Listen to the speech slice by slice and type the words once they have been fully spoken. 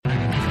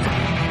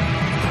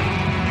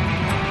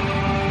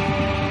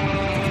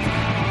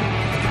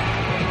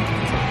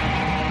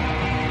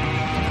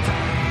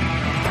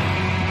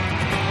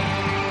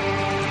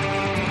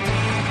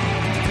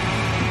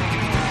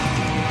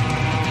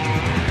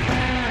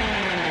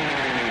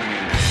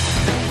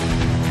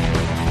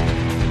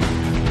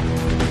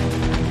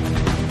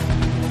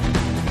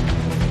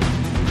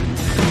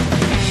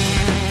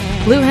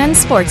Blue Hen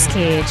Sports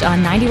Cage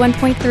on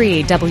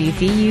 91.3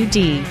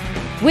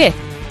 WVUD with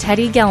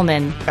Teddy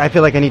Gelman. I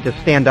feel like I need to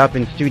stand up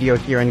in studio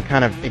here and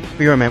kind of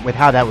experiment with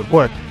how that would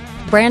work.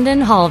 Brandon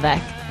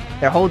Hallvek.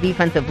 Their whole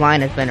defensive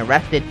line has been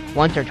arrested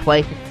once or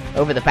twice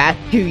over the past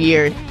 2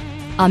 years.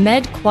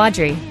 Ahmed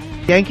Quadri.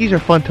 Yankees are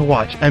fun to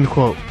watch, end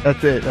quote.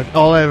 That's it. That's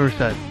all I ever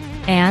said.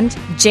 And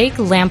Jake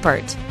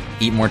Lampert.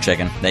 Eat more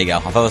chicken. There you go.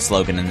 I'll throw a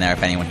slogan in there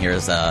if anyone here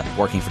is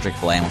working for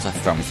Chick-fil-A and wants to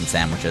throw me some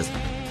sandwiches.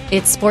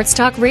 It's Sports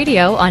Talk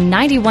Radio on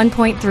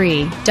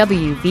 91.3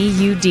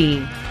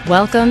 WVUD.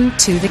 Welcome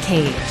to the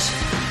Cage.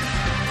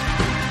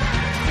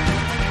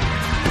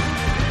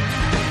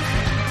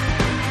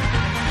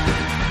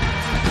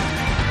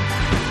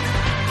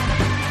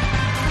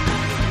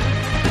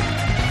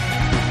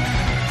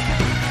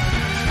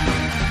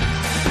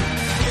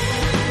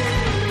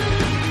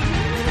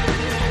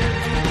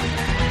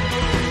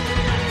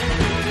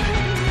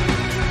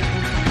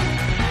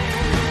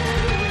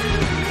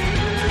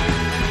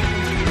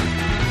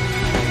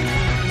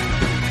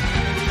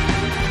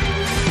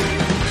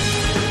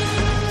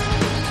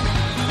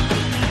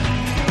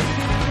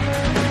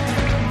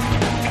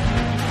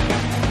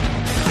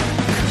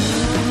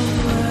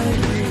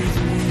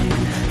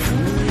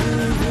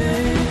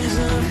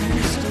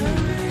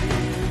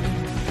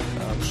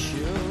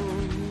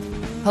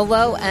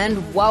 Hello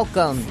and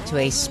welcome to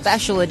a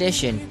special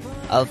edition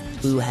of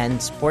Blue Hen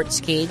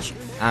Sports Cage.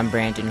 I'm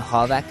Brandon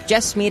Hallvek.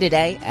 Just me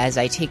today as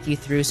I take you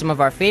through some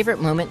of our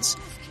favorite moments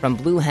from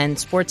Blue Hen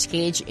Sports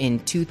Cage in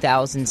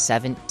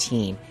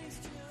 2017.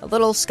 A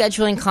little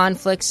scheduling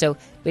conflict, so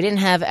we didn't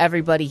have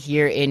everybody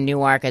here in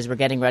Newark as we're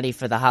getting ready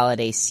for the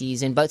holiday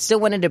season, but still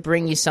wanted to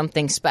bring you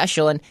something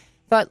special and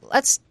thought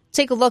let's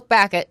take a look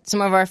back at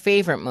some of our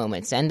favorite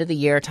moments. End of the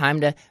year,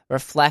 time to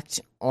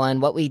reflect on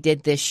what we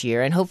did this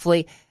year, and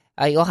hopefully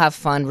you'll have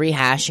fun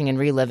rehashing and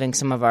reliving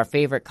some of our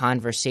favorite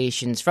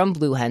conversations from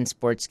Blue Hen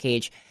Sports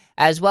Cage,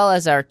 as well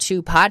as our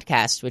two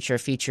podcasts, which are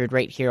featured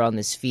right here on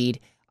this feed,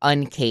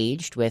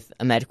 Uncaged with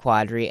Ahmed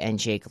Quadri and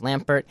Jake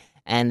Lampert,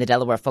 and the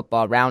Delaware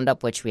Football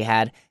Roundup, which we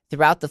had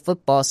throughout the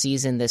football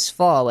season this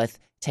fall with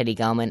Teddy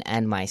Gelman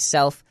and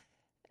myself.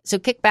 So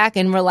kick back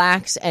and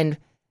relax and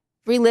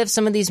relive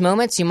some of these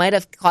moments. You might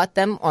have caught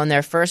them on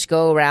their first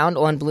go-around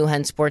on Blue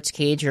Hen Sports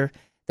Cage or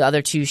the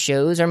other two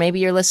shows, or maybe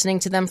you're listening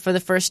to them for the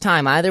first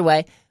time. Either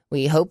way,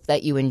 we hope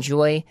that you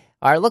enjoy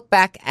our look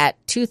back at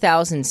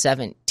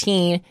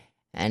 2017.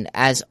 And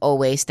as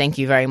always, thank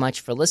you very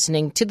much for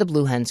listening to the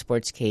Blue Hen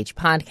Sports Cage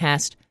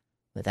podcast.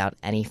 Without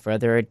any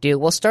further ado,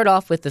 we'll start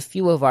off with a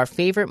few of our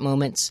favorite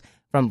moments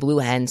from Blue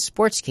Hen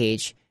Sports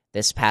Cage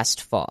this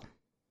past fall.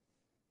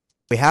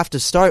 We have to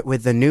start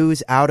with the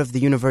news out of the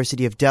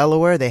University of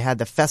Delaware. They had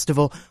the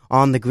festival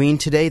on the green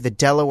today, the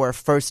Delaware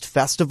First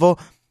Festival.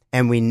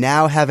 And we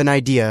now have an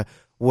idea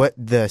what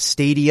the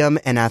stadium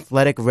and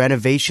athletic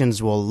renovations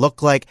will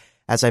look like.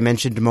 As I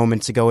mentioned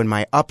moments ago in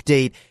my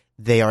update,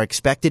 they are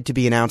expected to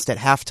be announced at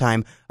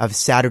halftime of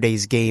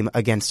Saturday's game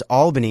against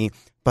Albany.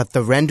 But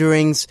the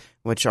renderings,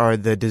 which are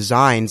the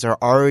designs, are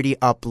already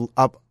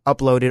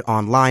uploaded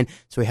online.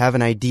 So we have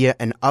an idea,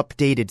 an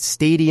updated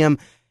stadium,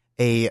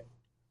 a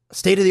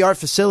state-of-the-art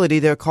facility,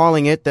 they're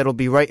calling it, that'll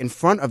be right in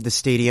front of the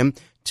stadium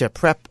to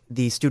prep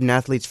the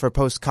student-athletes for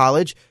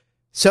post-college.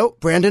 So,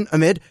 Brandon,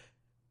 Ahmed,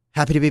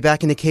 happy to be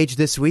back in the cage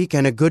this week,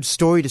 and a good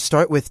story to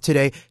start with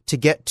today to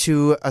get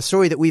to a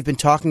story that we've been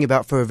talking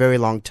about for a very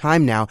long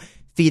time now,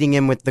 feeding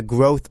in with the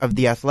growth of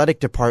the athletic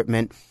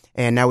department,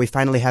 and now we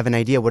finally have an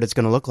idea what it's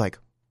going to look like.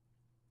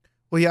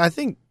 Well, yeah, I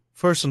think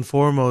first and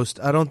foremost,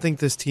 I don't think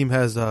this team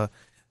has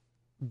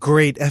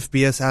great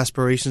FBS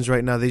aspirations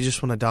right now. They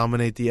just want to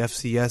dominate the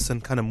FCS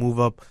and kind of move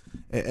up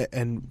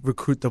and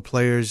recruit the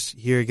players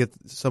here, get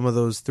some of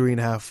those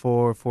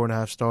 3.5,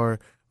 4.5 star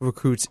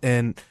recruits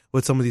in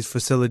with some of these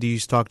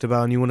facilities talked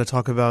about. And you want to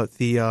talk about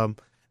the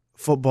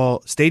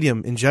football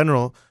stadium in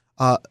general.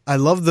 I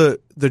love the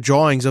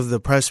drawings of the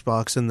press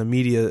box and the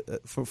media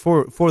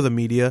for the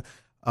media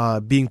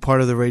being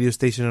part of the radio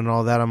station and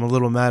all that. I'm a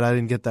little mad I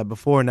didn't get that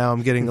before. Now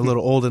I'm getting a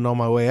little old and on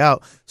my way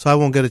out, so I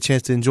won't get a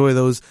chance to enjoy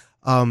those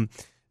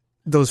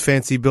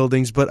fancy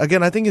buildings. But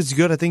again, I think it's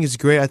good. I think it's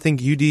great. I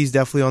think UD is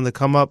definitely on the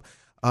come up.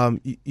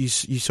 You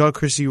saw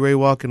Chrissy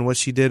Raywalk and what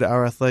she did,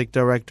 our athletic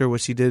director,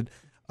 what she did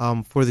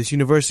for this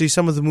university,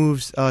 some of the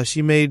moves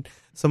she made,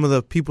 some of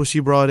the people she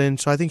brought in.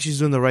 So I think she's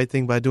doing the right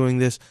thing by doing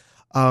this.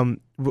 You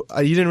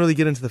didn't really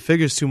get into the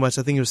figures too much.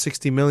 I think it was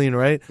 $60 million,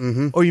 right?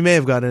 Mm-hmm. Or you may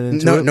have gotten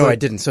into it. No, I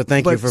didn't. So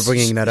thank you for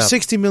bringing that up.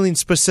 $60 million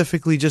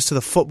specifically just to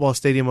the football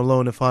stadium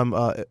alone. If my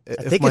numbers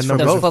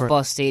the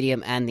football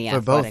stadium and the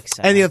athletic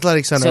center. And the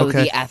athletic center. So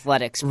okay. the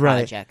athletics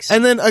projects. Right.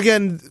 And then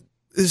again,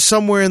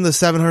 somewhere in the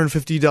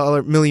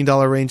 $750 million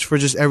range for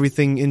just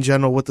everything in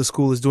general, what the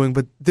school is doing.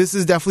 But this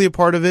is definitely a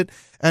part of it.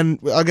 And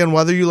again,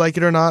 whether you like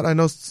it or not, I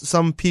know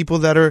some people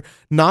that are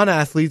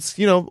non-athletes,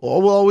 will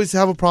always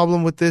have a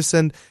problem with this.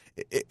 And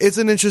it's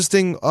an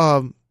interesting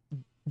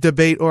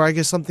debate, or I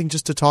guess something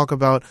just to talk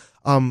about.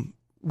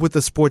 with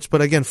the sports,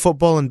 but again,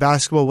 football and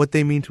basketball, what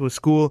they mean to a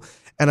school,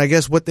 and I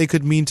guess what they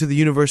could mean to the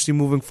university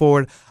moving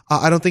forward.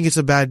 I don't think it's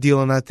a bad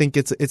deal, and I think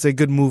it's a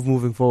good move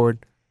moving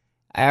forward.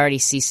 I already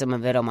see some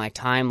of it on my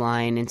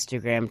timeline,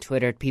 Instagram,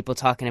 Twitter, people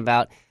talking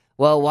about,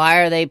 well, why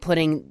are they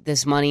putting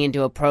this money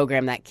into a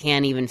program that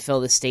can't even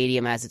fill the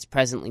stadium as it's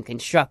presently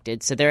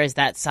constructed? So there is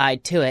that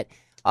side to it,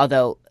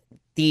 although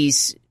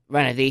these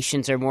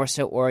renovations are more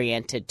so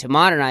oriented to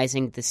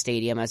modernizing the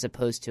stadium as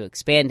opposed to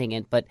expanding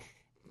it. But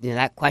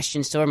that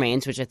question still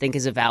remains, which I think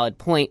is a valid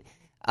point.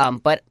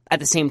 But at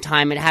the same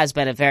time, it has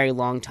been a very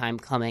long time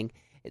coming.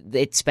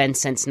 It's been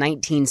since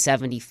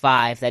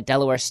 1975 that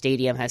Delaware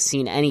Stadium has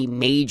seen any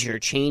major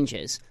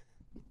changes.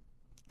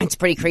 It's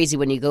pretty crazy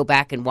when you go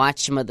back and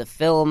watch some of the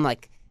film,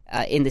 like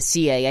in the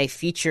CAA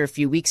feature a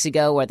few weeks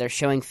ago where they're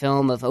showing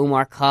film of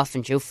Omar Cuff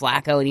and Joe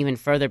Flacco, and even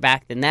further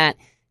back than that,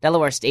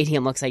 Delaware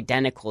Stadium looks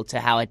identical to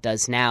how it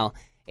does now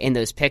in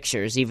those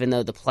pictures, even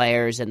though the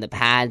players and the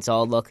pads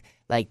all look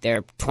like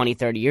they're 20,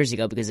 30 years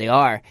ago, because they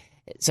are.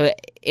 So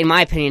in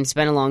my opinion, it's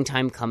been a long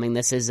time coming.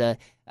 This is a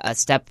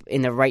step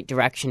in the right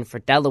direction for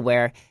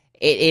Delaware.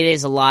 It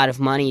is a lot of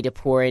money to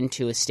pour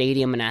into a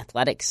stadium and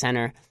athletic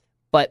center,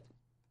 but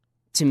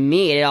to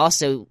me, it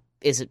also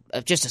is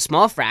just a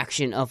small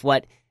fraction of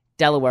what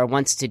Delaware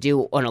wants to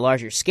do on a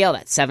larger scale.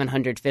 That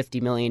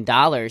 $750 million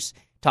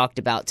talked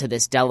about to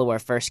this Delaware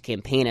First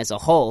campaign as a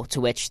whole, to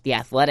which the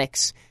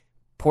athletics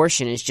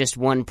portion is just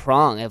one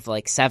prong of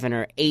like 7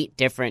 or 8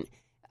 different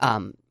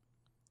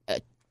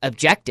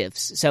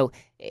objectives. So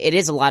it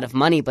is a lot of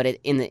money, but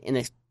in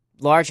the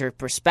larger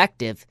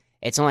perspective,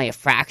 it's only a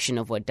fraction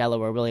of what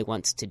Delaware really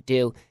wants to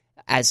do.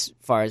 As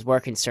far as we're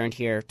concerned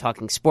here,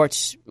 talking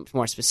sports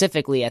more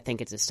specifically, I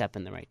think it's a step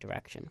in the right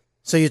direction.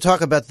 So you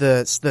talk about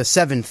the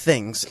 7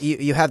 things.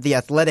 You have the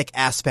athletic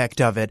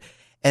aspect of it,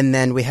 and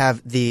then we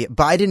have the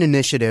Biden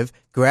Initiative,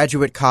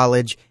 graduate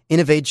college,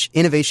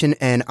 innovation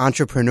and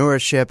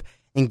entrepreneurship,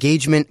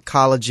 engagement,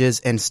 colleges,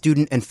 and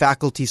student and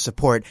faculty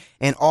support.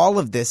 And all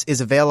of this is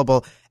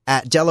available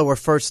at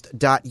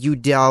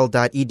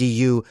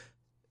delawarefirst.udel.edu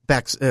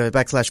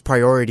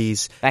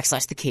 /priorities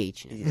 / the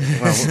cage.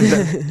 Well,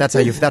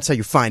 that's how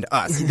you find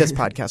us. This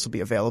podcast will be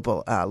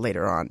available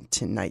later on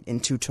tonight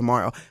into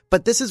tomorrow.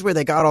 But this is where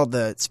they got all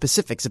the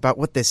specifics about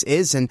what this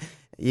is, and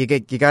you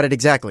got it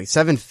exactly.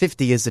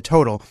 750 is the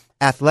total.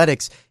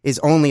 Athletics is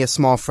only a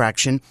small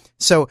fraction.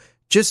 So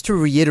just to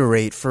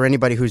reiterate for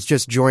anybody who's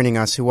just joining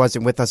us, who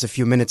wasn't with us a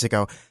few minutes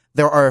ago,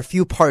 there are a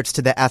few parts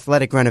to the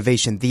athletic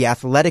renovation. The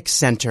athletic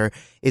center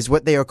is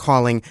what they are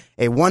calling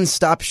a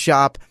one-stop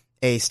shop,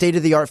 a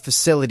state-of-the-art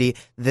facility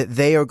that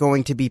they are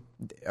going to be,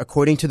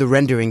 according to the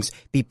renderings,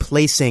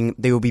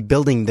 they will be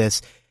building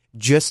this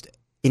just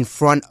in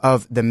front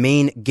of the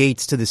main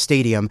gates to the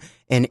stadium.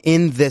 And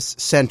in this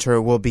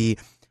center will be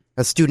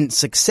a student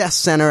success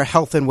center,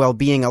 health and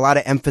well-being, a lot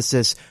of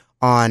emphasis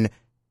on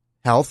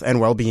health and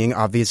well-being,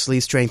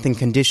 obviously, strength and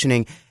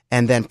conditioning,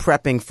 and then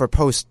prepping for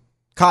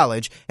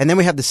post-college. And then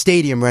we have the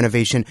stadium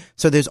renovation.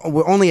 So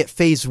we're only at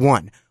phase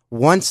 1.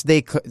 Once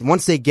they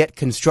get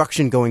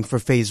construction going for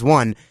phase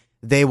 1,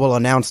 they will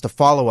announce the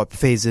follow-up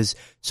phases.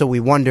 So we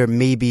wonder,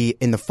 maybe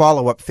in the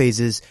follow-up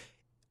phases,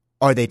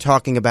 are they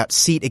talking about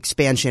seat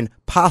expansion?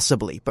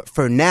 Possibly. But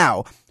for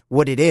now,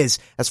 what it is,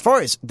 as far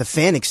as the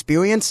fan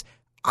experience,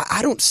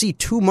 I don't see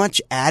too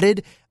much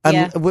added.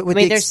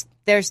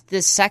 There's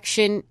this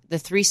section, the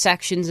 3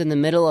 sections in the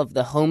middle of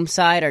the home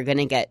side are going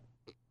to get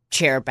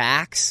chair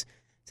backs.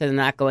 So they're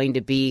not going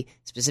to be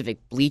specific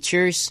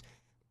bleachers.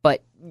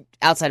 But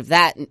outside of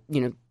that,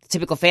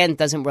 typical fan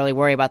doesn't really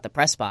worry about the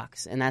press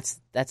box, and that's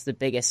the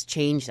biggest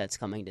change that's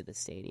coming to the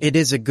stadium. It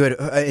is a good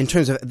in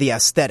terms of the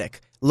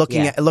aesthetic.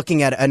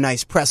 Looking at a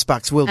nice press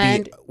box will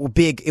be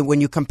big when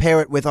you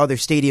compare it with other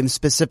stadiums,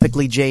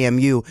 specifically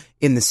JMU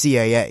in the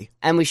CAA.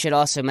 And we should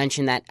also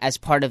mention that as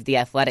part of the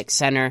athletic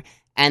center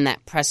and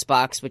that press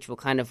box, which will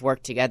kind of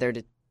work together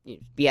to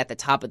be at the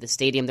top of the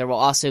stadium, there will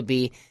also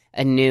be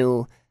a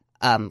new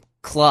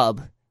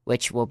club,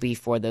 which will be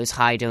for those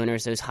high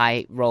donors, those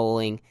high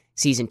rolling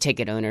season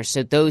ticket owners.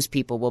 So those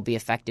people will be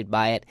affected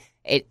by it.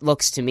 It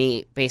looks to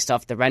me, based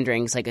off the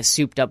renderings, like a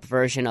souped up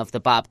version of the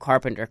Bob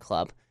Carpenter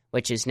Club,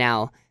 which is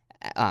now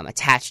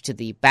attached to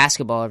the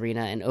basketball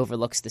arena and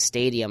overlooks the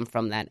stadium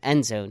from that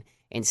end zone.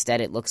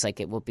 Instead, it looks like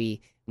it will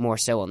be more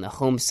so on the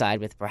home side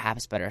with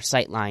perhaps better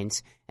sight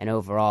lines and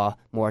overall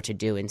more to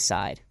do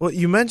inside. Well,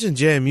 you mentioned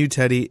JMU,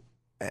 Teddy,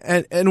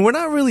 and we're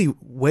not really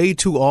way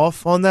too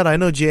off on that. I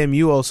know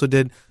JMU also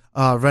did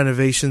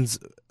renovations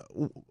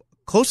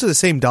close to the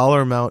same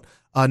dollar amount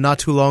not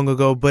too long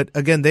ago, but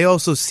again, they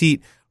also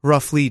seat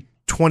roughly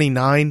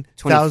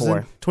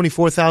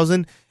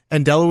 24,000,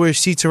 and Delaware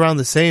seats around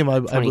the same. I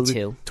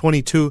believe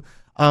 22.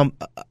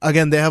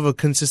 Again, they have a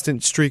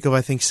consistent streak of,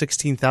 I think,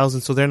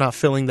 16,000, so they're not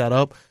filling that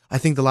up. I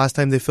think the last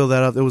time they filled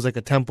that up, it was like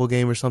a Temple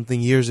game or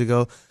something years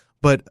ago.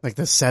 But like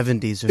the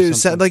 70s or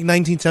something. Like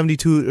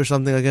 1972 or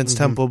something against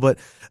Temple. But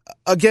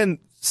again,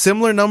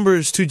 similar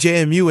numbers to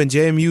JMU, and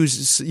JMU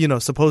is,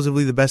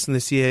 supposedly the best in the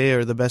CAA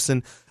or the best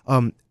in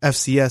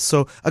FCS.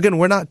 So again,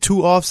 we're not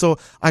too off. So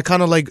I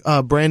kind of like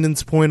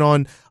Brandon's point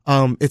on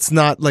it's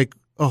not like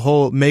a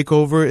whole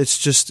makeover. It's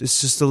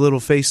just a little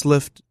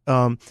facelift.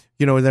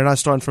 They're not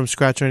starting from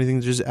scratch or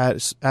anything. They're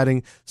just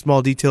adding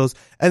small details.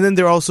 And then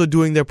they're also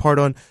doing their part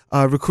on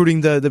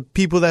recruiting the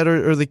people that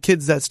are, or the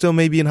kids that still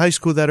may be in high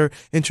school that are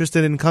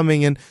interested in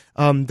coming. And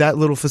that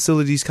little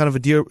facility is kind of a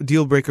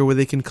deal breaker where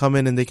they can come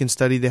in and they can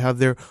study. They have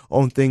their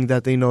own thing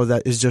that they know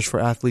that is just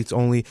for athletes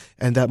only,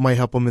 and that might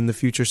help them in the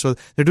future. So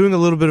they're doing a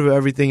little bit of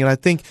everything. And I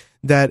think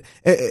that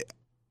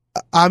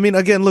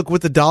again, look,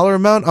 with the dollar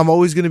amount, I'm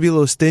always going to be a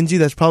little stingy.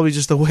 That's probably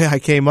just the way I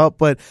came up.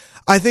 But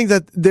I think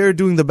that they're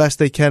doing the best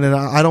they can, and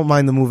I don't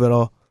mind the move at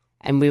all.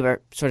 And we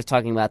were sort of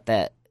talking about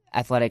the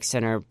Athletic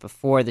Center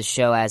before the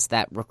show as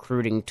that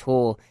recruiting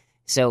tool.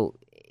 So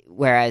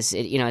whereas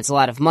it's a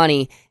lot of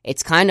money,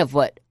 it's kind of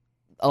what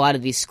a lot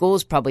of these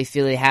schools probably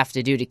feel they have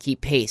to do to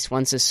keep pace.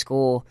 Once a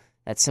school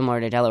that's similar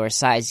to Delaware's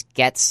size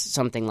gets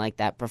something like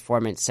that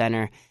Performance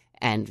Center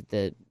and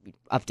the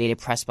updated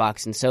press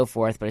box and so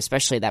forth, but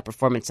especially that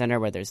Performance Center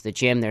where there's the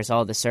gym, there's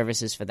all the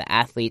services for the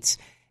athletes,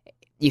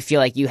 you feel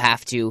like you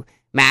have to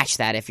match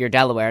that if you're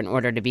Delaware in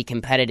order to be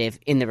competitive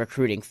in the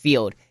recruiting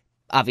field.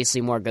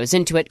 Obviously more goes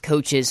into it,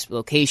 coaches,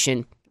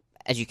 location,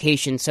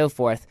 education, so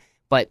forth,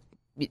 but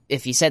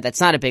if you said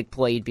that's not a big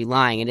ploy, you'd be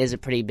lying. It is a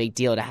pretty big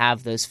deal to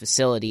have those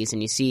facilities,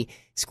 and you see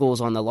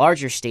schools on the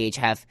larger stage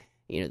have,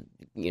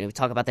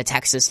 talk about the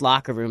Texas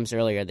locker rooms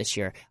earlier this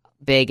year,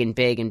 big and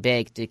big and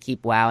big to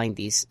keep wowing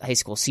these high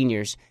school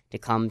seniors to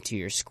come to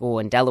your school,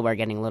 and Delaware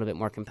getting a little bit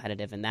more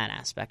competitive in that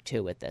aspect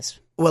too with this.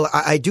 Well,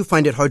 I do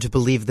find it hard to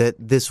believe that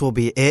this will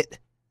be it.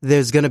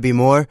 There's going to be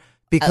more.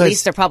 Because at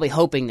least they're probably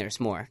hoping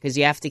there's more, because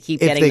you have to keep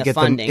getting the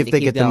funding if to they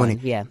keep get going. the money.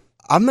 Yeah.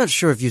 I'm not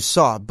sure if you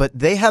saw, but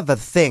they have a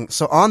thing.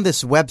 So on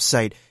this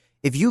website,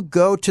 if you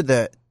go to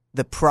the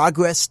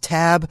progress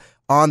tab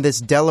on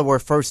this Delaware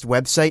First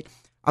website,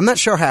 I'm not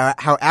sure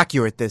how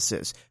accurate this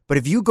is, but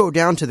if you go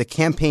down to the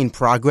campaign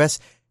progress,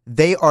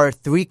 they are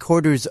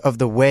 3/4 of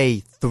the way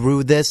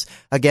through this.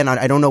 Again,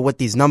 I don't know what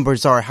these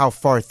numbers are, how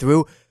far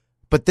through,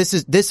 but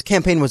this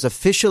campaign was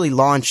officially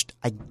launched,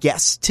 I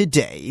guess,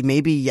 today.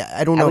 Maybe,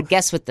 I don't know. I would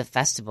guess with the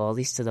festival, at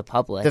least to the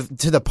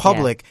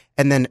public. Yeah.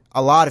 And then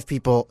a lot of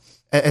people,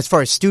 as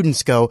far as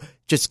students go,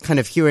 just kind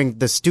of hearing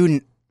the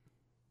student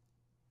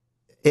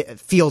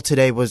feel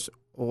today was,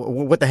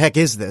 what the heck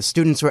is this?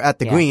 Students were at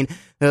the Green.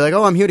 They're like,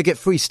 oh, I'm here to get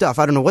free stuff.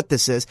 I don't know what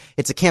this is.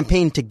 It's a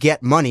campaign to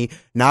get money,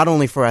 not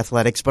only for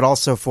athletics, but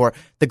also for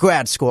the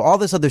grad school, all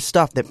this other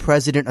stuff that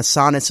President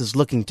Asanis is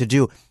looking to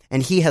do.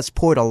 And he has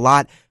poured a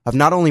lot of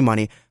not only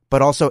money,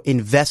 but also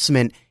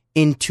investment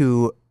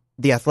into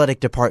the athletic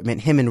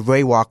department. Him and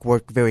Raywalk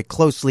work very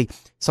closely.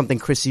 Something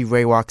Chrissy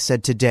Raywalk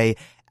said today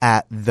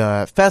at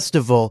the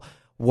festival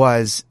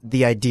was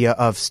the idea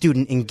of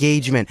student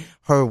engagement,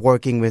 her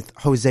working with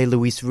Jose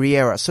Luis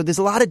Riera. So there's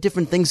a lot of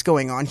different things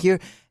going on here,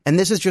 and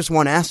this is just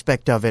one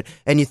aspect of it.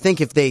 And you think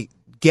if they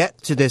get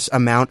to this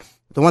amount,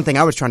 the one thing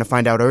I was trying to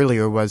find out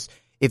earlier was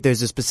if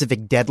there's a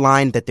specific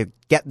deadline that they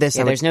get this.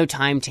 Yeah, there's no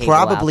timetable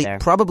out there.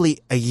 Probably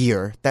a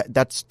year.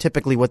 That's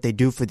typically what they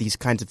do for these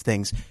kinds of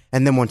things.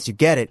 And then once you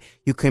get it,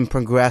 you can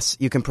progress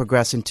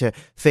into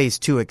phase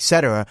 2,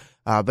 etc.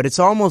 But it's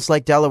almost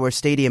like Delaware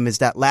Stadium is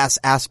that last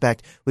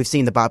aspect. We've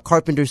seen the Bob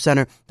Carpenter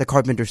Center, the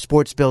Carpenter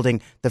Sports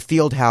Building, the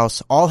Field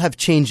House, all have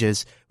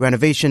changes,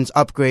 renovations,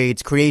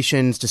 upgrades,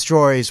 creations,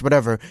 destroys,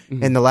 whatever,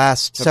 in the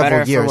last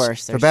several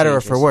years. For better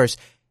or for worse.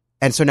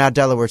 And so now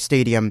Delaware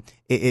Stadium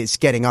is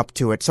getting up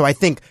to it. So I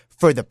think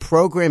for the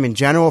program in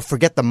general,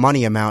 forget the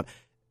money amount.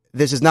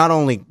 This is not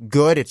only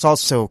good, it's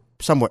also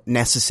somewhat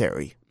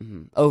necessary.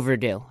 Mm-hmm.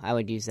 Overdue. I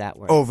would use that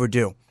word.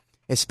 Overdue.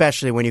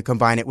 Especially when you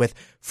combine it with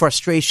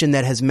frustration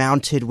that has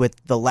mounted with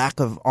the lack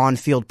of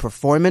on-field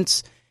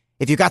performance.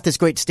 If you got this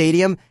great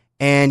stadium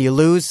and you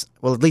lose,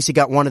 well, at least you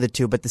got one of the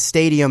two, but the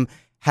stadium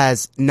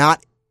has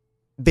not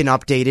been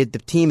updated. The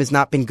team has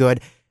not been good.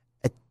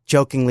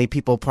 Jokingly,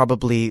 people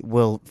probably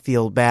will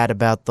feel bad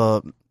about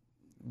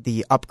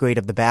the upgrade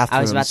of the bathrooms.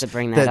 I was about to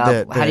bring that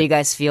up. How do you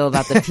guys feel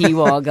about the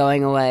P-wall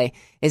going away?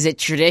 Is it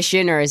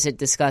tradition or is it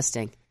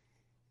disgusting?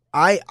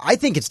 I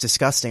think it's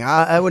disgusting.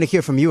 I want to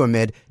hear from you,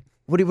 Amid.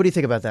 What do you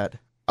think about that?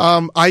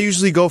 I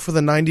usually go for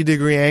the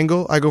 90-degree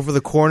angle. I go for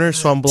the corner,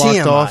 so I'm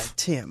blocked off.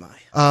 TMI.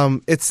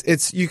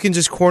 It's you can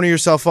just corner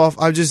yourself off.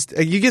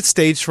 You get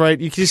stage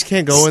fright. You just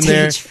can't go in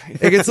there.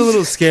 It gets a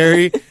little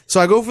scary. So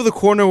I go for the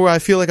corner where I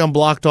feel like I'm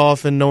blocked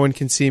off and no one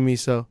can see me.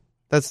 So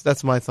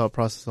that's my thought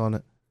process on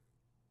it.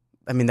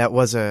 I mean, that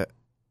was a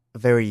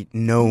very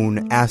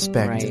known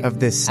aspect of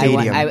this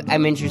stadium.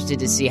 I'm interested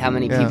to see how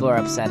many people are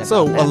upset about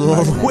so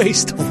that. So a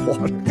waste of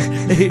water,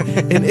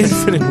 an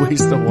infinite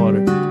waste of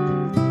water.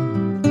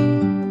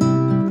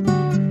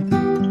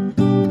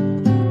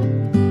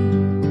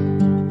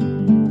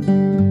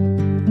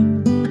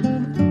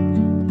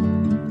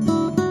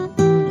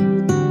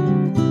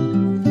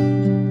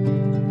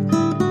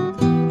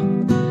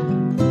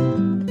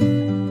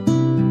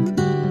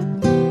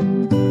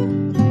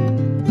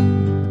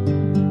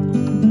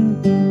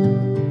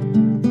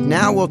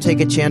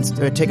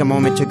 we'll take a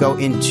moment to go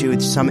into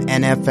some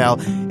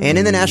NFL. And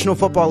in the National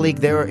Football League,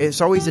 there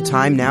is always a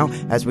time now,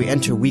 as we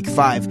enter Week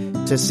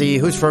 5, to see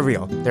who's for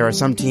real. There are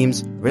some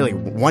teams, really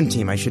one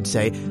team, I should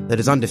say, that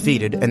is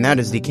undefeated, and that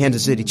is the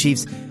Kansas City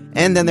Chiefs.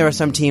 And then there are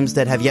some teams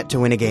that have yet to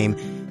win a game.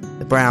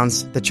 The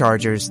Browns, the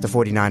Chargers, the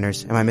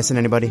 49ers. Am I missing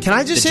anybody? Can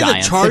I just say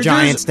Giants. the Chargers? The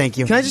Giants, thank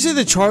you. Can I just say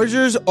the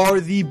Chargers are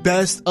the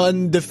best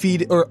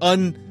undefeated or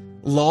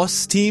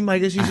unlost team, I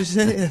guess you should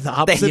say? The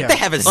opposite. They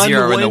have a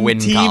 0 in the win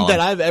team column. that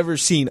I've ever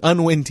seen.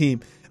 Unwin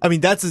team. I mean,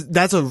 that's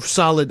a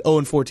solid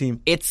 0-4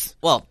 team.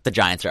 The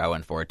Giants are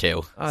 0-4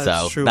 too.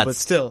 That's true, but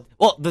still.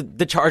 Well,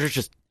 the Chargers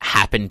just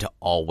happen to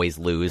always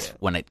lose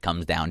when it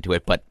comes down to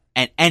it. But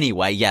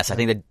anyway, yes, I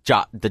think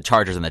the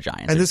Chargers and the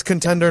Giants. And this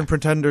contender and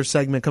pretender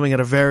segment coming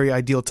at a very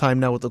ideal time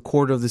now with a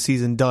quarter of the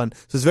season done.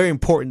 So it's very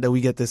important that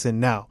we get this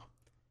in now.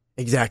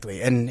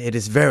 Exactly, and it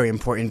is very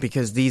important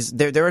because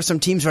there are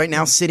some teams right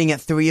now sitting at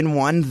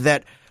 3-1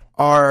 that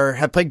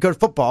have played good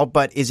football,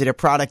 but is it a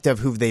product of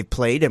who they've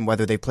played and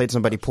whether they played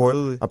somebody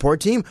a poor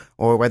team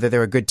or whether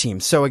they're a good team?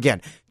 So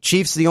again,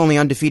 Chiefs the only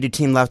undefeated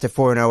team left at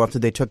 4-0 after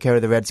they took care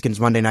of the Redskins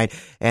Monday night,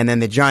 and then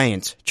the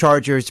Giants,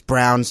 Chargers,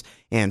 Browns,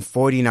 and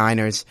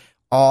 49ers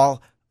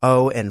all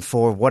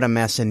 0-4. What a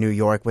mess in New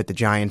York with the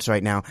Giants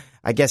right now.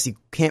 I guess you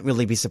can't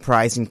really be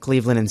surprised in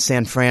Cleveland and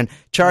San Fran.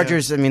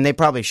 Chargers, yeah. I mean, they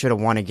probably should have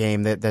won a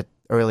game that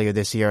earlier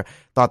this year.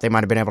 Thought they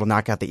might have been able to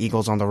knock out the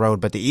Eagles on the road,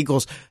 but the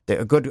Eagles,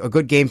 a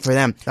good game for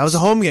them. That was a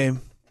home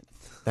game.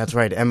 That's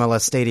right,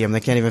 MLS Stadium.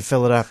 They can't even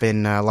fill it up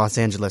in Los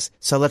Angeles.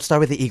 So let's start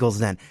with the Eagles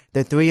then.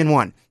 They're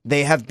 3-1.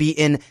 They have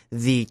beaten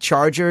the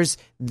Chargers,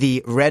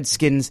 the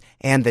Redskins,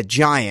 and the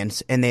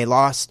Giants, and they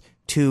lost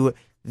to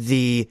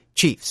the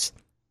Chiefs.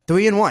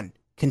 3-1.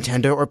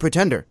 Contender or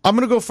pretender? I'm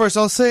going to go first.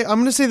 I'm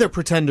going to say they're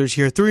pretenders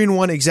here.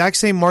 3-1, exact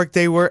same mark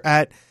they were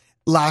at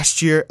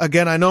last year.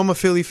 Again, I know I'm a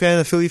Philly fan,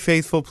 a Philly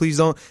faithful. Please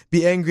don't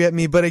be angry at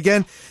me. But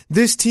again,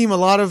 this team, a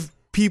lot of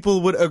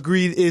people would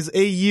agree, is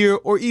a year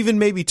or even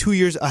maybe 2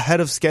 years ahead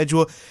of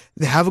schedule.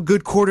 They have a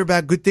good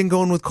quarterback, good thing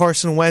going with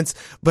Carson Wentz.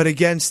 But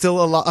again,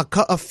 still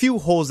a few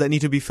holes that need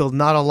to be filled.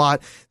 Not a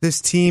lot.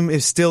 This team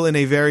is still in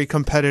a very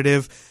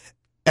competitive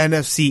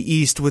NFC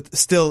East with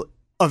still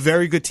a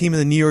very good team in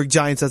the New York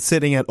Giants that's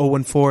sitting at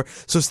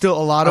 0-4. So still a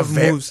lot of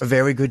moves. A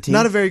very good team.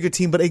 Not a very good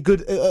team, but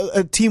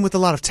a team with a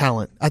lot of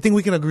talent. I think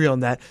we can agree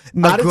on that.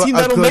 Not a team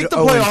that'll make the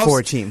playoffs.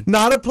 0-4 team.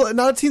 Not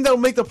a team that'll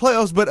make the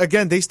playoffs, but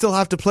again, they still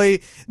have to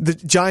play the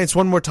Giants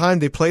one more time.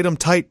 They played them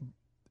tight,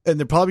 and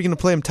they're probably going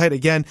to play them tight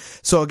again.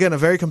 So again, a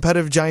very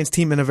competitive Giants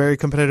team and a very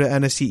competitive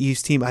NFC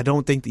East team. I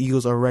don't think the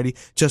Eagles are ready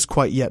just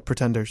quite yet,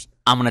 pretenders.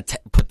 I'm going to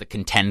put the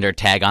contender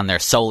tag on there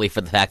solely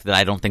for the fact that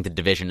I don't think the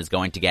division is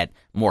going to get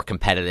more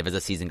competitive as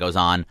the season goes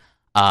on.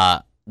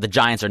 The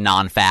Giants are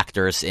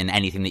non-factors in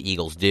anything the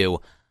Eagles do.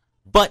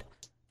 But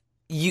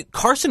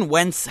Carson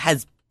Wentz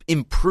has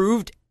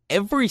improved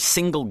every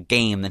single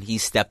game that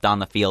he's stepped on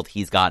the field.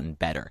 He's gotten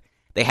better.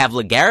 They have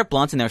LeGarrette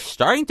Blount, and they're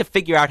starting to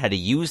figure out how to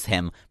use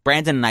him.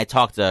 Brandon and I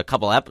talked a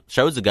couple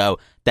shows ago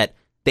that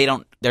they're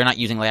not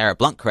using LeGarrette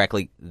Blount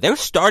correctly. They're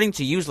starting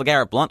to use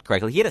LeGarrette Blount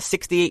correctly. He had a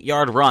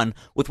 68-yard run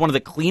with one of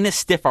the cleanest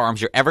stiff arms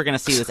you're ever going to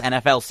see this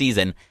NFL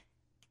season.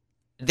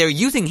 They're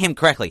using him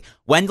correctly.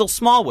 Wendell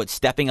Smallwood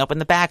stepping up in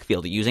the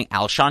backfield, using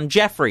Alshon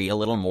Jeffrey a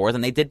little more than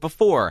they did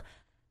before.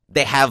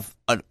 They have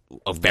a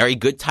very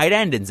good tight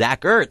end in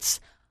Zach Ertz.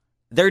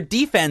 Their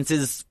defense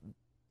is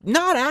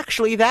not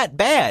actually that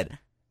bad.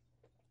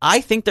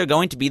 I think they're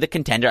going to be the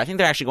contender. I think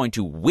they're actually going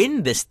to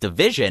win this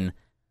division.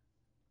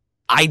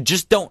 I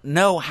just don't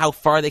know how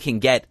far they can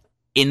get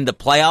in the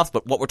playoffs,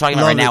 but what we're talking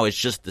about right now is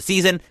just the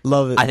season.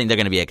 Love it. I think they're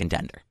going to be a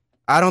contender.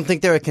 I don't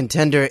think they're a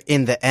contender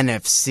in the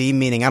NFC,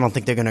 meaning I don't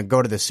think they're going to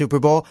go to the Super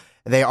Bowl.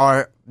 They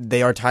are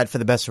tied for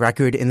the best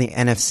record in the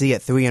NFC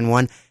at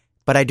 3-1,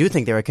 but I do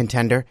think they're a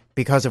contender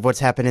because of what's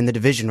happened in the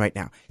division right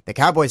now. The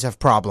Cowboys have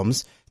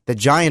problems. The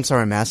Giants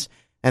are a mess.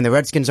 And the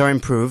Redskins are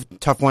improved.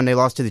 Tough one, they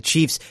lost to the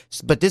Chiefs.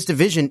 But this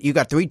division, you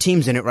got 3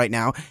 teams in it right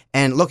now.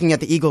 And looking at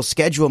the Eagles'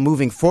 schedule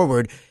moving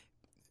forward,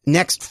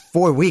 next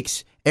 4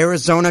 weeks,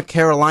 Arizona,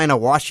 Carolina,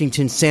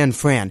 Washington, San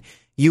Fran.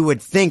 You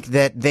would think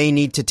that they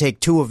need to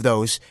take 2 of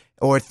those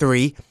or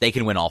 3. They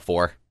can win all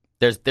 4.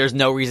 There's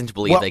no reason to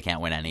believe they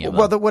can't win any of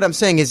them. Well, what I'm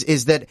saying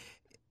is that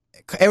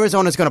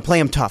Arizona's going to play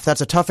them tough.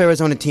 That's a tough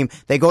Arizona team.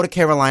 They go to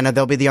Carolina.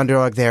 They'll be the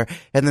underdog there.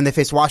 And then they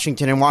face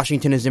Washington, and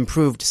Washington has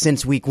improved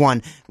since week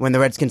 1 when the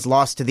Redskins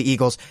lost to the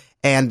Eagles.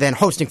 And then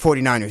hosting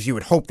 49ers, you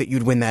would hope that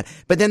you'd win that.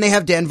 But then they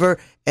have Denver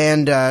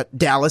and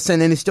Dallas,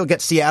 and then they still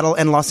get Seattle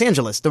and Los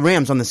Angeles, the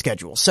Rams, on the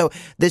schedule. So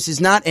this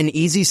is not an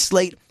easy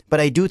slate, but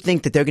I do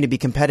think that they're going to be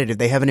competitive.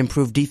 They have an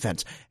improved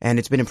defense, and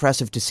it's been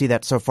impressive to see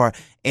that so far,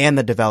 and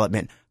the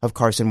development of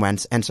Carson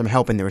Wentz and some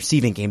help in the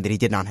receiving game that he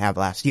did not have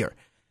last year.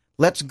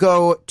 Let's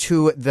go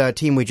to the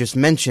team we just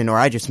mentioned, or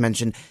I just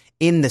mentioned,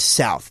 in the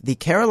South. The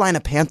Carolina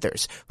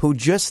Panthers, who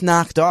just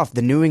knocked off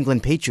the New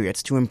England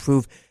Patriots to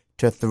improve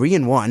to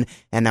 3-1,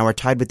 and now are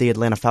tied with the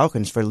Atlanta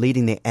Falcons for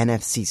leading the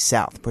NFC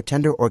South.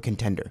 Pretender or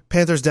contender?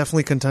 Panthers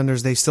definitely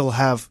contenders. They still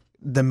have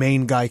the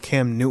main guy,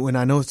 Cam Newton.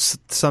 I know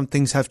some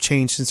things have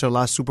changed since their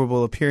last Super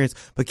Bowl appearance,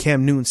 but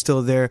Cam Newton's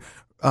still there.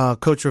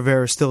 Coach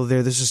Rivera is still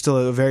there. This is still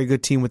a very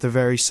good team with a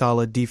very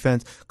solid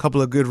defense. A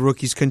couple of good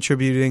rookies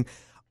contributing.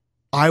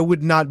 I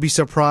would not be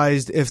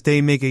surprised if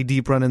they make a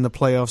deep run in the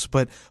playoffs,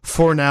 but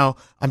for now,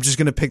 I'm just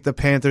going to pick the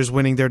Panthers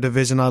winning their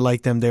division. I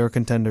like them. They are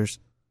contenders.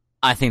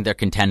 I think they're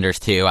contenders,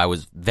 too. I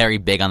was very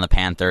big on the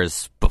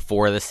Panthers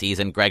before the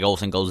season. Greg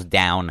Olsen goes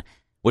down,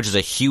 which is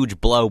a huge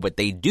blow, but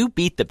they do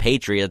beat the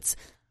Patriots,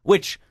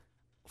 which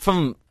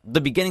from the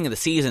beginning of the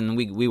season,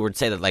 we would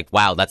say that, like,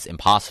 wow, that's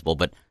impossible,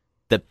 but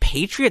the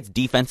Patriots'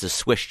 defense is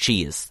Swiss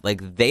cheese.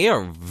 Like, they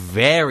are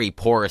very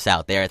porous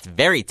out there. It's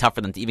very tough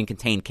for them to even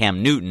contain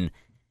Cam Newton,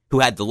 who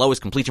had the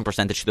lowest completion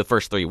percentage through the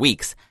first 3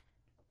 weeks.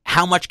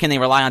 How much can they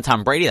rely on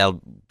Tom Brady?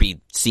 That'll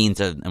be seen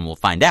and we'll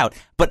find out.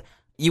 But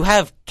you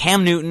have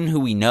Cam Newton, who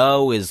we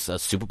know is a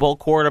Super Bowl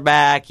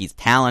quarterback. He's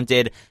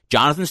talented.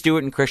 Jonathan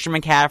Stewart and Christian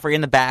McCaffrey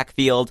in the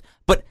backfield.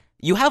 But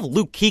you have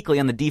Luke Kuechly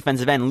on the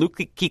defensive end. Luke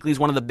Kuechly is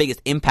one of the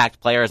biggest impact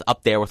players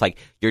up there with, like,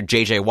 your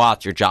J.J.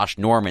 Watts, your Josh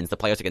Normans, the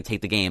players that can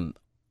take the game,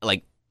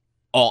 like,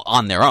 all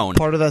on their own.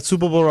 Part of that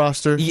Super Bowl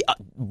roster.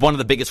 One of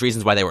the biggest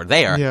reasons why they were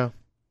there. Yeah.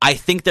 I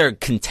think they're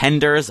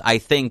contenders. I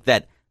think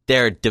that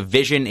their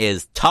division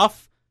is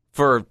tough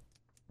for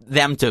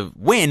them to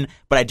win,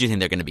 but I do think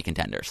they're going to be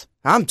contenders.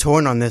 I'm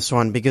torn on this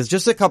one because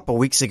just a couple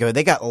weeks ago,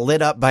 they got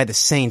lit up by the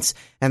Saints,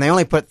 and they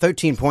only put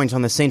 13 points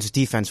on the Saints'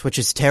 defense, which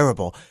is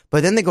terrible.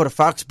 But then they go to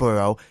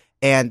Foxborough,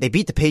 and they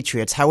beat the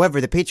Patriots.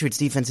 However, the Patriots'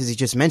 defense, as you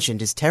just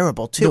mentioned, is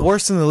terrible, too. The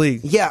worst in the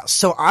league. Yeah,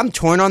 so I'm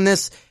torn on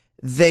this.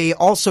 They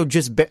also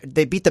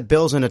they beat the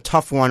Bills in a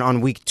tough one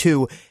on week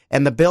 2,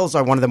 and the Bills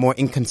are one of the more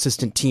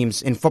inconsistent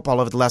teams in football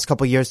over the last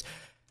couple of years.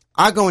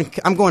 I'm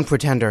going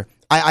pretender.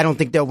 I don't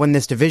think they'll win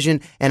this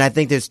division, and I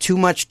think there's too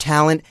much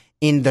talent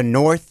in the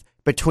North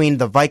between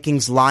the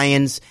Vikings,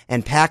 Lions,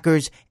 and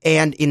Packers,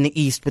 and in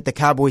the East with the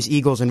Cowboys,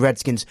 Eagles, and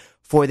Redskins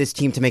for this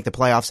team to make the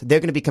playoffs. They're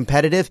going to be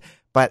competitive,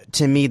 but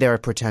to me, they're a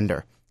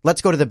pretender.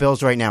 Let's go to the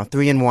Bills right now.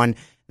 3-1.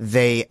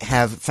 They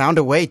have found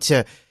a way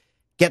to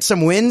get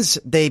some wins.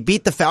 They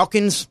beat the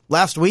Falcons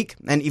last week,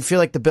 and you feel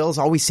like the Bills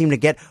always seem to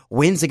get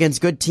wins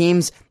against good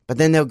teams, but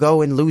then they'll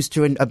go and lose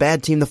to a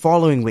bad team the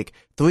following week.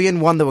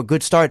 3-1, though, a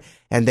good start,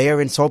 and they are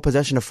in sole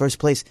possession of first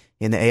place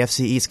in the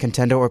AFC East,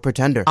 contender or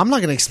pretender. I'm not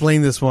going to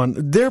explain this one.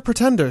 They're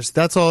pretenders.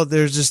 That's all.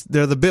 They're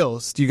the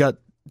Bills. You got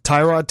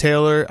Tyrod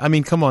Taylor. I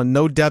mean, come on,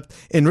 no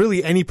depth in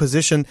really any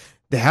position.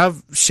 They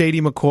have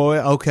Shady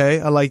McCoy. Okay,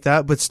 I like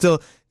that, but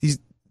still, these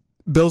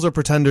Bills are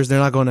pretenders. They're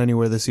not going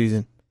anywhere this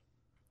season.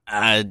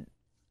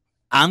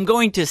 I'm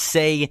going to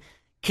say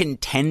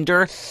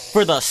contender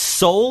for the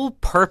sole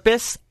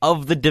purpose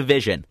of the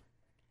division.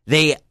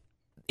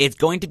 It's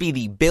going to be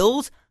the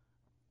Bills,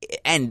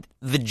 and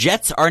the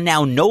Jets are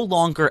now no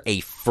longer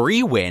a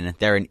free win.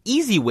 They're an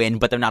easy win,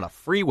 but they're not a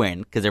free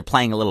win because they're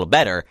playing a little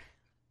better.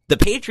 The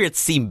Patriots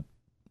seem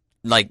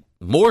like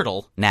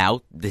mortal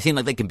now. They seem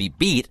like they can be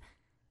beat.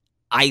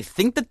 I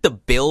think that the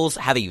Bills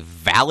have a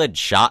valid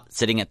shot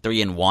sitting at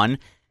 3-1.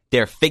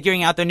 They're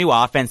figuring out their new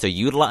offense. They're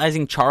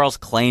utilizing Charles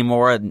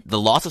Claymore. The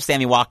loss of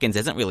Sammy Watkins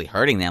isn't really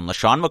hurting them.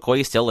 LaShawn McCoy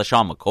is still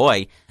LaShawn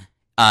McCoy.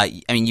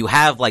 I mean, you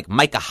have like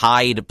Micah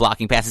Hyde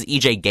blocking passes,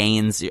 EJ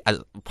Gaines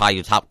as probably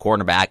your top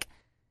cornerback.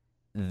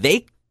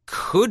 They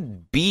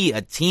could be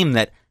a team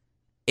that,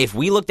 if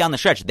we look down the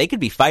stretch, they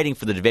could be fighting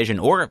for the division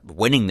or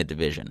winning the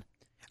division.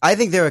 I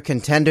think they're a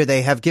contender.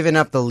 They have given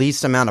up the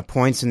least amount of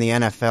points in the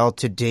NFL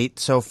to date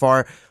so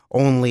far,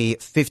 only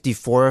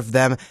 54 of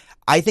them.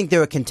 I think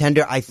they're a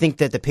contender. I think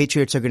that the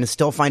Patriots are going to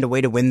still find a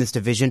way to win this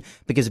division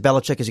because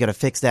Belichick is going to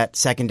fix that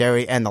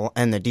secondary and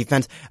the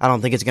defense. I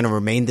don't think it's going to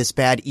remain this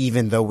bad,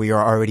 even though we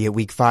are already at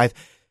week 5.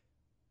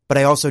 But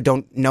I also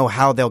don't know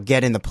how they'll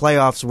get in the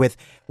playoffs with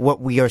what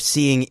we are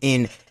seeing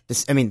in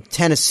this. I mean,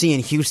 Tennessee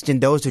and Houston,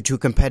 those are two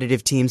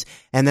competitive teams.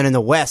 And then in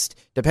the West,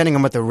 depending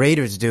on what the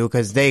Raiders do,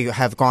 because they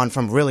have gone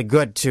from really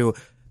good to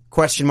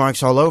question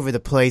marks all over the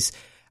place.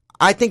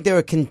 I think they're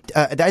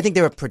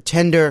a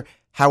pretender.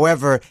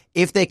 However,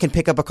 if they can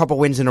pick up a couple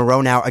wins in a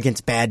row now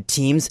against bad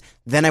teams,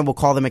 then I will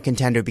call them a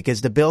contender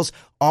because the Bills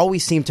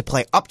always seem to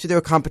play up to their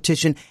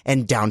competition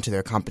and down to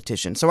their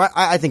competition. So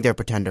I think they're a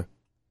pretender.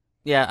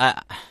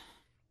 Yeah,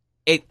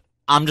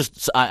 I'm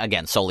just,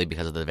 again, solely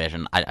because of the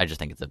division. I just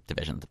think it's a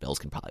division that the Bills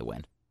can probably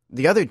win.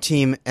 The other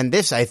team, and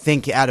this I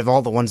think out of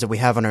all the ones that we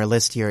have on our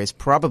list here, is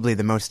probably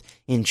the most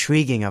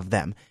intriguing of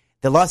them.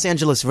 The Los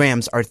Angeles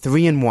Rams are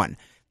 3-1.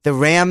 The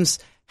Rams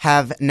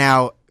have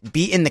now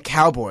beaten the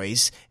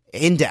Cowboys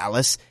in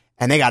Dallas,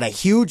 and they got a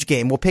huge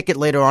game. We'll pick it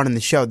later on in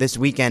the show this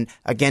weekend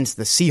against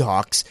the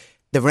Seahawks.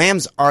 The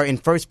Rams are in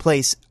first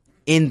place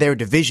in their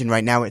division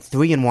right now at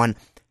 3-1.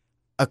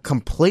 A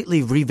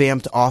completely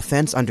revamped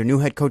offense under new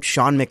head coach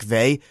Sean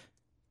McVay.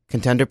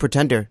 Contender,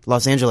 pretender,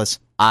 Los Angeles.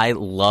 I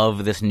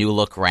love this new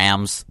look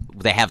Rams.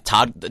 They have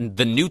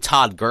the new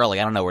Todd Gurley.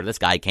 I don't know where this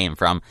guy came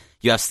from.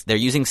 They're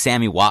using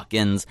Sammy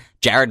Watkins.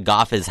 Jared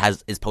Goff is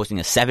posting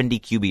a 70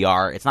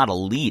 QBR. It's not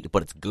elite,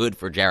 but it's good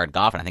for Jared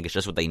Goff, and I think it's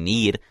just what they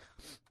need.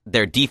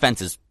 Their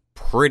defense is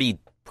pretty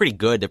pretty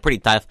good. They're pretty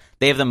tough.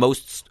 They have the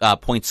most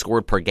points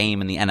scored per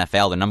game in the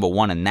NFL. They're number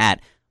one in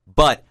that.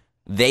 But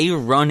they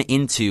run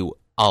into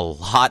a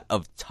lot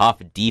of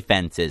tough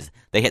defenses.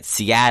 They hit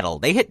Seattle.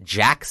 They hit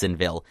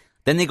Jacksonville.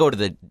 Then they go to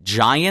the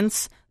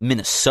Giants,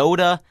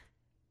 Minnesota,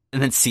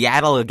 and then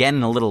Seattle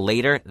again a little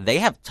later. They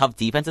have tough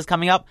defenses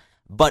coming up,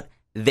 but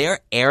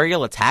their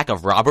aerial attack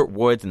of Robert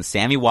Woods and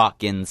Sammy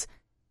Watkins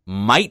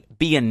might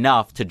be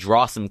enough to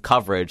draw some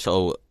coverage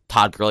so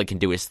Todd Gurley can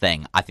do his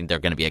thing. I think they're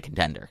going to be a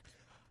contender.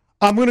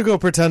 I'm going to go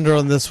pretender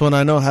on this one.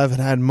 I know I haven't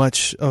had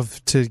much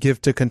to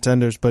give to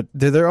contenders, but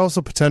they're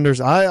also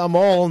pretenders. I'm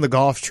all on the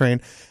Goff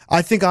train.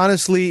 I think,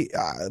 honestly,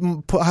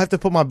 I have to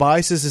put my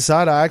biases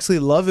aside. I actually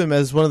love him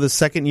as one of the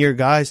second-year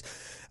guys.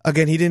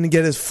 Again, he didn't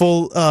get his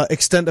full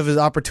extent of his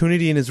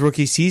opportunity in his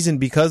rookie season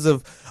because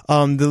of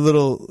the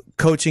little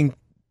coaching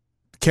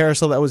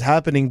carousel that was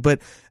happening, but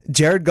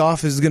Jared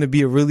Goff is going to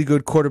be a really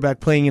good quarterback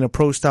playing in a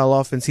pro-style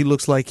offense. He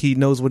looks like he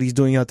knows what he's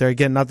doing out there.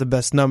 Again, not the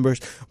best numbers,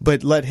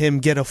 but let him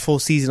get a full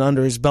season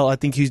under his belt. I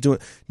think he's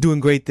doing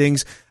great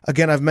things.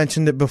 Again, I've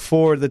mentioned it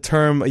before, the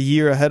term a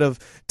year ahead of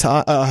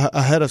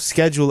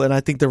schedule, and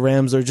I think the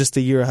Rams are just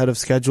a year ahead of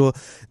schedule.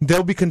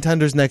 They'll be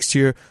contenders next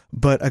year,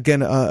 but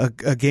again,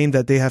 a game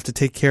that they have to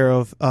take care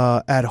of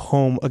at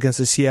home against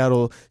the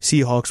Seattle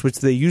Seahawks, which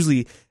they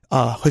usually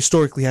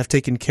historically have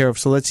taken care of.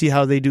 So let's see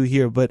how they do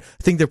here, but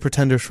I think they're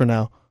pretenders for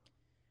now.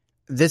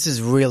 This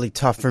is really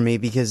tough for me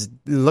because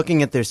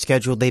looking at their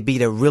schedule, they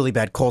beat a really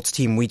bad Colts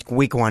team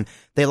week one.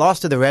 They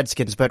lost to the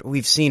Redskins, but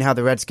we've seen how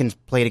the Redskins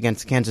played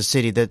against Kansas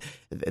City.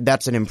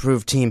 That's an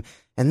improved team.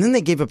 And then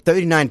they gave up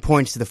 39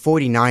 points to the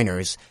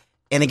 49ers,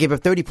 and they gave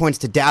up 30 points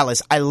to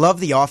Dallas. I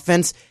love the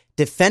offense.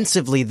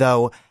 Defensively,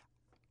 though,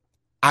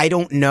 I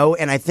don't know,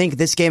 and I think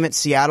this game at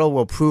Seattle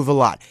will prove a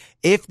lot.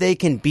 If they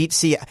can beat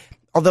Seattle,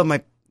 although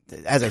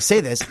as I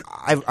say this,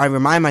 I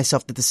remind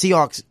myself that the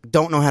Seahawks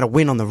don't know how to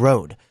win on the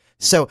road.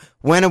 So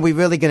when are we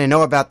really going to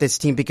know about this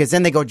team? Because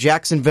then they go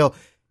Jacksonville,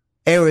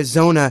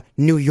 Arizona,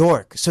 New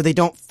York. So they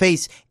don't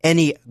face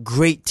any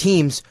great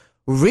teams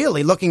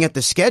really looking at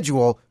the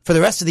schedule for the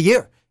rest of the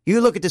year.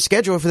 You look at the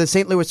schedule for the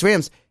St. Louis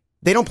Rams,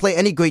 they don't play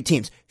any great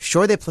teams.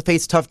 Sure, they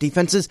face tough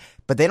defenses,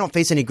 but they don't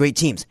face any great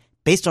teams.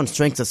 Based on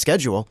strengths of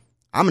schedule,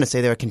 I'm going to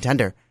say they're a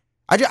contender.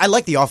 I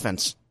like the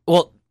offense.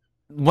 Well,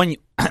 when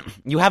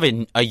you have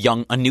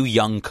a new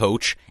young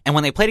coach, and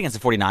when they played against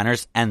the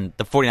 49ers and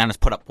the 49ers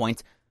put up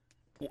points,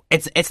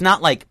 it's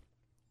not like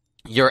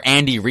your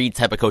Andy Reid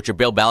type of coach or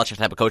Bill Belichick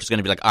type of coach is going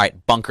to be like, all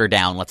right, bunker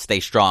down, let's stay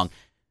strong.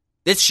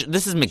 This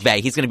is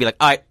McVay. He's going to be like,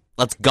 all right,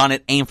 let's gun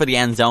it, aim for the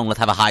end zone, let's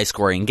have a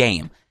high-scoring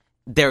game.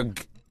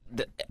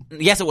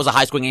 Yes, it was a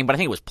high-scoring game, but I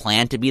think it was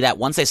planned to be that.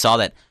 Once they saw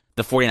that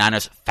the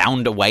 49ers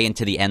found a way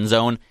into the end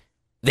zone,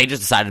 they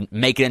just decided to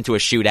make it into a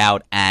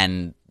shootout,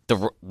 and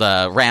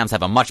the Rams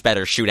have a much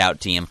better shootout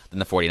team than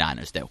the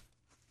 49ers do.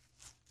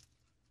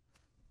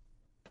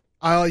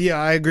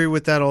 I agree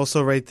with that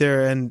also right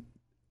there. And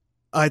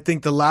I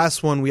think the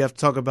last one we have to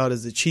talk about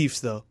is the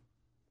Chiefs, though.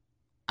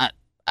 I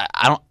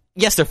don't.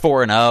 Yes, they're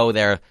 4-0.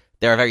 They're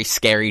a very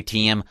scary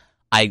team.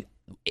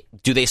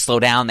 Do they slow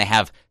down? They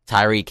have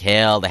Tyreek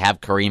Hill. They have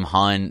Kareem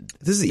Hunt.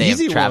 This is they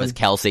easy have Travis one.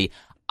 Kelce.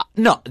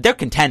 No, they're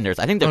contenders.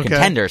 I think they're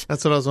contenders.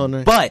 That's what I was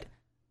wondering. But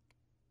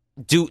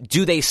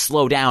do they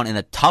slow down in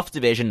a tough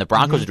division? The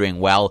Broncos are doing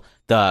well.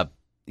 The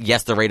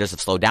Raiders have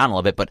slowed down a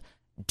little bit, but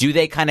do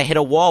they kind of hit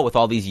a wall with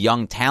all these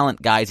young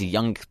talent guys, these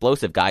young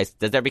explosive guys?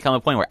 Does there become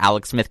a point where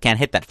Alex Smith can't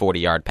hit that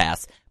 40-yard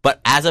pass?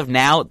 But as of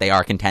now, they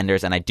are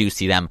contenders, and I do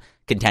see them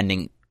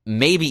contending,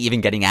 maybe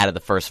even getting out of the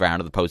first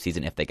round of the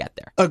postseason if they get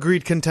there.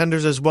 Agreed,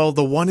 contenders as well.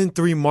 The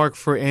 1-3 mark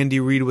for Andy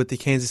Reid with the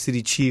Kansas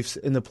City Chiefs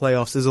in the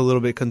playoffs is a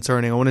little bit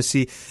concerning. I want to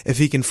see if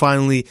he can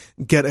finally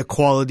get a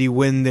quality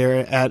win there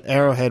at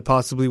Arrowhead,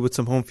 possibly with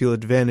some home field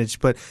advantage.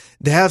 But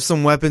they have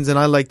some weapons, and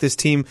I like this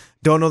team.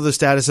 Don't know the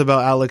status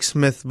about Alex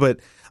Smith, but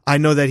I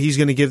know that he's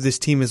going to give this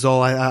team his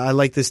all. I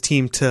like this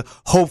team to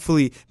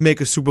hopefully make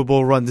a Super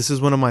Bowl run. This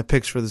is one of my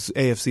picks for this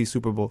AFC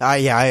Super Bowl.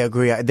 Yeah, I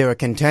agree. They're a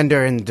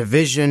contender in the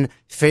division,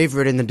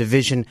 favorite in the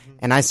division,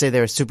 and I say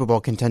they're a Super Bowl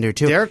contender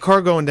too. Derek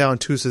Carr going down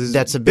too, so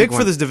that's a big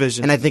for this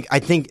division. And I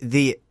think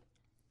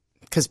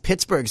because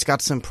Pittsburgh's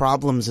got some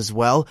problems as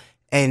well,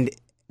 and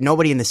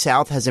nobody in the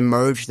South has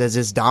emerged as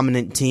this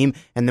dominant team.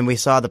 And then we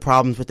saw the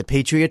problems with the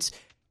Patriots.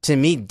 To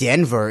me,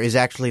 Denver is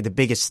actually the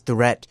biggest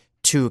threat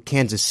to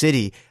Kansas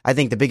City. I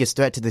think the biggest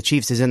threat to the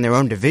Chiefs is in their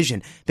own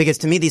division, because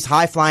to me these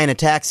high-flying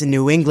attacks in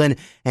New England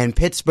and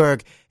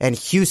Pittsburgh and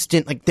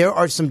Houston, like, there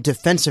are some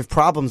defensive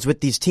problems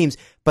with these teams,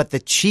 but the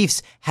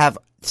Chiefs have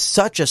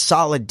such a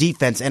solid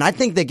defense, and I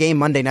think the game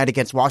Monday night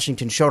against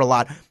Washington showed a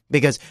lot,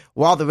 because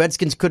while the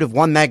Redskins could have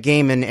won that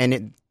game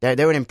and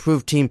they're an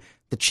improved team,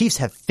 the Chiefs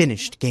have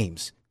finished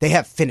games. They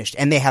have finished,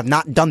 and they have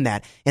not done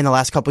that in the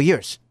last couple of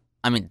years.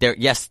 I mean,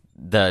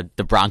 the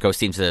Broncos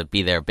seem to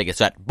be their biggest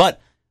threat, but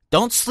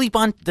don't sleep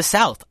on the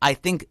South. I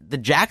think the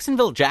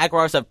Jacksonville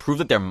Jaguars have proved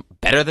that they're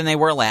better than they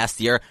were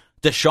last year.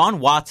 Deshaun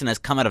Watson has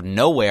come out of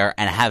nowhere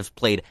and has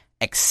played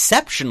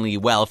exceptionally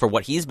well for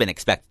what he's been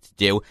expected to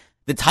do.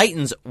 The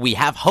Titans, we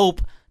have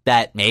hope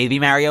that maybe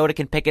Mariota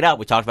can pick it up.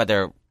 We talked about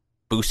their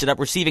boosted up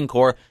receiving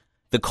core.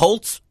 The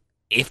Colts,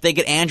 if they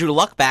get Andrew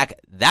Luck back,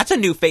 that's a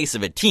new face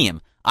of a team.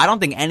 I don't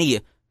think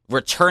any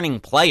returning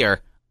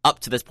player up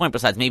to this point,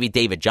 besides maybe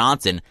David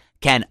Johnson,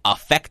 can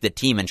affect the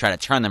team and try to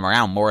turn them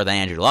around more than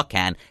Andrew Luck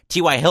can.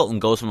 T.Y. Hilton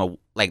goes from a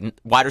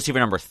wide receiver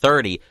number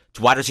 30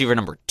 to wide receiver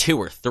number 2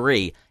 or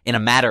 3 in a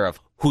matter of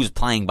who's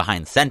playing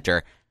behind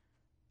center.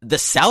 The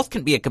South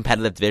can be a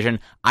competitive division.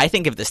 I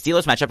think if the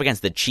Steelers match up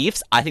against the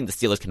Chiefs, I think the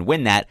Steelers can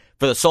win that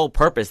for the sole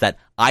purpose that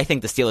I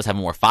think the Steelers have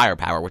more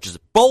firepower, which is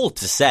bold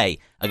to say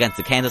against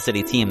the Kansas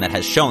City team that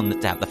has shown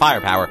to have the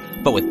firepower.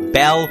 But with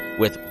Bell,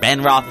 with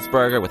Ben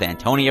Roethlisberger, with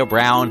Antonio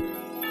Brown,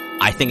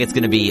 I think it's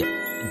going to be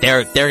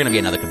they're going to be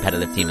another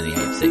competitive team in the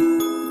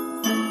AFC.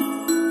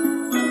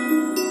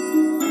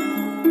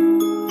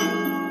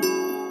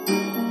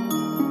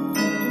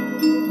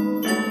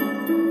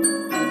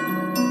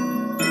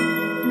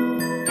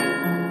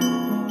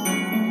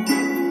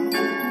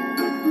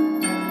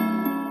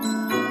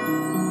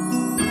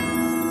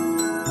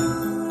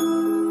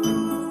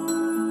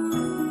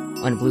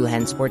 On Blue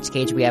Hen Sports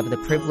Cage, we have the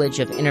privilege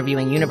of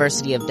interviewing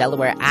University of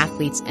Delaware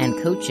athletes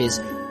and coaches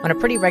on a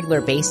pretty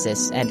regular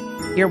basis, and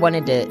here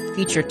wanted to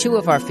feature two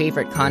of our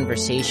favorite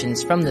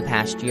conversations from the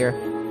past year.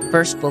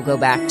 First, we'll go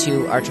back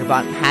to our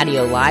Trevant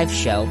Patio live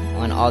show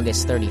on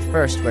August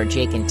 31st, where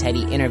Jake and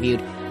Teddy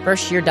interviewed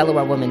first-year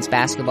Delaware women's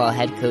basketball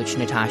head coach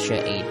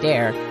Natasha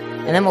Adair,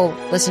 and then we'll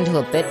listen to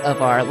a bit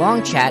of our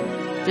long chat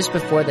just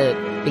before the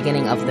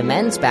beginning of the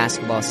men's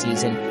basketball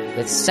season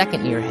with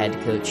second-year head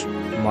coach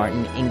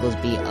Martin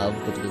Inglesby of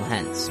the Blue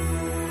Hens.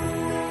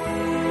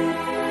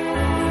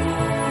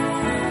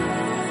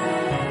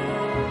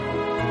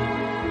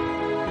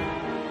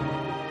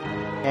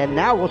 And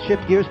now we'll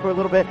shift gears for a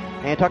little bit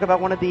and talk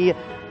about one of the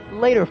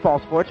later fall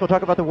sports. We'll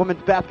talk about the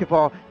women's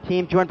basketball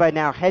team, joined by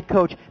now head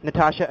coach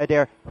Natasha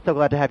Adair. So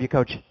glad to have you,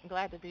 Coach.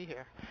 Glad to be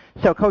here.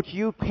 So, Coach,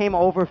 you came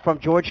over from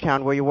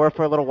Georgetown, where you were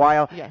for a little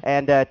while, yes.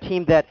 And a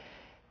team that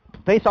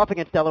faced off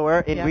against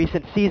Delaware in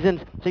recent seasons.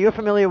 So you're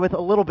familiar with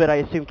a little bit, I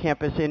assume,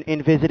 campus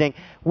in visiting.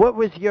 What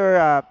was your,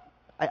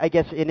 I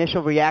guess,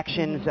 initial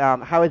reactions?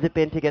 How has it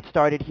been to get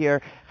started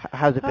here?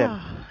 How's it been?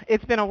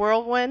 It's been a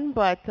whirlwind,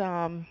 but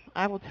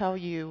I will tell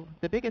you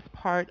the biggest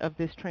part of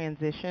this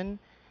transition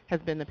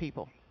has been the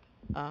people.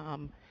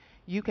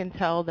 You can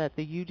tell that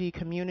the UD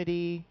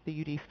community,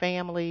 the UD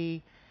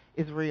family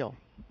is real.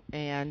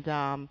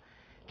 And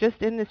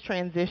just in this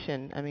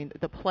transition, I mean,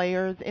 the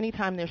players,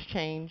 anytime there's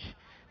change,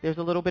 there's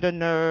a little bit of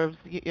nerves.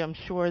 I'm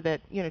sure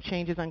that,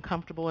 change is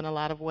uncomfortable in a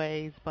lot of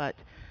ways, but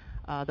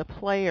the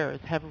players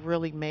have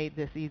really made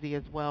this easy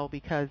as well,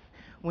 because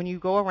when you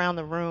go around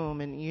the room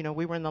and,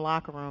 we were in the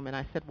locker room and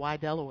I said, why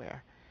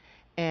Delaware?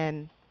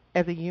 And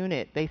as a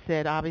unit, they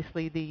said,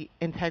 obviously, the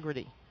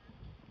integrity.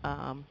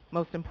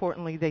 Most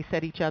importantly, they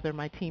said each other,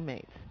 my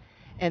teammates.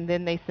 And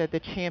then they said the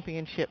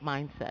championship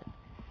mindset.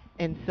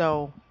 And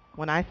so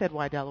when I said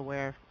why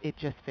Delaware, it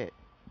just fit.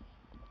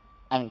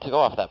 And to go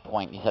off that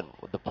point, you said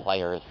the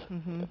players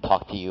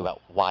talked to you about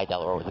why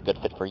Delaware was a good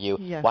fit for you.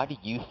 Yes. Why do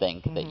you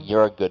think that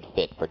you're a good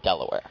fit for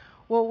Delaware?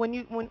 Well,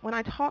 when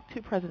I talked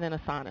to President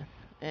Asanas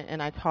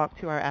and I talked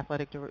to our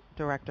athletic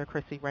director,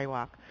 Chrissy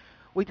Raywalk,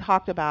 we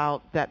talked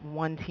about that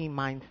one-team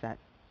mindset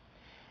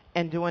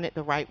and doing it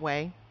the right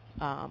way,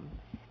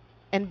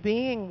 and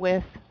being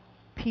with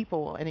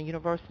people in a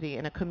university,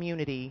 in a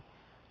community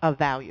of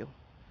value,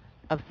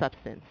 of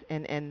substance.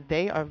 And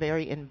they are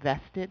very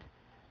invested,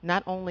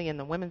 not only in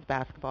the women's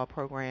basketball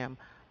program,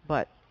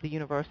 but the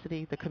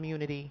university, the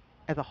community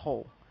as a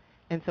whole.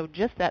 And so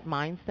just that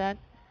mindset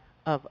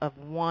of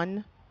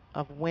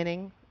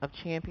winning, of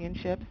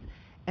championships,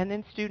 and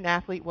then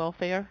student-athlete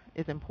welfare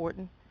is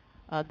important.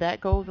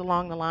 That goes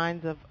along the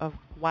lines of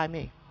why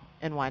me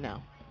and why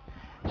now.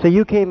 So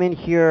you came in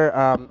here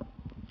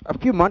a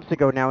few months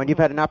ago now, and you've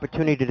had an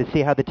opportunity to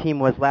see how the team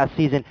was last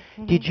season.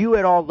 Did you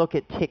at all look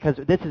at because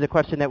this is a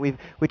question that we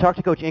talked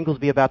to Coach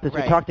Inglesby about this,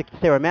 right. We talked to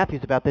Sarah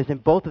Matthews about this,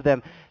 and both of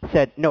them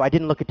said, no, I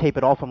didn't look at tape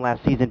at all from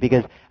last season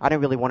because I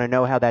didn't really want to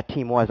know how that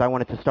team was. I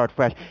wanted to start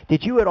fresh.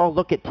 Did you at all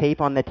look at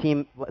tape on the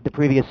team the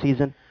previous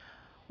season?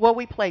 Well,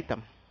 we played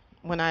them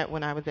when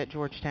I was at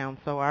Georgetown,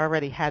 so I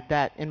already had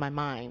that in my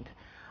mind.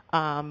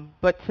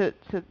 But to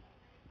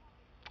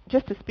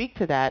speak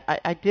to that,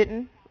 I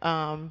didn't.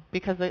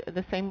 Because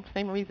the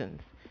same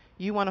reasons.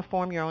 You want to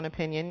form your own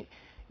opinion.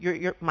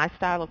 My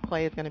style of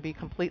play is going to be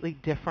completely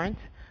different.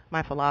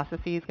 My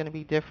philosophy is going to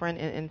be different.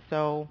 And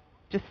so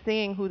just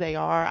seeing who they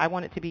are, I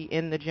want it to be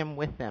in the gym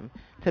with them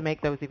to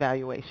make those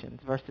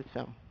evaluations versus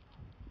film.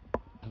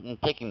 And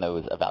taking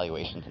those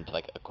evaluations into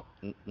like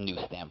a new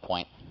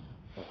standpoint,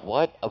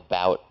 what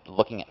about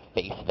looking at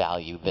face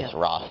value this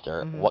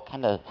roster, what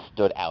kind of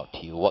stood out to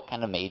you? What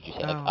kind of made you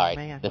say, all right,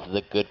 man. This is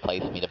a good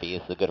place for me to be,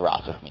 this is a good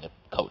roster for me to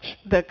coach?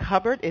 The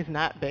cupboard is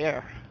not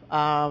bare.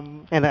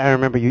 And I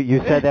remember you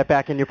said that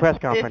back in your press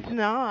conference. It's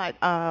not.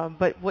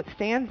 But what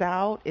stands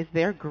out is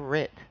their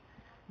grit.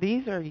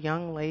 These are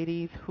young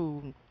ladies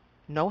who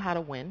know how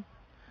to win,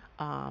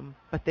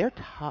 but they're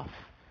tough.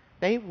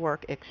 They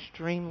work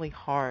extremely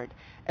hard.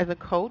 As a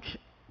coach,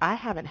 I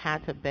haven't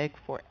had to beg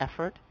for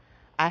effort.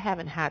 I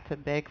haven't had to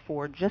beg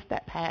for just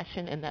that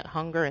passion and that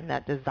hunger and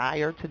that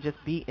desire to just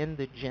be in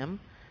the gym.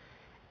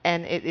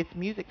 And it's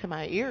music to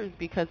my ears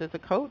because as a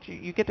coach,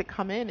 you get to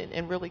come in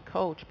and really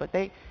coach, but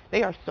they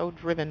are so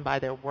driven by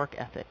their work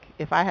ethic.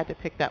 If I had to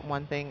pick that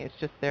one thing, it's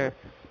just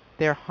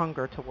their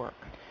hunger to work.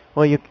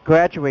 Well, you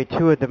graduate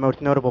two of the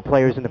most notable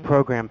players in the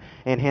program,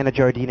 in Hannah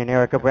Jardine and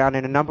Erica Brown,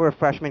 and a number of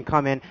freshmen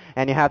come in,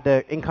 and you have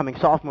the incoming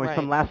sophomores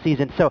from last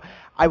season. So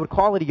I would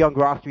call it a young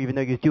roster, even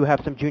though you do have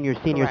some juniors,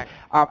 seniors.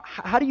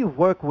 How do you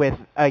work with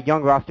a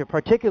young roster,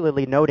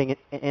 particularly noting,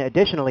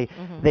 additionally,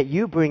 that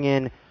you bring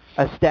in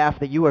a staff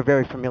that you are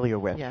very familiar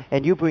with,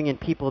 and you bring in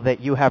people that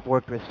you have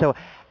worked with? So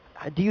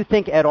do you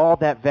think at all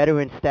that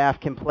veteran staff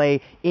can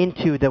play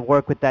into the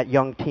work with that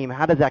young team?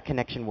 How does that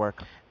connection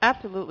work?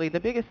 Absolutely. The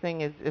biggest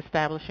thing is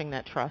establishing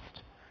that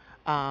trust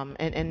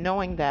and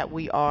knowing that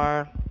we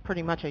are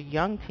pretty much a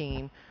young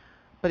team,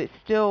 but it's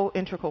still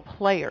integral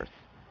players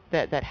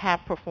that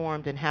have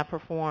performed and have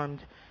performed,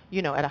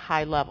 at a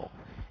high level.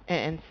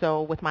 And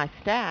so with my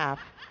staff,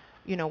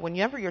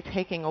 whenever you're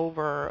taking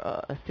over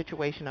a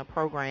situation, a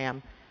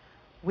program,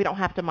 we don't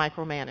have to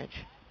micromanage.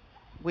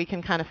 We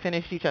can kind of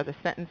finish each other's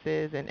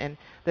sentences, and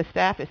the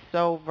staff is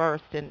so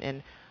versed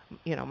in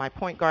my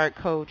point guard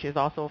coach is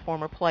also a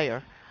former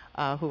player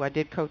who I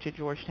did coach at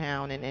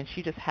Georgetown, and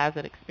she just has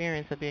that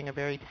experience of being a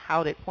very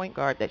touted point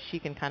guard that she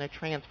can kind of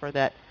transfer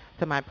that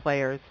to my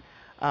players.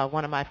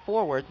 One of my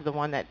forwards, the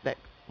one that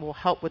will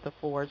help with the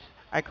forwards,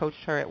 I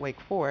coached her at Wake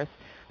Forest.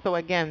 So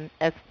again,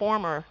 as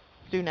former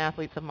student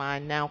athletes of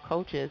mine, now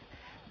coaches,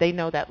 they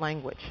know that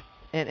language,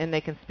 and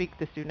they can speak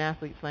the student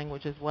athletes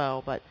language as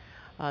well. But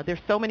there's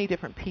so many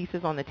different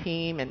pieces on the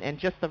team, and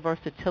just the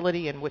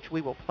versatility in which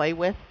we will play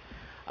with.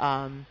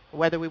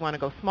 Whether we want to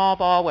go small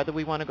ball, whether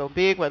we want to go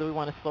big, whether we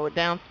want to slow it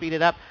down, speed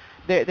it up,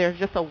 there's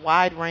just a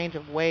wide range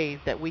of ways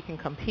that we can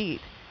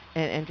compete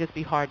and just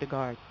be hard to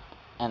guard.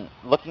 And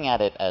looking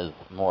at it as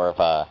more of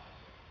a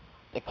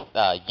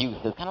youth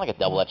is kind of like a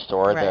double-edged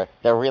sword. Right.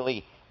 They're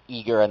really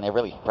eager and they're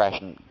really fresh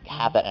and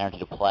have that energy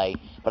to play,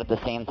 but at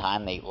the same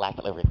time they lack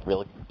that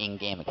real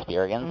in-game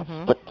experience.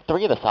 But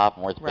three of the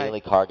sophomores, Bailey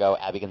Cargo,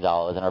 Abby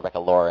Gonzalez, and Rebecca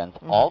Lawrence,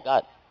 all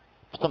got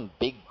some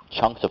big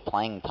chunks of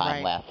playing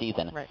time last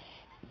season. Right.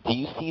 Do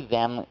you see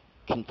them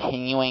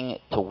continuing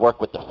to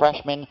work with the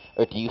freshmen,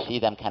 or do you see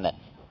them kind of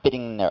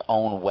fitting their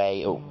own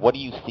way? Or what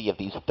do you see of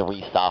these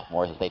three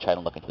sophomores as they try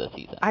to look into the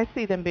season? I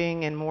see them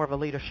being in more of a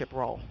leadership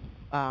role.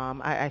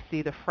 I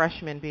see the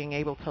freshmen being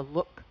able to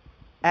look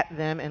at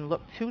them and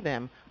look to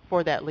them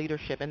for that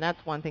leadership, and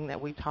that's one thing that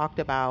we talked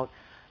about,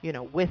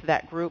 with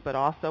that group, but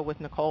also with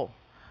Nicole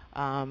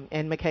and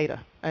Makeda.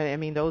 I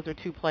mean, those are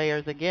two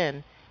players,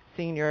 again,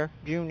 senior,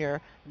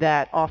 junior,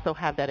 that also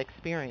have that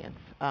experience.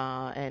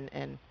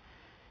 And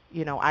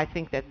I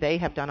think that they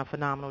have done a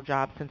phenomenal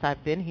job since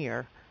I've been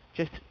here,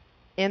 just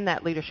in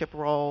that leadership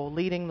role,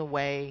 leading the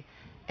way.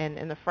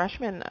 And the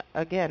freshmen,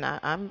 again,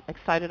 I'm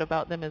excited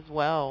about them as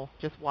well,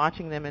 just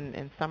watching them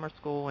in summer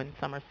school and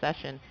summer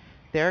session.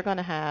 They're going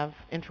to have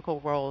integral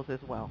roles as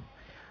well.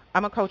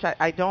 I'm a coach.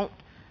 I don't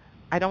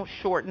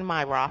shorten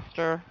my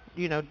roster,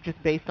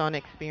 just based on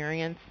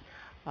experience.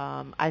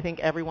 I think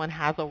everyone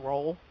has a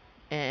role,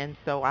 and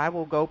so I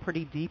will go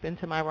pretty deep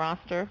into my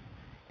roster,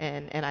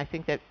 and I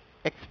think that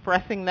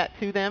expressing that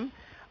to them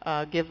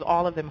gives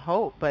all of them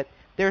hope. But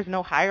there's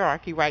no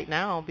hierarchy right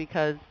now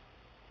because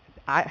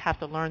I have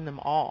to learn them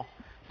all.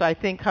 So I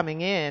think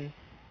coming in,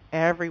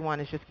 everyone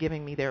is just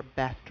giving me their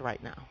best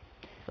right now.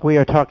 We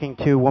are talking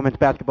to women's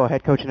basketball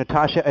head coach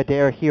Natasha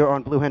Adair here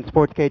on Blue Hen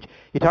Sports Cage.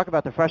 You talk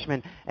about the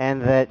freshmen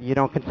and that you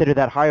don't consider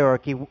that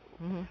hierarchy.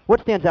 What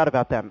stands out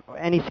about them?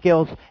 Any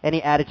skills,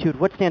 any attitude?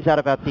 What stands out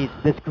about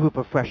this group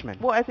of freshmen?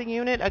 Well, as a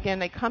unit, again,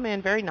 they come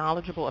in very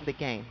knowledgeable of the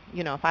game.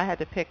 If I had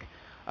to pick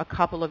a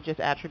couple of just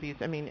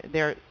attributes, I mean,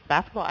 their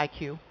basketball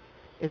IQ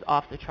is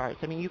off the charts.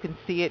 I mean, you can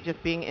see it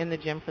just being in the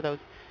gym for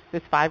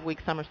this 5-week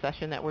summer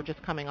session that we're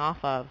just coming off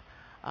of.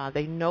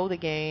 They know the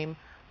game.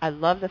 I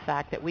love the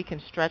fact that we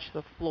can stretch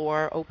the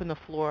floor, open the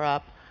floor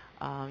up.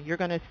 You're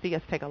going to see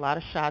us take a lot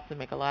of shots and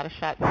make a lot of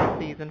shots this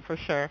season for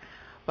sure.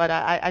 But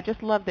I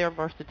just love their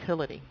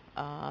versatility.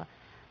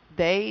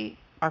 They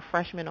are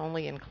freshmen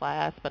only in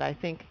class, but I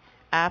think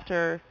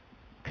after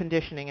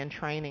conditioning and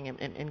training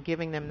and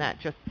giving them that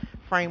just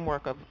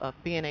framework of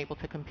being able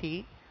to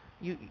compete,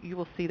 you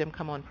will see them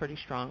come on pretty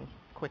strong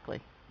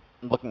quickly.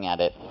 Looking at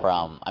it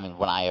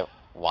when I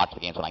watch the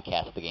games, when I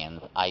cast the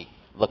games, I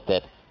looked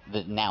at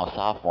the now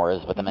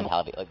sophomores with the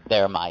mentality, like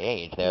they're my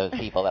age. They're the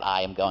people that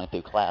I am going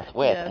through class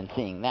with and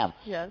seeing them.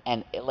 Yes.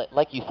 And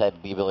like you said,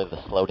 the ability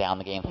to slow down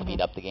the game,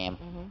 speed up the game.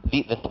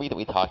 The three that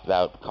we talked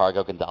about,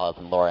 Cargo, Gonzalez,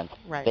 and Lawrence,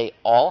 they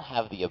all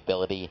have the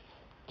ability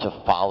to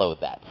follow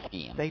that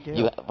scheme. They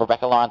do.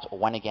 Rebecca Lawrence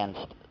went against,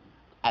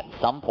 at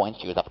some points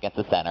she was up against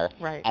the center,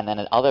 and then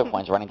at other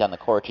points running down the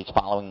court, she's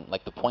following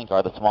like the point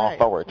guard, the small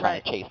forward,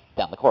 trying to chase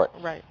down the court.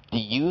 Right. Do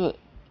you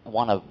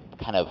want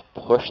to kind of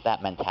push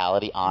that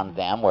mentality on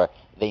them where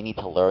they need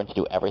to learn to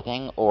do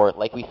everything? Or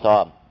like we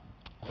saw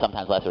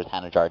sometimes last year with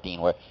Hannah Jardine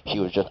where she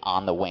was just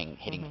on the wing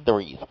hitting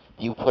threes.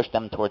 Do you push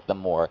them towards the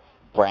more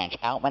branch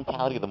out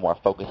mentality, the more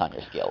focus on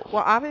your skills?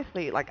 Well,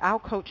 obviously, like, I'll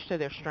coach to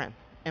their strength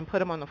and put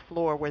them on the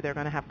floor where they're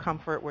going to have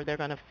comfort, where they're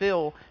going to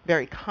feel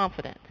very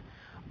confident.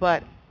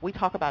 But we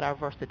talk about our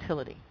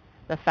versatility.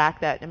 The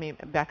fact that, I mean,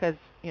 Becca's,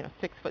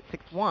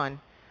 6'1",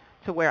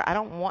 to where I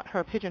don't want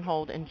her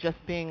pigeonholed in just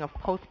being a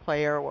post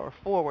player or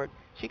a forward.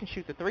 She can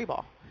shoot the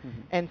 3-ball.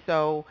 Mm-hmm. And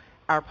so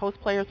our post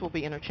players will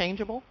be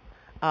interchangeable.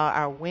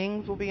 Our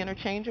wings will be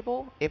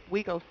interchangeable. If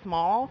we go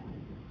small,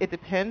 it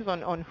depends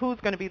on who's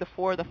going to be the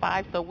 4 or the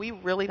 5. So we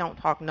really don't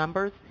talk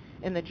numbers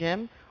in the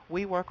gym.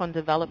 We work on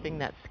developing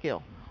that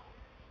skill.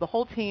 The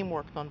whole team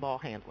works on ball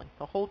handling.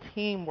 The whole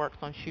team works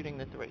on shooting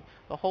the 3.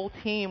 The whole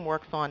team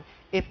works on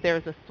if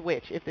there's a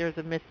switch, if there's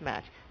a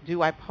mismatch.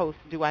 Do I post?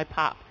 Do I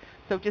pop?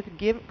 So just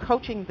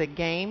coaching the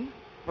game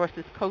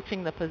versus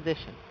coaching the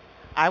position.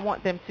 I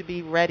want them to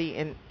be ready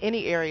in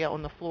any area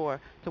on the floor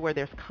to where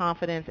there's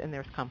confidence and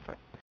there's comfort.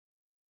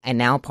 And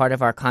now part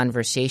of our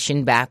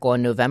conversation back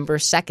on November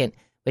 2nd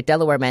with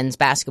Delaware men's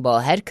basketball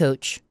head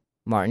coach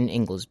Martin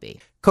Inglesby.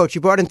 Coach,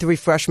 you brought in 3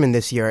 freshmen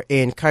this year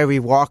in Kyrie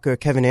Walker,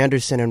 Kevin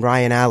Anderson, and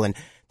Ryan Allen.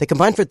 They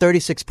combined for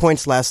 36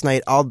 points last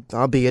night,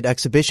 albeit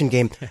exhibition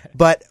game.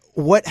 But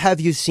what have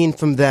you seen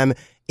from them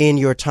in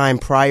your time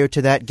prior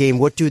to that game?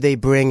 What do they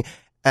bring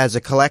as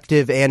a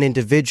collective and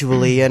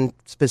individually, and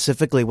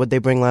specifically what they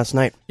bring last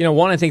night?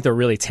 One, I think they're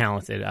really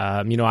talented.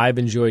 I've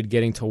enjoyed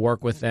getting to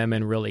work with them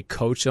and really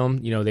coach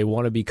them. They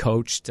want to be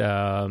coached.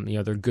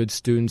 They're good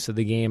students of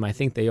the game. I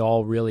think they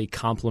all really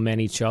complement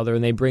each other,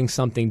 and they bring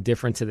something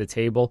different to the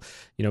table.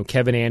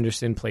 Kevin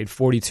Anderson played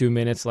 42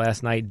 minutes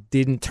last night,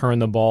 didn't turn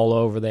the ball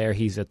over there.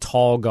 He's a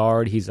tall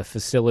guard. He's a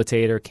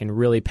facilitator, can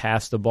really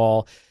pass the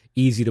ball.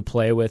 Easy to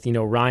play with.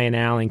 Ryan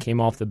Allen came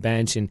off the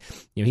bench, and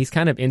he's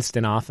kind of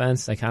instant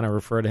offense. I kind of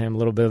refer to him a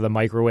little bit of the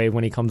microwave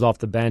when he comes off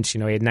the bench. He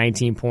had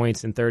 19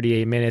 points in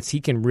 38 minutes.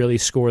 He can really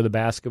score the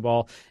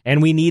basketball,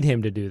 and we need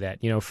him to do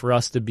that. For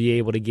us to be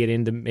able to get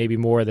into maybe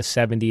more of the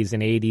 70s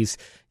and 80s,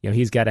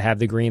 he's got to have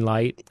the green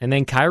light. And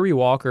then Kyrie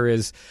Walker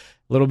is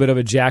a little bit of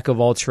a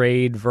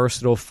jack-of-all-trade,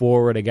 versatile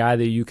forward, a guy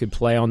that you could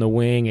play on the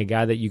wing, a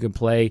guy that you could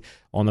play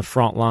on the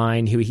front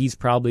line. He's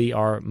probably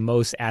our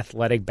most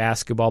athletic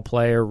basketball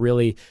player,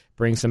 really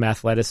brings some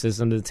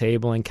athleticism to the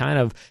table, and kind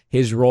of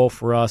his role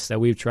for us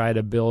that we've tried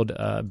to build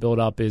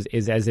up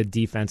is as a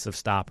defensive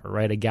stopper,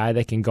 right? A guy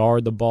that can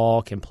guard the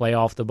ball, can play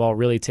off the ball,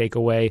 really take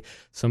away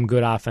some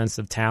good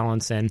offensive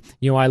talents. And,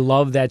 I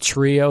love that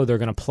trio. They're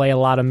going to play a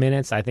lot of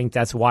minutes. I think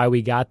that's why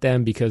we got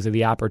them, because of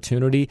the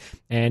opportunity.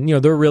 And,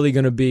 they're really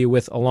going to be,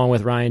 along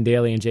with Ryan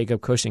Daly and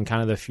Jacob Cushing,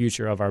 kind of the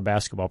future of our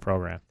basketball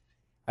program.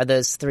 Are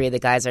those 3 of the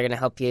guys that are going to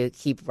help you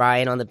keep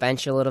Ryan on the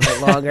bench a little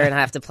bit longer and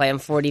have to play him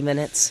 40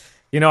 minutes?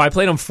 I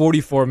played him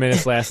 44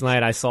 minutes last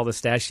night. I saw the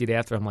stat sheet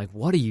after. I'm like,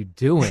 what are you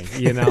doing?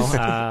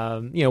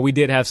 We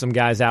did have some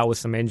guys out with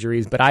some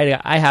injuries, but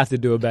I have to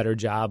do a better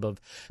job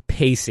of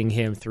pacing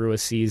him through a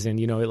season.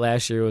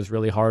 Last year it was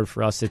really hard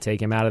for us to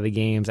take him out of the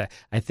games.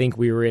 I think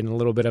we were in a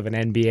little bit of an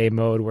NBA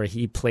mode where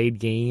he played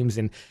games,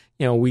 and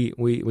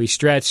we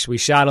stretched, we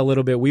shot a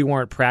little bit. We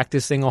weren't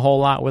practicing a whole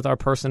lot with our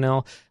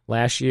personnel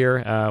last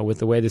year with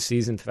the way the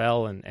season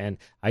fell, and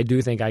I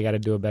do think I got to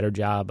do a better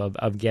job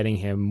of getting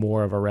him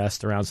more of a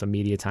rest around some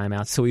media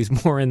timeouts, so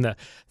he's more in the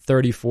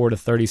 34 to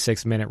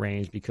 36 minute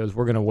range, because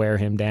we're going to wear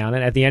him down.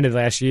 And at the end of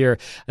last year,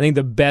 I think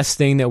the best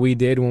thing that we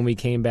did when we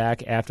came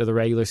back after the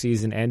regular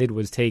season ended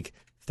was take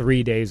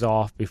 3 days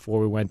off before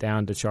we went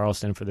down to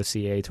Charleston for the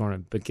CAA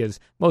tournament, because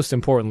most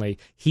importantly,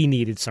 he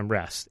needed some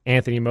rest.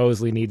 Anthony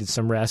Mosley needed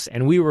some rest,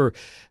 and we were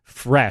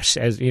fresh,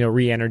 as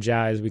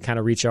re-energized. We kind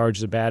of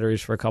recharged the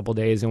batteries for a couple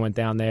days and went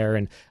down there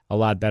in a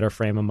lot better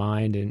frame of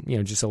mind,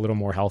 and just a little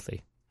more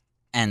healthy.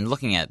 And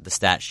looking at the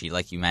stat sheet,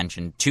 like you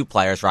mentioned, 2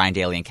 players, Ryan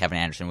Daly and Kevin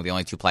Anderson, were the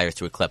only 2 players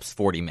to eclipse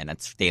 40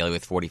 minutes, Daly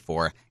with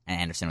 44 and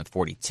Anderson with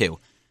 42.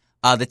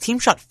 The team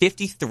shot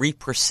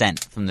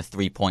 53% from the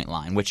three-point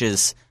line, which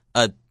is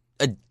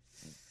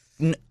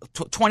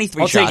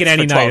 23 I'll shots take it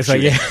any for 12 night.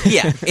 shooting.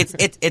 Yeah.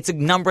 It's a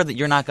number that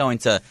you're not going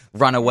to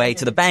run away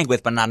to the bank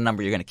with, but not a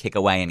number you're going to kick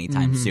away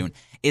anytime soon.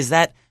 Is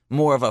that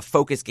more of a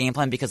focused game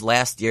plan? Because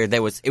last year it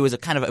was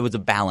a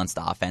balanced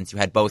offense. You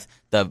had both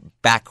the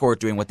backcourt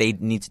doing what they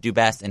need to do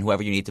best, and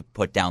whoever you need to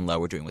put down low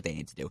were doing what they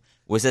need to do.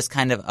 Was this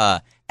kind of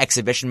a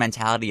exhibition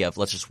mentality of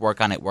let's just work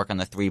on it, work on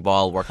the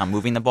 3-ball, work on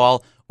moving the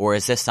ball, or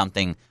is this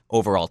something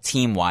overall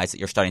team-wise that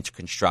you're starting to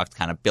construct,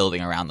 kind of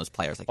building around those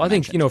players? Like I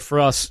think for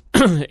us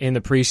in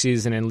the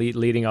preseason and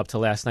leading up to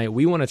last night,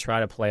 we want to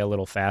try to play a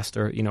little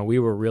faster. We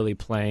were really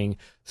playing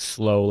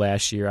slow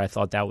last year. I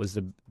thought that was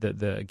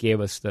the gave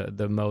us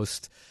the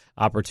most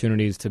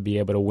opportunities to be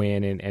able to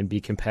win and be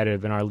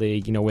competitive in our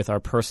league. With our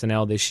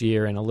personnel this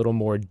year and a little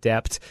more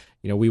depth,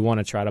 we want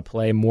to try to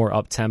play more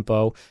up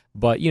tempo.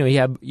 But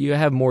you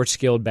have more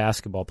skilled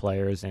basketball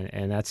players,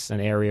 and that's an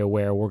area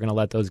where we're going to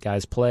let those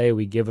guys play.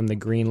 We give them the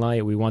green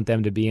light. We want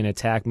them to be in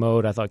attack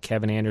mode. I thought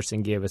Kevin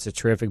Anderson gave us a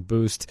terrific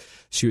boost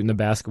shooting the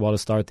basketball to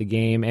start the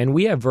game. And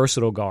we have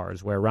versatile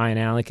guards where Ryan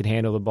Allen can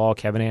handle the ball,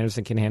 Kevin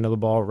Anderson can handle the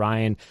ball,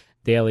 Ryan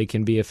Daly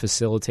can be a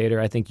facilitator.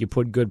 I think you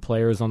put good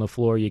players on the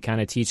floor, you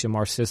kind of teach them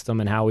our system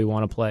and how we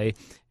want to play,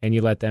 and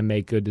you let them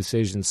make good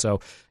decisions. So,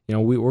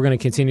 we're going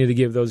to continue to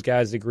give those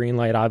guys the green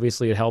light.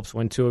 Obviously, it helps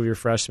when 2 of your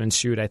freshmen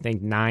shoot, I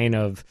think, 9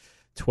 of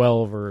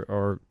 12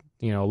 or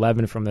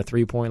 11 from the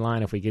three-point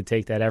line. If we could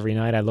take that every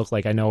night, I look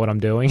like I know what I'm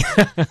doing.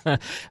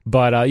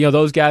 But,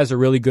 those guys are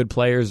really good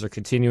players. They're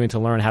continuing to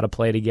learn how to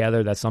play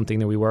together. That's something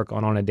that we work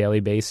on a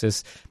daily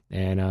basis.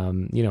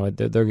 And,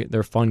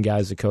 they're fun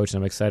guys to coach,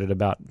 and I'm excited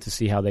to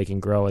see how they can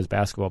grow as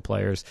basketball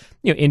players,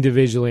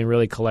 individually and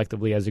really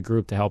collectively as a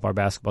group to help our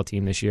basketball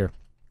team this year.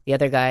 The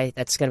other guy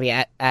that's going to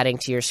be adding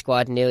to your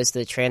squad new is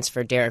the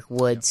transfer Derek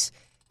Woods.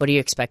 What are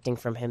you expecting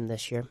from him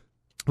this year?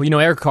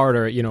 Well, Eric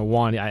Carter,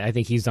 I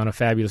think he's done a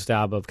fabulous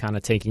job of kind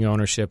of taking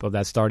ownership of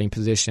that starting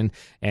position.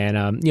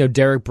 And,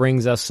 Derek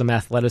brings us some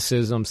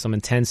athleticism, some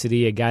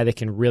intensity, a guy that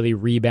can really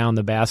rebound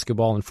the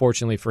basketball.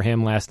 Unfortunately for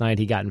him last night,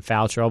 he got in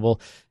foul trouble,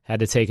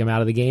 had to take him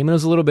out of the game. And it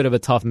was a little bit of a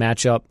tough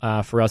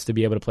matchup for us to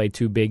be able to play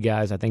 2 big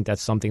guys. I think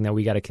that's something that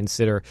we got to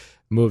consider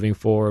moving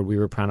forward. We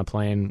were kind of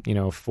playing,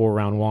 4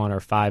 round 1 or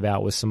 5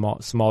 out with some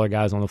smaller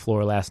guys on the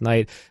floor last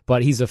night.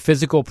 But he's a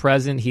physical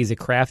presence. He's a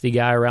crafty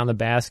guy around the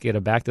basket,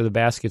 a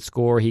back-to-the-basket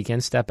scorer. He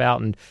can step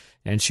out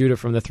and shoot it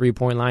from the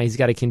three-point line. He's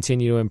got to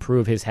continue to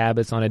improve his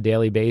habits on a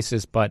daily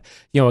basis. But,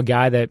 a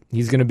guy that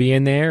he's going to be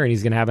in there and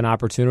he's going to have an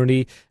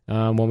opportunity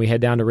when we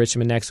head down to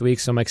Richmond next week.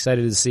 So I'm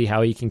excited to see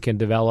how he can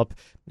develop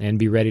and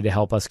be ready to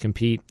help us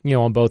compete,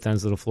 on both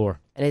ends of the floor.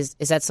 And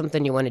is that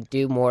something you want to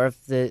do more of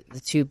the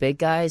 2 big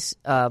guys,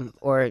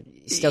 or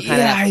still kind of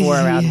that 4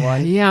 around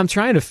 1? Yeah, I'm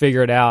trying to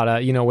figure it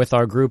out. With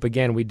our group,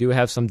 again, we do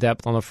have some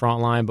depth on the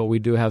front line, but we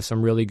do have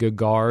some really good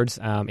guards.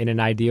 In an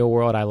ideal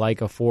world, I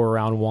like a 4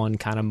 around 1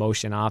 kind of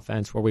motion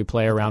offense where we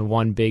play around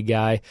 1 big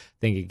guy. I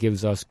think it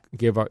gives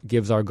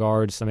our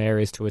guards some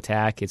areas to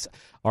attack. It's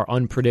our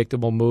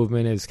unpredictable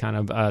movement is kind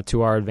of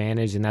to our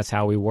advantage, and that's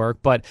how we work.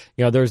 But,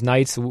 there's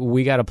nights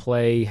we got to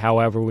play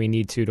however we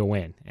need to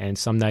win. And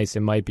some nights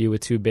it might be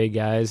with 2 big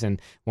guys. And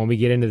when we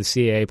get into the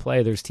CAA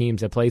play, there's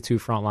teams that play 2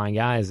 frontline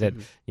guys that,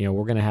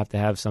 we're going to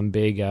have some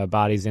big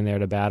bodies in there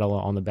to battle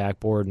on the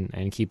backboard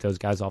and keep those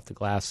guys off the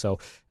glass. So,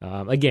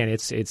 again,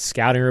 it's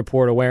scouting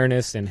report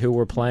awareness and who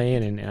we're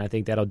playing, and I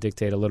think that'll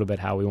dictate a little bit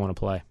how we want to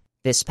play.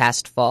 This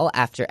past fall,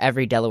 after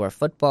every Delaware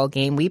football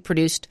game, we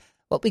produced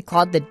what we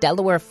called the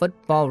Delaware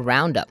Football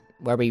Roundup,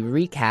 where we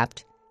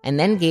recapped and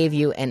then gave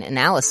you an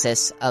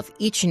analysis of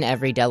each and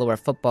every Delaware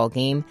football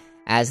game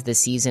as the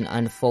season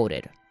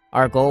unfolded.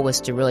 Our goal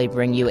was to really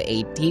bring you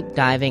a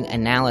deep-diving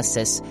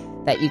analysis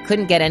that you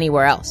couldn't get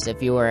anywhere else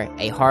if you were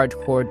a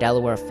hardcore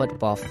Delaware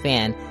football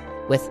fan.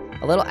 With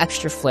a little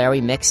extra flair,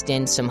 we mixed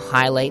in some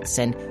highlights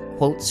and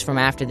quotes from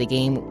after the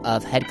game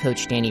of head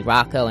coach Danny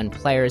Rocco and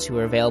players who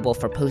were available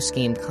for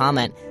post-game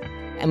comment.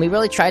 And we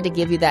really tried to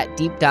give you that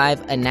deep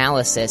dive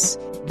analysis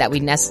that we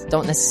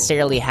don't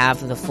necessarily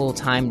have the full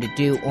time to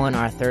do on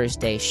our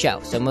Thursday show.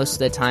 So most of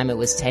the time it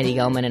was Teddy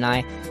Gelman and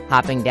I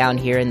hopping down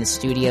here in the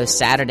studio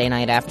Saturday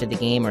night after the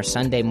game or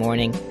Sunday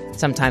morning.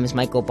 Sometimes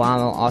Michael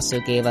Bommel also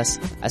gave us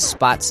a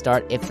spot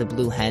start if the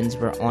Blue Hens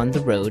were on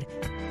the road.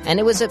 And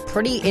it was a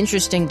pretty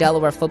interesting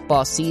Delaware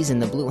football season.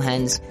 The Blue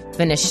Hens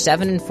finished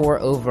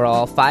 7-4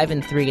 overall,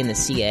 5-3 in the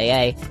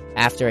CAA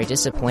after a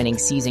disappointing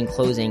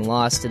season-closing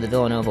loss to the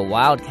Villanova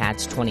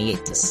Wildcats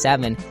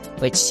 28-7,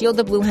 which sealed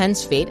the Blue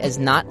Hens' fate as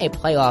not a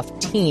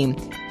playoff team,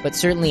 but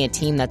certainly a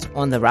team that's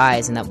on the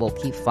rise and that we'll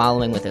keep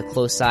following with a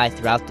close eye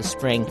throughout the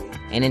spring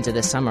and into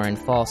the summer and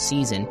fall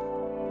season.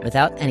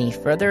 Without any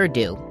further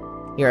ado,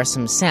 here are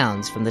some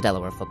sounds from the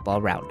Delaware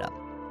Football Roundup.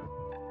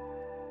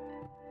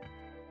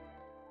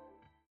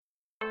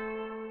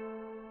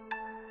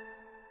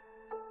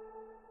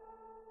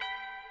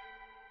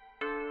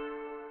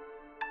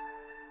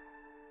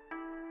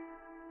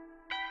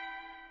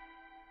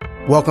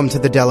 Welcome to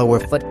the Delaware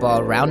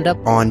Football Roundup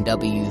on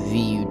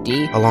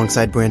WVUD.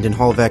 Alongside Brandon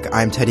Holbeck,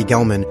 I'm Teddy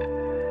Gelman.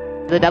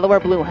 The Delaware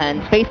Blue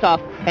Hens face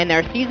off in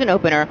their season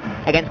opener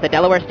against the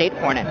Delaware State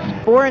Hornets.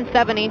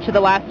 4-7 each of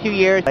the last 2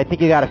 years. I think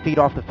you got to feed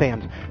off the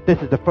fans.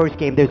 This is the first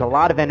game. There's a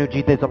lot of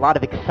energy. There's a lot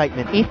of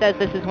excitement. He says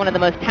this is one of the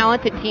most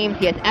talented teams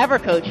he has ever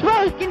coached.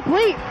 Throws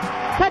complete.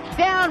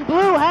 Touchdown,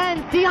 Blue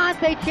Hens.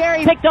 Deontay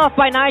Cherry. Picked off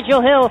by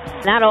Nigel Hill.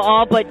 That'll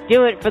all but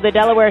do it for the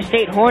Delaware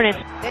State Hornets.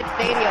 This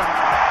stadium,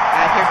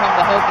 here come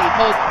the Hokies,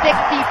 holds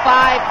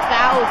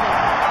 65,000.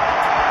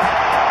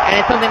 And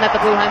it's something that the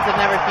Blue Hens have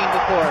never seen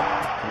before.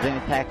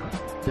 Virginia Tech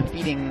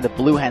defeating the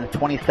Blue Hens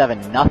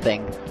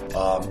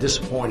 27-0.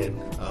 Disappointed.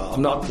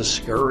 I'm not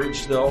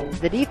discouraged, though.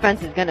 The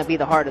defense is going to be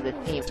the heart of this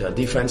team.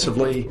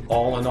 Defensively,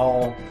 all in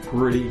all,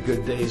 pretty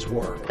good day's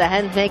work. The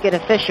Hens make it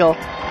official,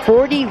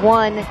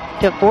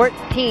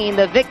 41-14,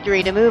 the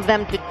victory to move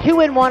them to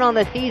 2-1 on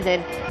the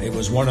season. It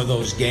was one of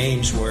those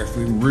games where if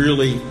we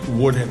really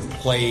would have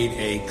played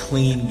a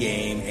clean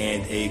game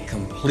and a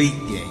complete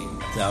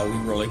game, we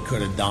really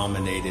could have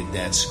dominated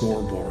that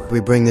scoreboard. We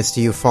bring this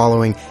to you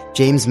following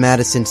James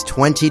Madison's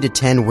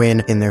 20-10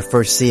 win in their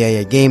first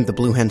CAA game. The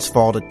Blue Hens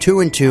fall to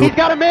 2-2. He's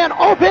got a man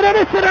open and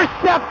it's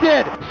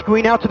intercepted.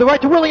 Screen out to the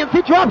right to Williams.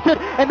 He drops it,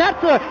 and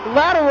that's a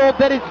lateral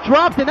that is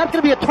dropped, and that's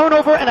going to be a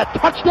turnover and a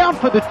touchdown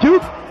for the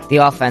Duke. The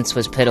offense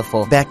was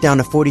pitiful. Back down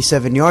to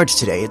 47 yards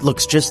today. It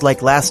looks just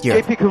like last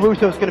year. JP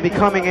Caruso is going to be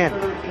coming in.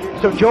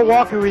 So Joe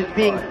Walker is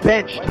being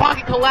benched.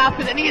 Pocket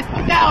collapses, and he is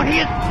down. He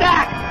is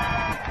sacked.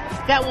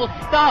 That will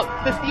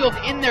stop the Seals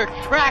in their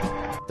tracks.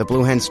 The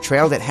Blue Hens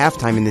trailed at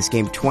halftime in this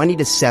game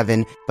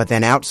 20-7, but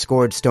then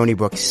outscored Stony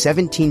Brook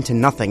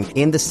 17-0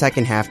 in the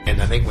second half.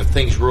 And I think when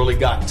things really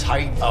got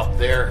tight up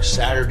there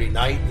Saturday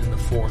night in the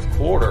fourth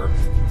quarter,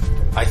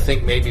 I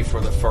think maybe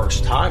for the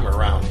first time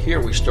around here,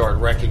 we started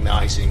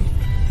recognizing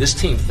this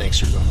team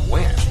thinks they're going to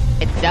win.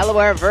 It's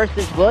Delaware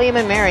versus William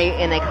and Mary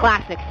in a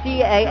classic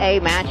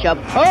CAA matchup.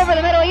 Over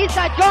the middle, east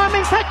side,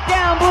 Jarman,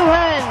 touchdown, Blue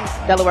Hens!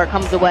 Delaware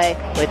comes away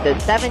with the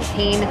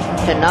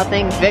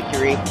 17-0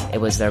 victory.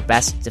 It was their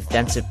best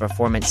defensive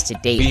performance to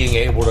date. Being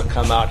able to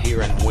come out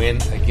here and win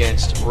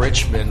against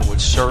Richmond would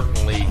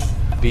certainly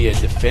be a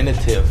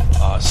definitive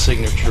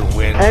signature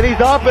win. And he's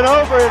up and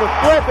over and a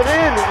flip and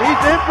in.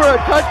 He's in for a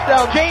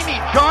touchdown.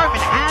 Jamie Jarman,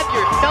 have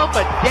yourself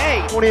a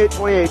day.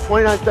 28-28,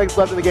 29 seconds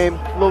left in the game.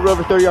 A little bit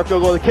over 30-yard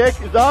field goal. The kick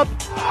is up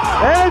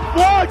and it's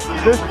blocked.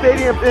 This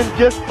stadium's in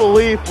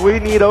disbelief. We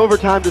need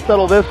overtime to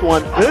settle this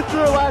one. This is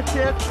our last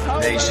chance.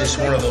 It's just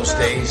one of those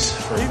days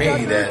for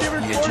me that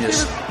you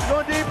just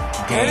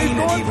gain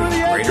an even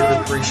greater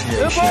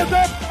appreciation.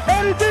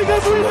 And it's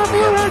incomplete. The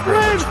Blue Hens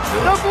win.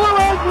 The Blue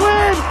Hens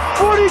win.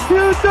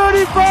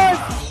 42-35.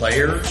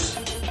 Players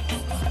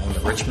on the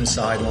Richmond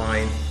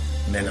sideline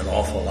meant an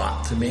awful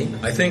lot to me.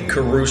 I think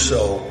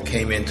Caruso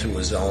came into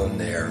his own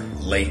there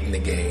late in the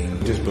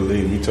game. Just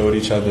believe. We told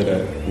each other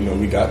that,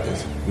 we got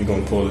this. We're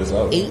going to pull this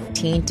out.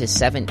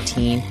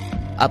 18-17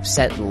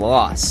 upset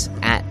loss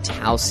at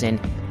Towson.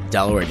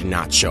 Delaware did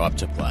not show up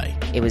to play.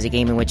 It was a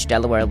game in which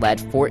Delaware led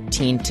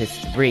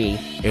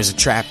 14-3. It was a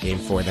trap game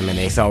for them, and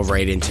they fell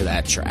right into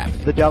that trap.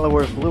 The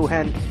Delaware Blue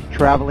Hens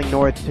traveling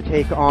north to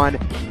take on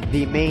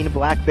the Maine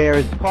Black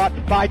Bears.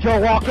 Caught by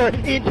Joe Walker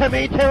into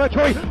Maine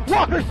territory.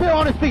 Walker still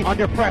on his feet.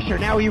 Under pressure.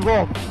 Now he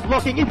rolls.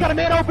 Looking. He's got a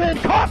man open.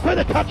 Caught for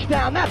the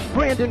touchdown. That's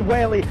Brandon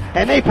Whaley.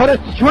 And they put a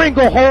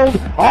stranglehold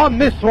on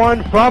this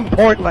one from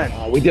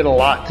Portland. We did a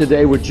lot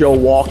today with Joe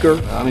Walker.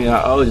 I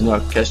always know I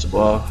could catch the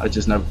ball. I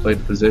just never played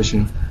the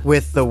position.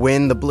 With the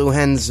win, the Blue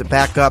Hens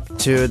back up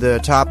to the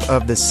top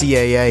of the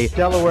CAA.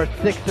 Delaware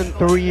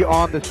 6-3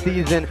 on the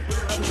season,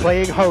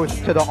 playing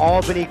host to the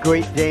Albany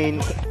Great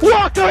Danes.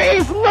 Walker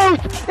is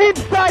loose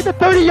inside the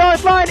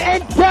 30-yard line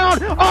and down.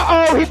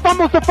 He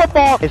fumbles the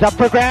football. Is up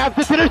for grabs.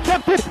 It's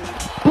intercepted.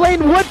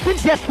 Blaine Woodson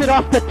gets it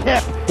off the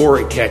tip.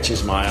 Corey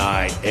catches my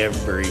eye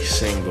every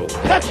single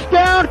day.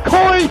 Touchdown,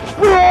 Corey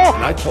Sproul.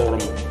 And I told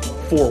him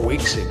 4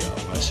 weeks ago,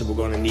 I said, we're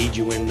going to need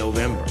you in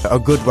November. A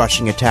good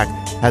rushing attack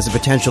has the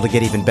potential to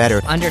get even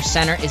better. Under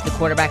center is the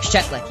quarterback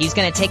Shetlick. He's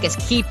going to take his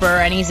keeper,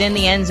 and he's in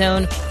the end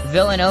zone.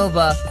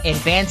 Villanova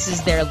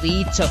advances their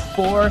lead to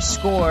 4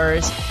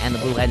 scores, and the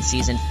Blue Hens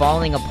season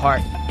falling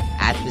apart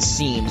at the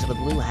seams. The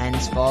Blue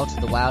Hens fall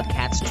to the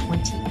Wildcats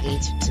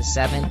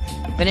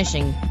 28-7,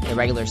 finishing the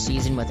regular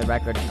season with a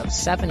record of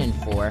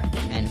 7-4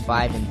 and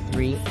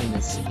 5-3 in the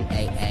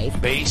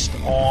CAA. Based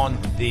on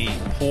the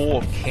pool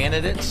of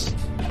candidates,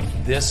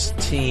 this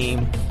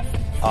team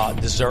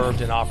deserved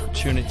an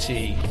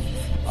opportunity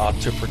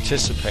to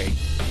participate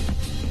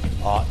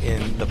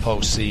in the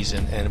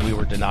postseason, and we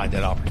were denied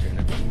that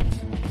opportunity.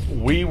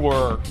 We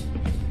were,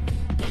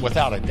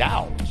 without a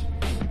doubt,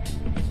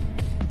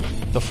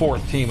 the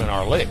 4th team in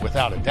our league,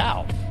 without a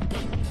doubt.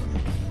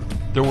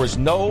 There was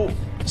no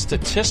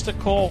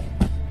statistical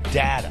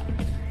data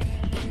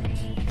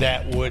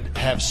that would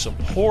have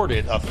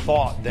supported a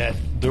thought that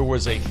there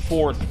was a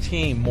 4th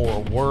team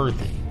more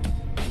worthy.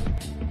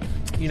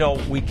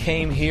 We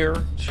came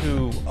here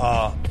to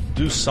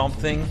do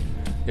something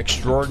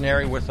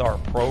extraordinary with our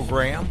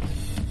program,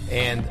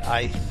 and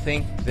I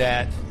think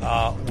that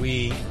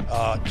we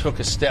took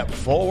a step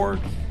forward,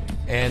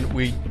 and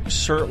we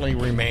certainly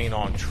remain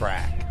on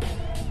track.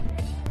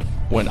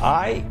 When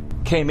I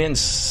came in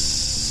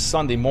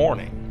Sunday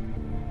morning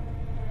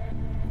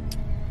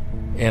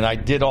and I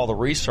did all the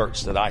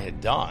research that I had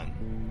done,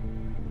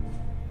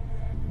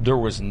 there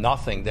was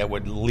nothing that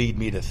would lead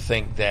me to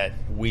think that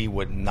we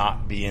would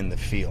not be in the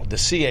field. The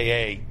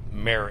CAA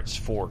merits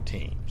 4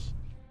 teams.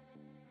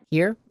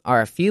 Here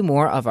are a few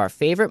more of our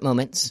favorite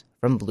moments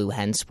from Blue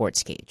Hen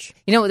Sports Cage.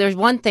 There's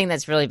one thing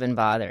that's really been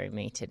bothering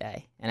me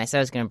today, and I said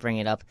I was going to bring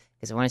it up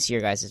because I want to see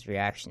your guys'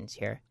 reactions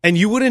here. And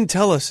you wouldn't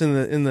tell us in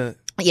the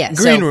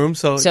green room,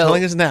 so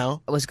telling us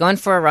now. I was going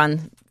for a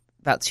run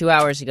about 2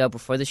 hours ago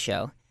before the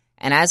show,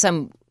 and as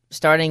I'm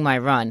starting my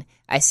run,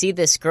 I see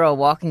this girl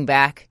walking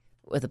back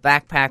with a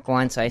backpack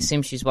on, so I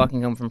assume she's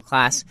walking home from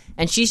class,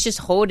 and she's just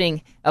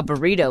holding a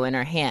burrito in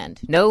her hand.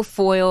 No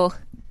foil,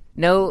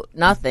 no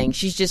nothing.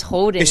 She's just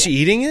holding it. Is she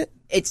eating it?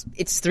 It's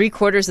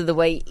 3/4 of the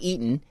way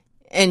eaten,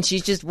 and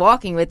she's just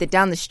walking with it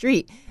down the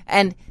street.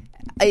 And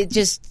it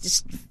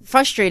just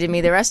frustrated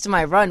me the rest of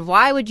my run.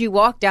 Why would you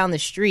walk down the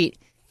street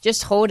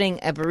just holding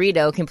a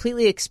burrito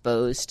completely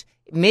exposed,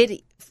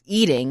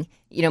 mid-eating?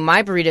 You know,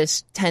 my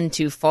burritos tend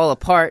to fall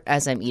apart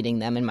as I'm eating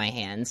them in my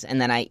hands,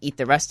 and then I eat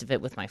the rest of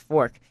it with my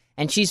fork.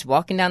 And she's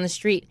walking down the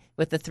street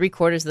with the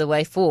 3/4 of the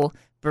way full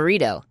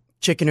burrito.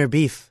 Chicken or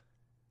beef?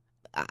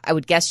 I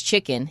would guess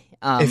chicken.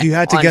 If you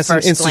had to guess an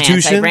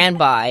institution? Glance, I ran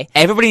by.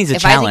 Everybody needs a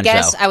challenge,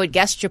 though. I would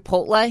guess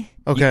Chipotle.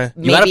 Okay.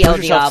 You got to push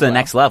yourself to the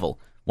next level.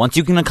 Once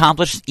you can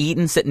accomplish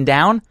eating sitting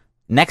down,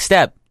 next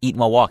step, eating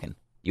while walking.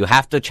 You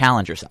have to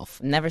challenge yourself.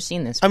 I've never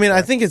seen this before. I mean,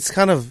 I think it's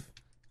kind of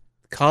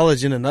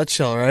college in a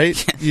nutshell,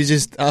 right? You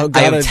just I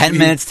have 10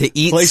 minutes to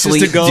eat,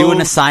 sleep, to go, do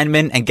an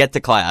assignment, and get to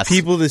class.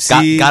 People to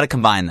see. Got to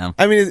combine them.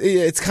 I mean,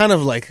 it's kind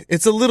of like,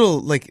 it's a little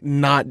like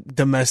not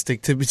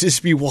domestic to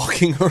just be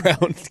walking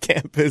around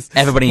campus.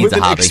 Everybody needs with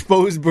a hobby. An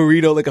exposed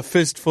burrito, like a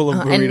fistful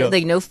of burrito. And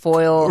like no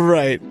foil.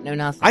 Right. No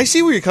nothing. I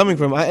see where you're coming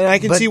from, and I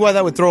can see why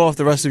that would throw off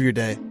the rest of your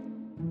day.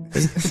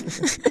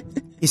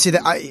 You see,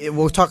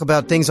 we'll talk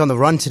about things on the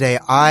run today.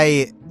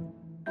 I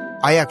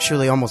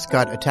actually almost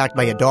got attacked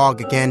by a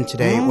dog again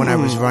today when I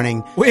was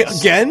running. Wait,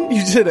 again?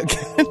 You did it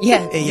again?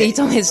 Yeah, you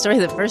told me the story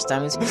the first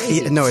time. It's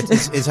crazy. Yeah, no,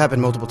 it's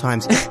happened multiple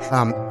times.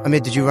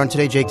 Amit, did you run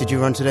today? Jake, did you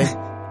run today?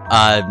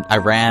 I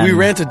ran. We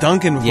ran to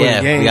Dunkin' before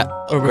the game. We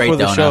got or great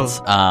before donuts.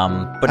 The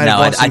show. But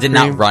no, I did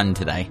not run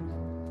today.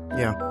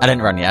 Yeah. I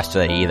didn't run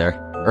yesterday either.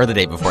 Or the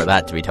day before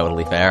that, to be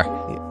totally fair.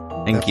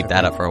 Didn't keep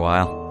that up for a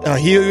while.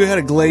 You had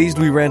a glazed,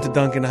 we ran to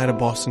Dunkin', I had a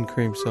Boston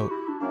cream, so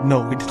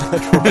no, we did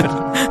not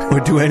run or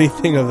do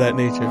anything of that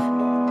nature.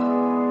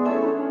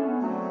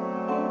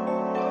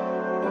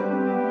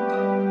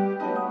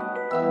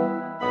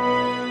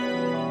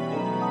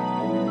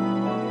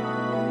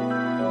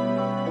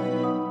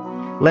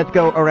 Let's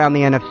go around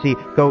the NFC.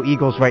 Go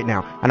Eagles right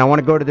now. And I want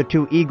to go to the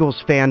two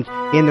Eagles fans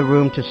in the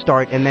room to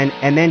start, and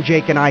then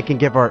Jake and I can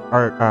give our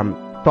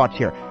thoughts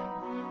here.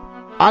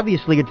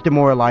 Obviously, it's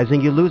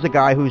demoralizing. You lose a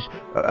guy who's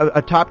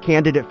a top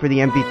candidate for the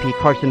MVP,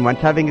 Carson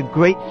Wentz, having a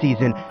great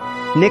season.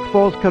 Nick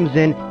Foles comes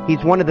in.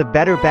 He's one of the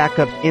better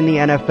backups in the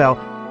NFL.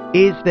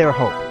 Is there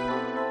hope?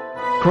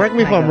 Correct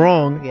me if I'm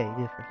wrong.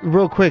 Yeah,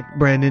 real quick,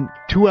 Brandon.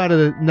 2 out of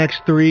the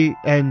next 3,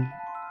 and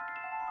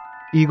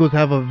Eagles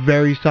have a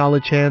very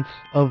solid chance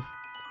of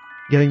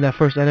getting that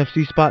first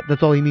NFC spot.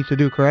 That's all he needs to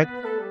do, correct?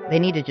 They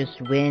need to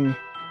just win.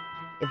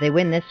 If they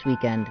win this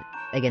weekend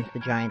against the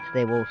Giants,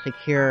 they will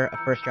secure a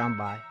first-round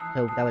bye.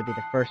 So that would be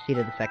the first seed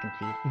or the second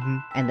seed. Mm-hmm.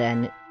 And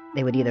then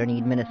they would either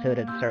need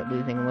Minnesota to start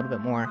losing a little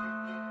bit more,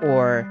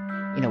 or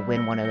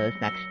win one of those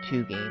next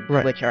 2 games,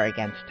 right, which are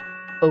against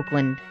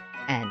Oakland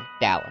and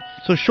Dallas.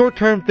 So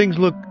short-term, things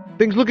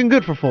looking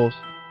good for Foles.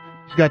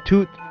 He's got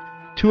two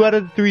out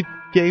of the 3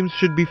 games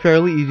should be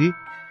fairly easy,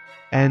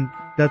 and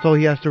that's all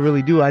he has to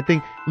really do. I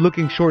think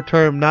looking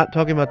short-term, not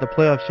talking about the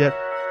playoffs yet,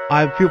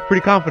 I feel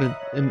pretty confident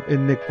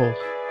in Nick Foles.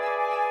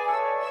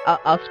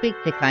 I'll speak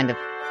to kind of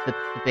the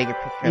bigger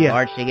picture at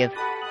large to give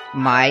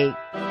my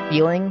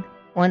feeling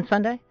on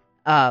Sunday.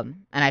 And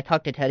I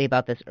talked to Teddy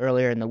about this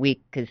earlier in the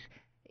week because,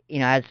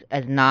 as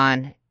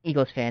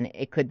non-Eagles fan,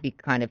 it could be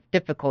kind of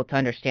difficult to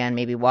understand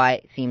maybe why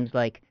it seems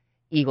like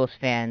Eagles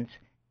fans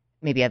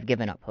maybe have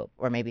given up hope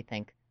or maybe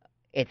think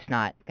it's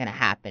not going to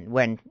happen.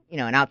 When,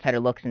 an outsider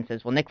looks and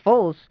says, well, Nick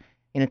Foles,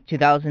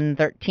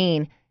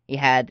 2013, he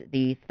had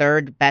the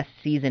 3rd best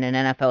season in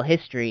NFL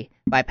history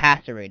by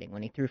passer rating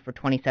when he threw for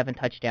 27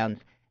 touchdowns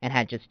and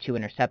had just 2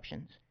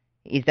 interceptions.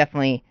 He's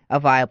definitely a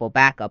viable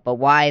backup, but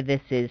why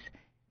this is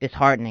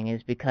disheartening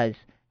is because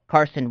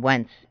Carson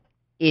Wentz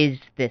is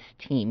this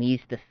team. He's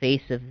the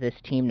face of this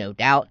team, no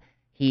doubt.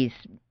 He's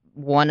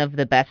one of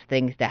the best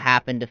things to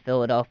happen to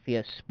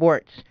Philadelphia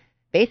sports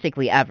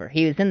basically ever.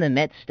 He was in the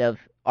midst of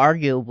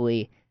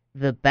arguably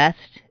the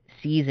best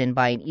season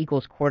by an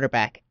Eagles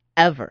quarterback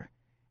ever.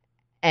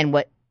 And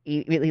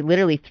he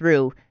literally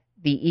threw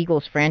the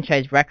Eagles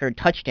franchise record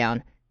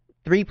touchdown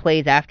 3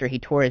 plays after he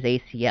tore his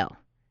ACL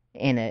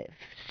in a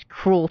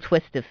cruel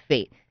twist of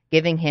fate,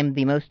 giving him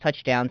the most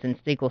touchdowns in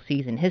single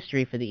season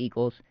history for the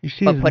Eagles,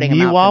 but putting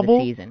him out for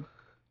the season.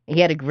 He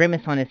had a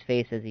grimace on his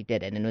face as he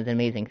did it, and it was an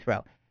amazing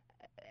throw.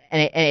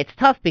 And it's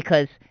tough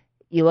because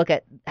you look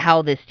at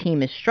how this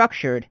team is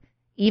structured,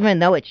 even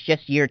though it's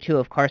just year 2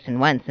 of Carson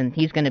Wentz, and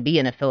he's going to be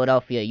in a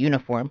Philadelphia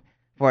uniform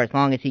for as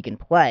long as he can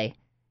play,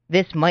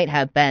 this might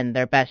have been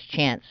their best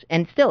chance,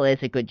 and still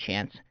is a good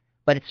chance,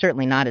 but it's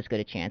certainly not as good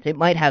a chance. It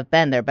might have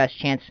been their best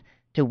chance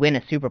to win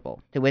a Super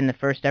Bowl, to win the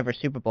first ever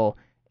Super Bowl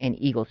in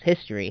Eagles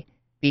history,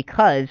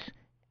 because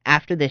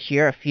after this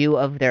year, a few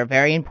of their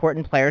very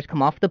important players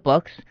come off the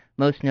books,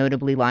 most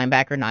notably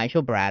linebacker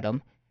Nigel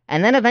Bradham,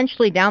 and then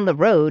eventually down the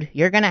road,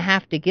 you're going to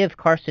have to give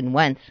Carson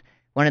Wentz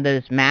one of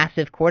those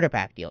massive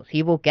quarterback deals.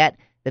 He will get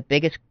the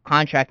biggest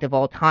contract of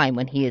all time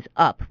when he is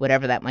up,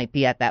 whatever that might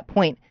be at that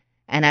point.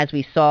 And as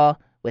we saw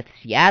with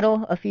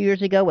Seattle a few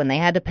years ago when they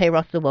had to pay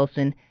Russell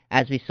Wilson,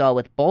 as we saw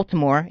with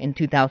Baltimore in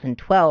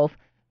 2012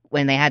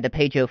 when they had to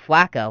pay Joe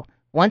Flacco,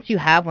 once you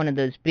have one of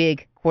those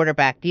big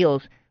quarterback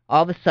deals,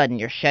 all of a sudden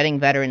you're shedding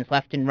veterans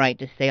left and right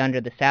to stay under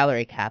the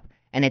salary cap,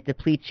 and it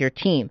depletes your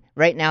team.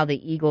 Right now,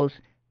 the Eagles,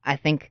 I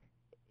think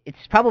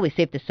it's probably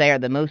safe to say, are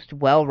the most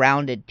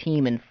well-rounded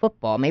team in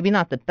football. Maybe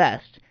not the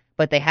best,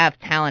 but they have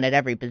talent at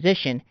every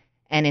position,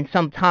 and in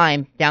some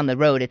time down the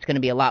road, it's going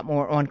to be a lot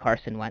more on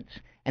Carson Wentz.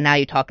 And now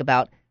you talk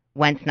about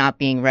Wentz not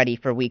being ready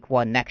for Week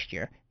 1 next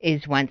year.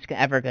 Is Wentz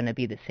ever going to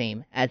be the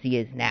same as he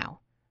is now?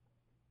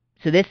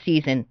 So this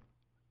season,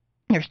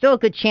 there's still a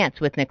good chance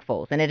with Nick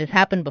Foles, and it has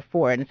happened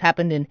before, and it's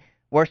happened in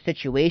worse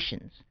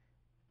situations.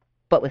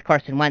 But with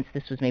Carson Wentz,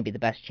 this was maybe the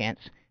best chance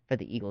for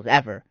the Eagles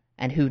ever,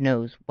 and who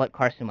knows what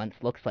Carson Wentz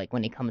looks like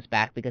when he comes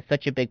back, because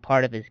such a big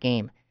part of his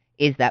game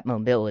is that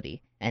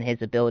mobility and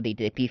his ability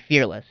to be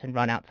fearless and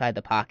run outside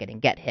the pocket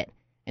and get hit.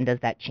 And does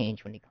that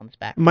change when he comes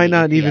back? Might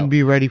not even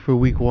be ready for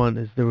Week 1,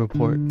 is the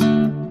report.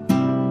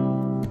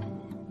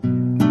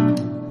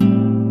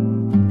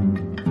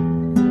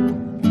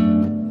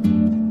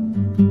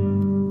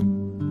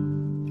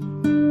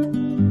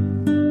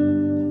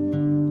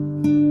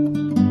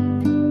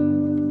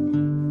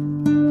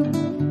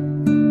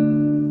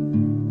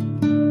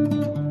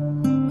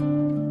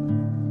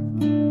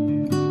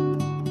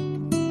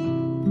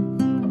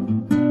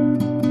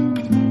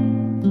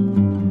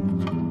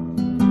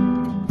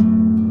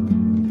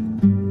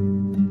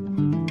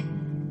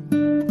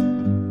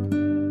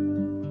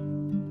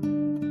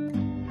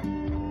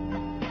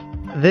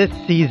 This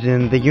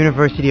season, the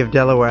University of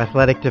Delaware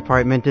Athletic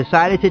Department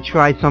decided to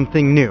try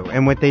something new,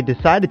 and what they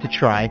decided to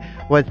try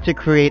was to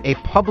create a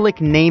public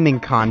naming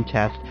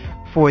contest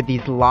for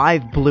these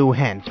live blue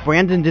hens.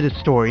 Brandon did a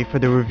story for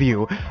the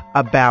Review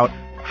about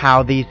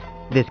how this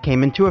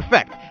came into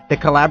effect. The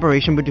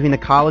collaboration between the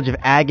College of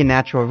Ag and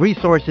Natural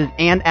Resources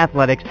and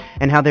athletics,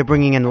 and how they're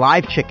bringing in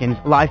live chickens,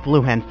 live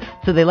blue hens,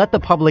 so they let the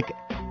public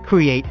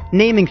create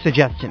naming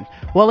suggestions.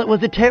 Well, it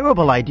was a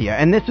terrible idea,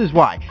 and this is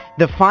why.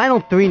 The final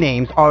 3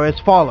 names are as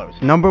follows.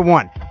 Number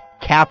 1,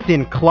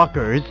 Captain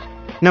Cluckers.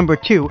 Number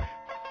 2,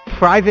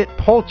 Private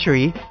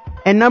Poultry.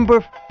 And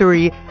number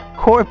 3,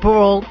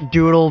 Corporal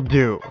Doodle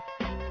Doo.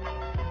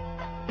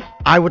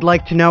 I would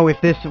like to know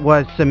if this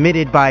was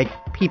submitted by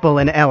people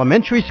in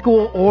elementary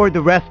school or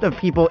the rest of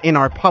people in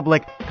our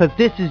public, because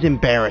this is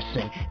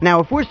embarrassing. Now,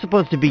 if we're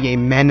supposed to be a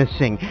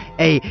menacing,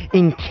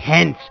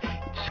 intense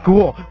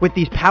school with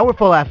these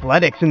powerful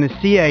athletics in the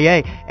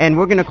CAA, and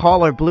we're going to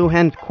call our blue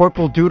hens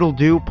Corporal Doodle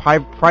Doo,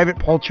 Private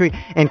Poultry,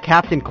 and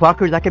Captain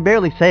Cluckers. I can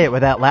barely say it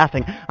without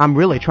laughing. I'm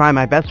really trying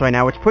my best right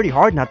now. It's pretty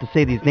hard not to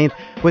say these names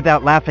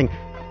without laughing.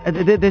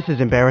 This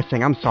is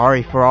embarrassing. I'm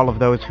sorry for all of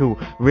those who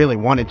really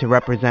wanted to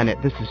represent it.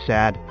 This is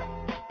sad.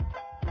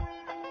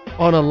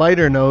 On a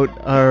lighter note,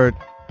 or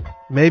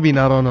maybe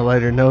not on a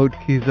lighter note,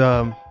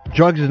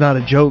 drugs is not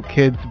a joke,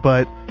 kids,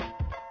 but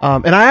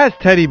and I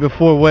asked Teddy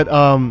before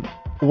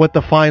what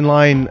the fine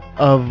line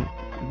of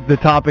the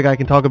topic I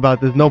can talk about.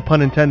 There's no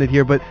pun intended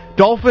here, but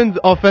Dolphins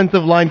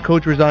offensive line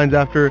coach resigns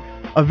after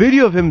a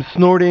video of him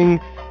snorting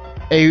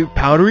a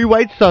powdery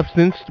white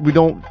substance. We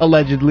don't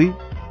allegedly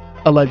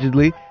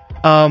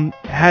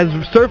has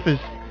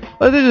surfaced.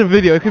 Well, there's a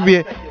video. It could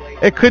be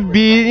it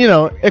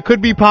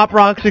could be Pop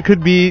Rocks. It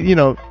could be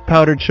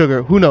powdered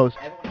sugar. Who knows?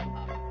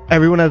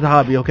 Everyone has a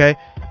hobby. Okay,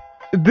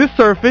 this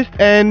surfaced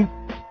and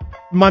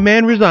my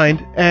man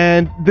resigned,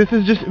 and this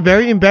is just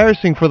very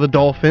embarrassing for the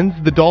Dolphins.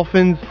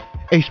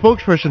 A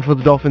spokesperson for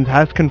the Dolphins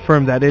has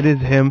confirmed that it is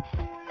him.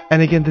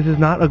 And again, this is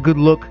not a good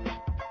look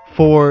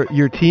for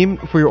your team,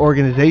 for your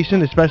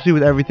organization, especially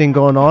with everything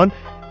going on.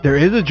 There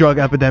is a drug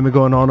epidemic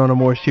going on a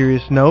more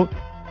serious note.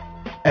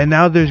 And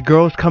now there's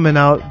girls coming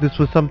out. This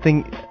was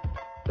something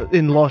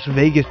in Las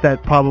Vegas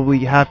that probably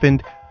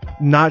happened.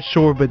 Not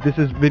sure, but this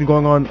has been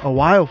going on a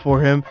while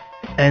for him.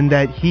 And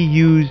that he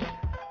used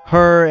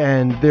her,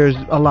 and there's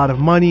a lot of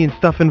money and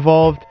stuff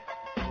involved.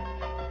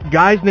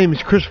 Guy's name is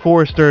Chris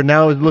Forrester,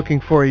 now is looking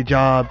for a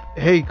job.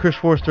 Hey, Chris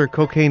Forrester,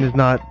 cocaine is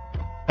not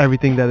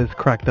everything that it's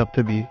cracked up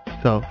to be,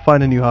 so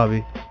find a new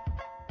hobby.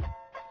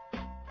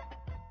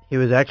 He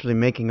was actually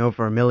making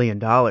over $1 million.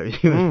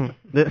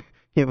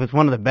 He was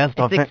one of the best.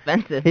 It's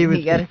expensive. He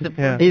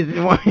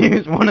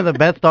was one of the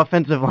best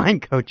offensive line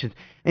coaches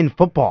in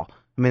football.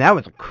 I mean, that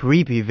was a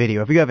creepy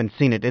video. If you haven't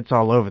seen it, it's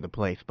all over the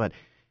place, but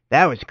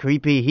that was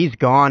creepy. He's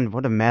gone.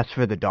 What a mess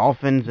for the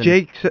Dolphins. And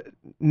Jake,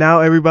 now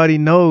everybody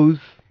knows.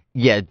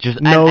 Yeah, just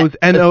knows.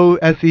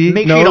 N-O-S-E.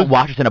 Make sure you don't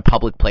watch this in a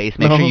public place.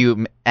 Make sure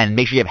you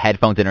have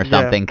headphones in or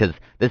something, because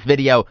this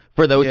video,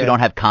 for those who don't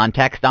have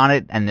context on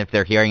it, and if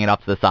they're hearing it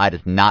off to the side,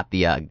 is not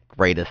the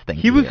greatest thing.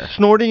 He was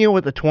snorting it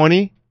with a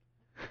 20.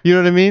 You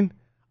know what I mean?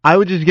 I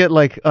would just get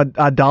like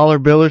a dollar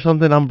bill or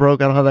something. I'm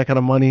broke. I don't have that kind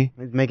of money.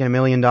 He's making $1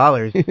 million.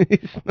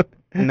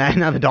 And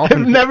now the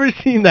Dolphins. I've never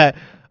seen that.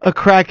 A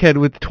crackhead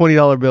with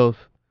 $20 bills.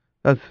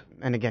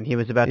 And again, he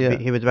was about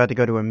to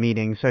go to a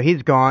meeting, so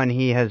he's gone.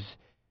 He has.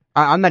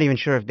 I'm not even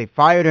sure if they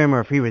fired him or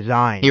if he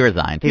resigned. He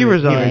resigned. He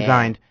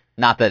resigned.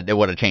 Not that it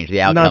would have changed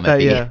the outcome if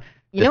he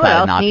You know what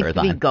else not needs to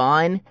to be resign.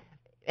 gone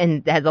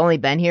and has only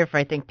been here for,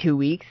 I think, 2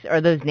 weeks,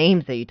 are those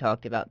names that you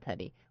talked about,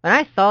 Teddy. When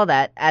I saw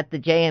that at the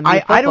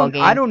JMU football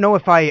game, I don't know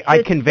if I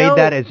conveyed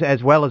that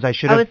as well as I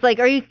should have. I was like,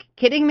 are you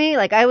kidding me?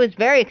 Like, I was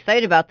very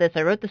excited about this.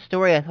 I wrote the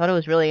story. I thought it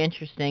was really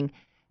interesing.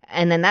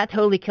 And then that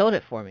totally killed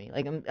it for me.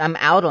 Like, I'm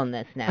out on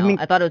this now.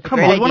 I thought it was a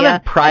great idea, one of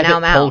them private and now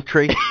I'm out.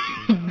 poultry.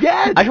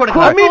 Yes! I just want to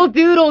Corporal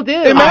Doodle Doo.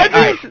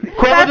 Imagine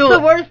That's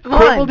the worst one.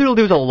 Corporal Doodle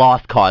Doo is a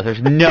lost cause.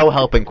 There's no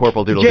helping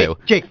Corporal Doodle Doo.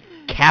 Jake,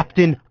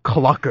 Captain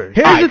Cluckers.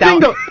 Here's the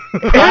thing, though.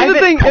 Here's the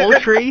thing.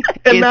 Poultry.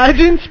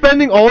 Imagine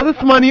spending all this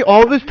money,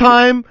 all this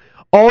time,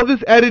 all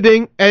this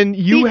editing, and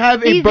you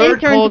have a bird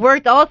These interns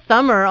worked all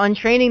summer on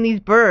training these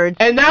birds,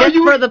 and now just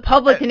for the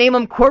public to name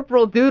them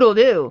Corporal Doodle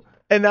Doo.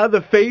 And now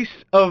the face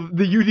of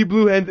the UD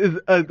Blue Hens is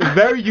a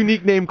very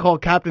unique name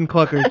called Captain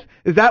Cluckers.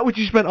 Is that what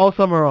you spent all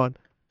summer on?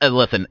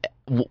 Listen,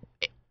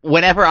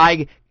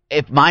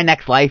 if my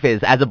next life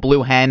is as a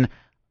Blue Hen,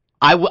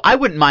 I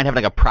wouldn't mind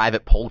having like a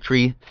private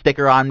poultry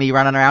sticker on me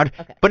running around,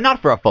 but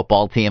not for a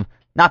football team,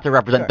 not to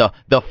represent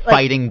the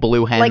fighting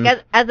Blue Hens.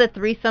 Like as a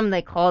threesome,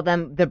 they call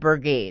them the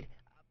Brigade.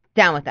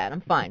 Down with that, I'm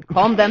fine.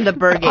 Call them the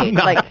Brigade.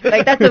 Like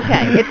that's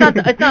okay.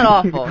 It's not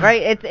awful,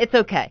 right? It's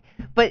okay.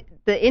 But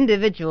the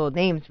individual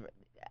names,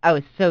 I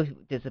was so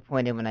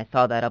disappointed when I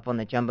saw that up on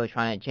the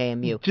Jumbotron at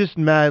JMU. Just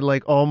mad,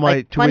 like all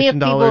my plenty of tuition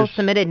people dollars.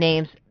 submitted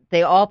names.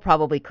 They all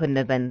probably couldn't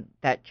have been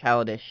that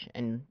childish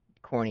and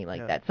corny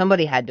like that.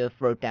 Somebody had to have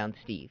wrote down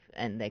Steve,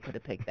 and they could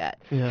have picked that.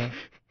 Yeah.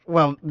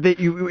 Well,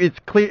 it's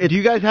clear. Do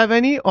you guys have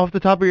any off the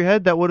top of your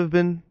head that would have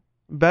been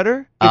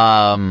better?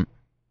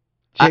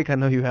 Jake, I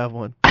know you have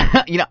one.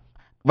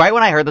 Right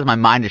when I heard this, my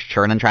mind is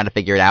churning trying to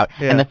figure it out.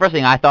 Yeah. And the first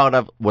thing I thought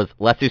of was,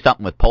 let's do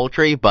something with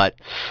poultry, but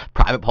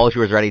private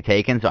poultry was already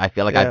taken, so I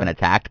feel like I've been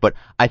attacked. But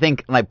I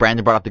think, like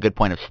Brandon brought up the good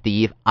point of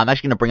Steve, I'm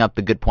actually going to bring up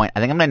the good point. I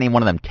think I'm going to name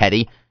one of them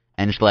Teddy,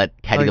 and just let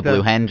Teddy the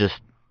Blue Hen just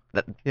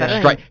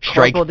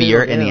strike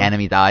fear in the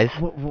enemy's eyes.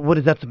 What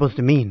is that supposed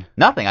to mean?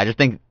 Nothing. I just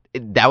think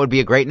that would be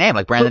a great name.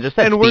 Like Brandon just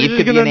said, and we're Steve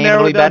just could be a name narrow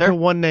really it down better. to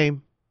one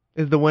name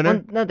is the winner?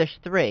 Well, no, there's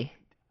three.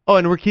 Oh,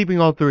 and we're keeping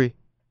all three.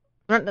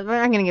 We're not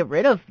going to get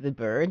rid of the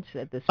birds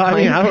at this point. I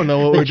mean, I don't know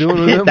what we're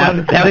doing with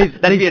them.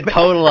 That'd be a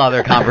total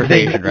other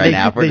conversation right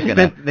now.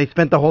 They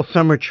spent the whole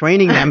summer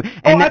training them.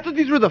 I thought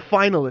these were the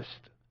finalists.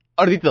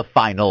 Oh, these are the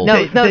finals.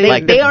 No,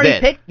 they already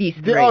picked these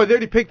three. They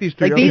already picked these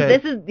three.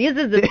 Like this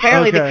is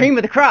apparently the cream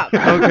of the crop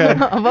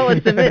of what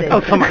was submitted.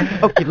 Oh, come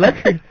on.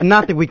 Okay,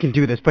 not that we can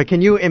do this, but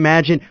can you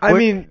imagine?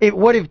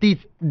 What if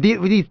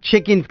these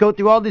chickens go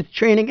through all this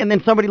training and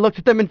then somebody looks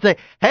at them and say,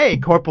 "Hey,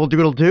 Corporal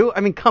Doodle Doo"?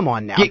 I mean, come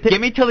on now.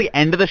 Give me till the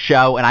end of the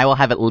show, and I will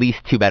have at least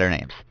two better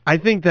names. I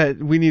think that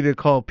we need to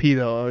call Pete,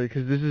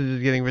 because this is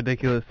just getting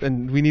ridiculous,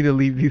 and we need to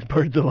leave these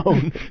birds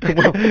alone.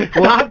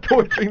 Stop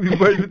torturing these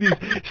birds with these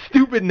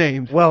stupid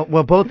names. Well,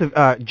 both of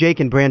Jake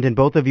and Brandon,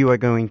 both of you are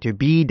going to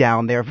be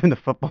down there for the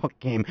football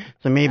game,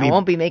 so maybe I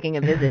won't be making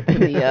a visit to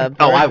the.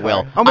 Oh, I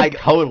will. I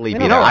totally be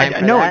there.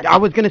 I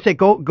was going to say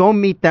go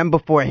meet them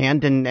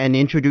beforehand and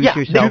introduce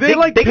yourself. Do they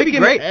pick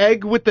an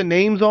egg with the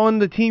names on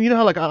the team? You know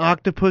how like an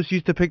octopus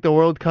used to pick the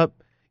World Cup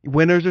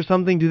winners or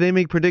something? Do they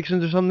make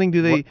predictions or something?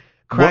 Do they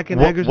crack an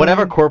egg or something?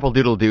 Whatever Corporal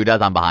Doodle Doo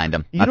does, I'm behind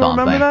him. You don't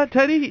remember that,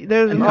 Teddy?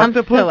 There's an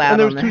octopus and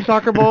there's two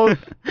soccer balls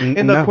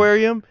in the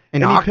aquarium.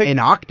 An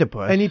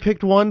octopus? And he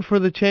picked one for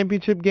the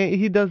championship game.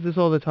 He does this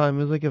all the time.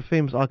 It's like a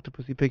famous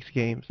octopus. He picks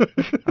games. I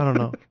don't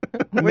know.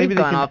 Maybe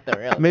they can, off the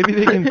rails. Maybe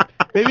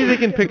they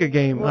can pick a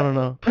game. I don't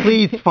know.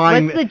 Please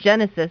find. What's the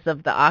genesis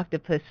of the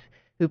octopus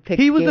who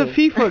picked He was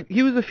games?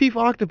 He was a FIFA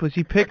octopus.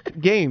 He picked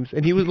games,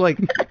 and he was like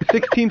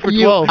 16 for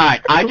 12. All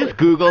right, I just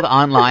Googled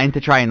online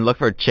to try and look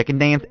for chicken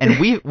names, and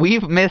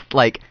we've missed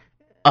like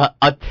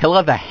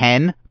Attila the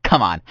Hen.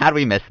 Come on, how do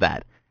we miss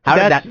that? How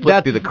did that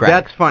slip through the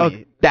cracks? That's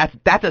funny.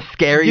 That's a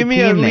scary Give me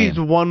team at name. least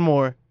one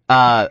more.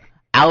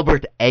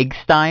 Albert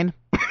Eggstein.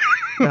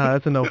 No,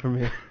 that's a no for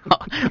me.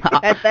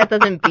 That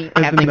doesn't beat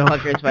Captain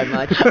Cluckers by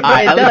much. It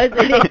does.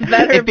 It's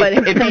better, but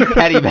it beats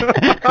Teddy better.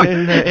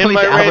 In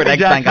my Randy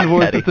Jackson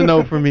voice, it's a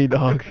no for me,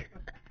 dog.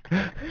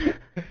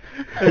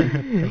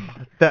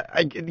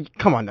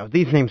 Come on, though.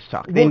 These names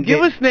suck. Well,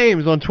 give us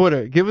names on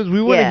Twitter.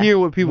 We want to hear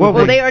what people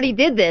Well, they already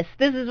did this.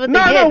 This is what they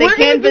did. We're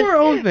gonna do our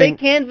own thing. They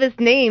canvassed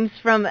names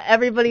from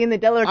everybody in the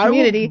Delaware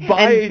community,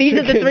 and these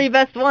are the three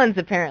best ones,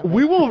 apparently.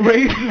 We will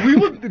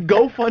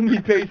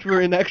GoFundMe page for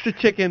an extra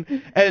chicken,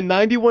 and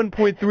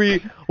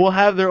 91.3 will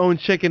have their own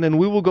chicken, and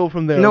we will go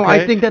from there. No,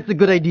 okay? I think that's a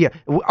good idea.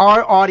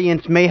 Our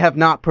audience may have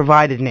not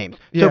provided names.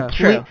 So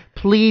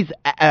please,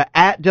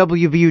 at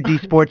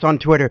WVUD Sports on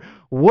Twitter,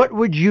 what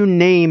would you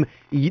name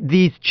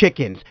these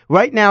chickens?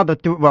 Right now, they're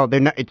not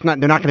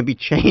going to be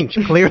changed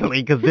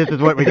clearly because this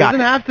is what we got. It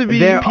doesn't have to be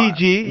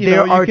PG.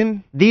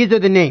 These are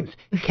the names: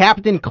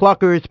 Captain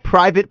Cluckers,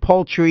 Private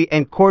Poultry,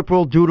 and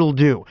Corporal Doodle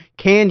Doo.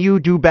 Can you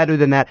do better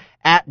than that?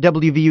 At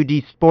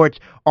WVUD Sports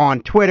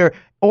on Twitter,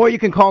 or you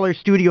can call our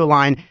studio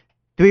line.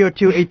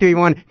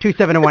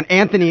 302-831-2701.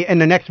 Anthony in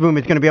the next room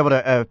is going to be able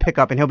to pick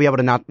up, and he'll be able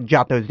to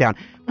jot those down.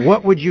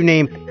 What would you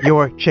name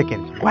your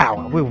chickens?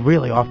 Wow, we're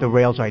really off the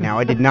rails right now.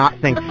 I did not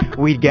think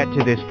we'd get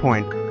to this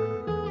point.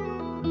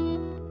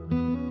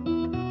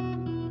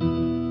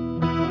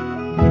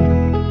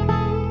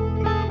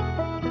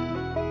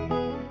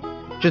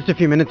 Just a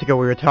few minutes ago,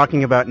 we were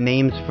talking about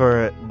names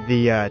for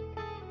the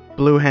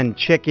Blue Hen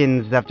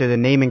Chickens after the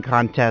naming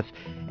contest,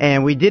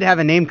 and we did have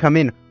a name come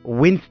in.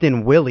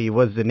 Winston Willie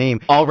was the name.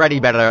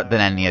 Already better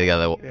than any of the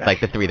other,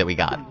 like the three that we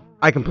got.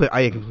 I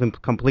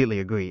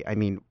completely agree. I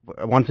mean,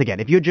 once again,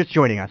 if you're just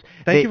joining us,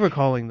 thank you for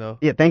calling, though.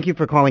 Yeah, thank you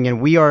for calling in.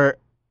 We are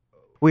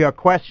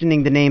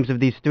questioning the names of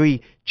these three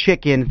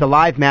chickens, the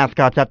live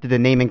mascots up to the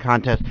naming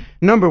contest.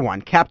 Number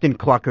 1, Captain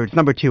Cluckers.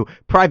 Number 2,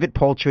 Private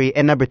Poultry.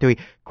 And number 3,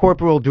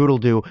 Corporal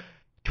Doodle-Doo.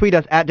 Tweet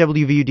us at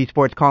WVUD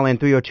Sports. Call in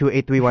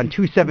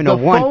 302-831-2701. The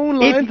phone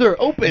lines are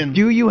open.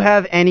 Do you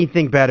have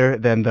anything better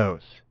than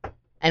those?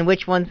 And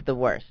which one's the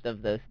worst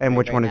of those? And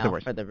which one is now the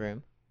worst? For the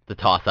room. The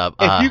toss-up.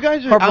 If you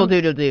guys are Corporal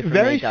Doodle-Doo for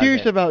very me,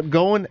 serious does it. about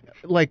going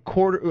like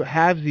quarter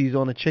halvesies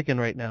on a chicken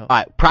right now. All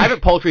right,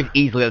 Private Poultry is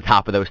easily at the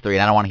top of those three,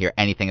 and I don't want to hear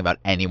anything about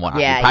anyone.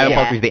 Private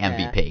Poultry is the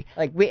MVP.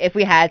 Like, if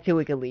we had to,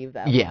 we could leave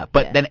that. Yeah,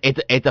 but then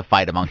it's a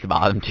fight amongst the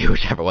bottom two,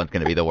 whichever one's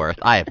going to be the worst.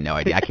 I have no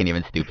idea. I can't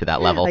even stoop to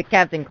that level. Like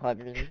Captain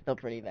Cluckers is still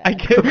pretty bad. I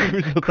can't believe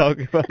we're still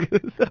talking about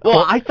this.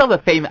 Well, I saw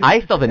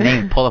the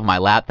name pulled off my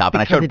laptop,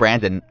 and I showed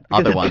Brandon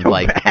other ones. so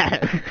like,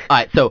 bad. all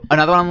right, so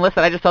another one on the list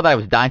that I just saw that I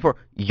was dying for,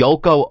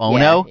 Yoko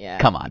Ono. Yeah.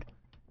 Come on.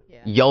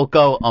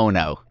 Yoko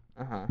Ono.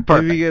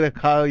 Maybe we get a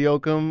Kyle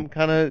Yoakum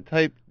kind of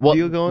type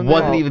deal going there?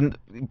 Wasn't even...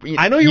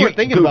 I know you were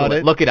thinking Google about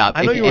it. Look it up.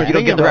 I know if you were if you don't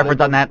thinking get the about reference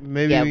it, on that,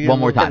 maybe one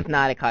more time. It's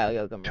not a Kyle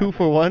Yoakum. 2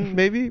 for 1,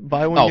 maybe?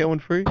 Buy one, get one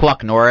free?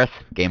 Cluck Norris.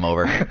 Game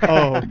over.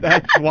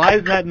 Why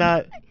is that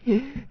not...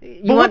 You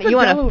want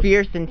a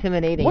fierce,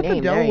 intimidating what's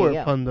name. What's a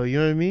Delaware pun, though? You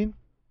know what I mean?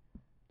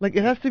 Like,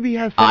 it has to be...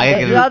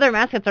 The other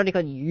mascot's already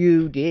called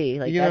UD.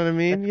 Like, you know what I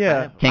mean?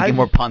 Yeah. Can't get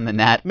more pun than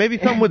that. Maybe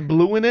something with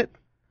blue in it?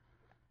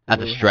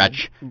 That's a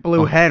stretch.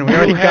 Blue Hen. We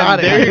already got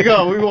it. There you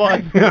go. We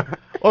won.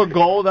 Or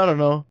gold. I don't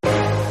know.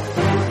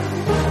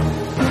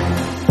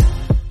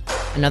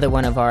 Another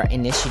one of our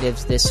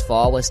initiatives this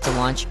fall was to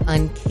launch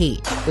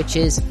Uncaged, which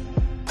is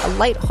a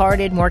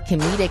lighthearted, more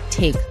comedic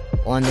take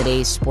on the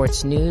day's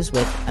sports news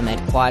with Ahmed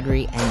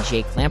Quadri and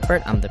Jake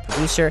Lampert. I'm the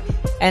producer.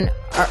 And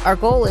our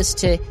goal is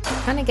to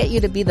kind of get you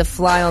to be the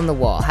fly on the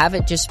wall. Have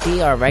it just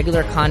be our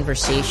regular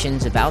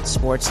conversations about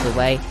sports the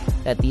way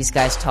that these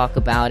guys talk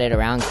about it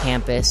around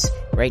campus,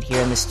 right here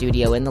in the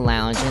studio, in the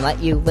lounge, and let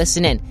you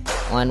listen in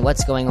on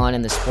what's going on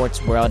in the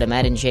sports world.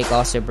 Ahmed and Jake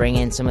also bring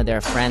in some of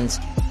their friends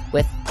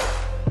with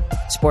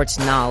sports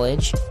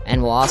knowledge,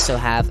 and we'll also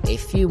have a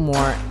few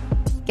more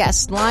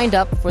guests lined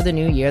up for the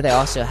new year. They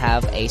also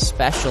have a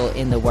special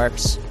in the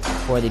works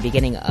for the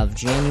beginning of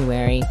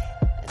January.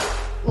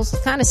 We'll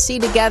kind of see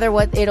together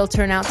what it'll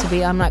turn out to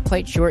be. I'm not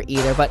quite sure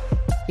either, but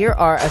here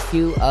are a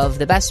few of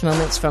the best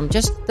moments from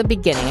just the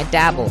beginning, a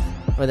dabble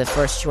for the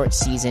first short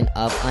season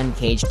of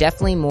Uncaged.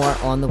 Definitely more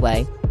on the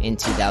way in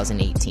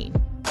 2018.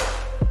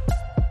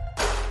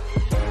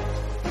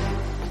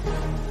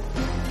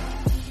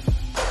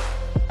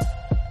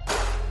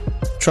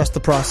 Trust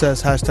the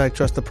process. #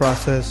 trust the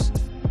process.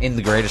 In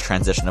the greatest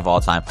transition of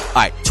all time. All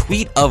right,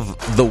 tweet of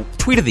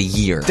the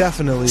year.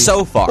 Definitely.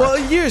 So far. Well,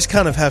 a year is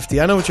kind of hefty.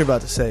 I know what you're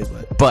about to say,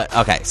 But,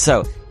 okay,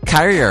 so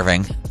Kyrie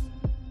Irving,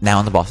 now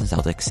in the Boston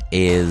Celtics,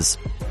 is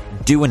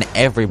doing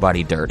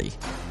everybody dirty.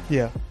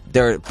 Yeah.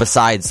 They're,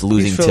 besides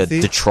losing to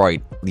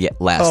Detroit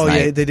last night. Oh,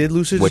 yeah, they did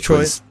lose to which Detroit.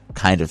 Was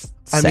kind of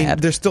sad. I mean,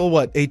 they're still,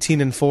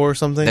 18-4 or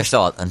something? They're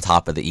still on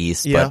top of the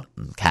East, but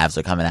Cavs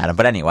are coming at them.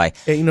 But anyway.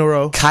 8 in a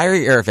row.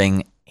 Kyrie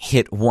Irving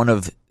hit one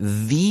of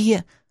the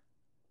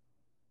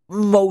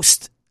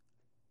most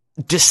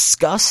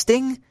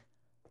disgusting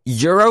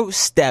Euro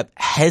step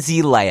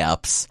hezzy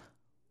layups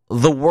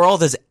the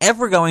world is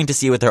ever going to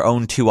see with their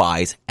own two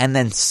eyes. And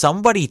then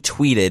somebody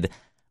tweeted,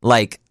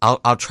 like,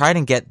 I'll try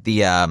and get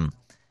the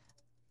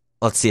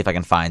let's see if I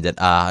can find it.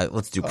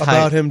 Let's do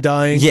about him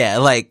dying. Yeah,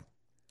 like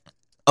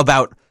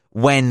about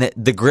when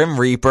the Grim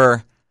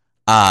Reaper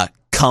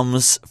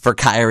comes for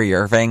Kyrie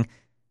Irving.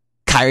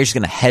 Kyrie's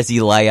going to hezzy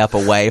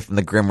layup away from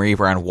the Grim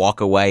Reaper and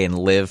walk away and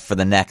live for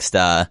the next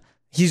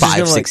He's 5,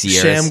 just 6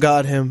 years. Sham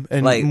got him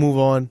and move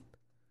on.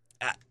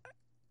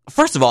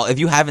 First of all, if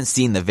you haven't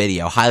seen the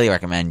video, highly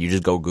recommend you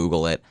just go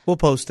Google it. We'll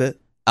post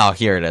it. Oh,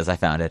 here it is. I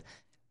found it.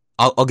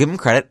 I'll give him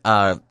credit.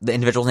 The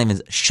individual's name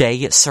is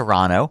Shea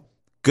Serrano.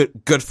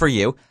 Good for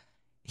you.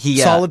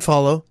 Solid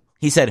follow.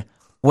 He said,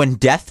 when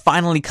death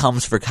finally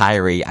comes for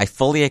Kyrie, I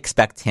fully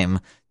expect him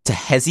to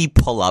hezzy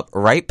pull up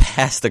right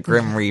past the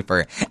Grim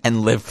Reaper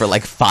and live for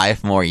like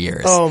 5 more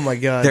years. Oh my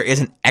God. There is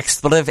an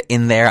expletive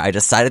in there. I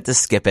decided to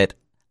skip it.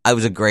 It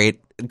was a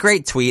great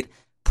tweet.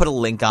 Put a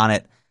link on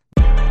it.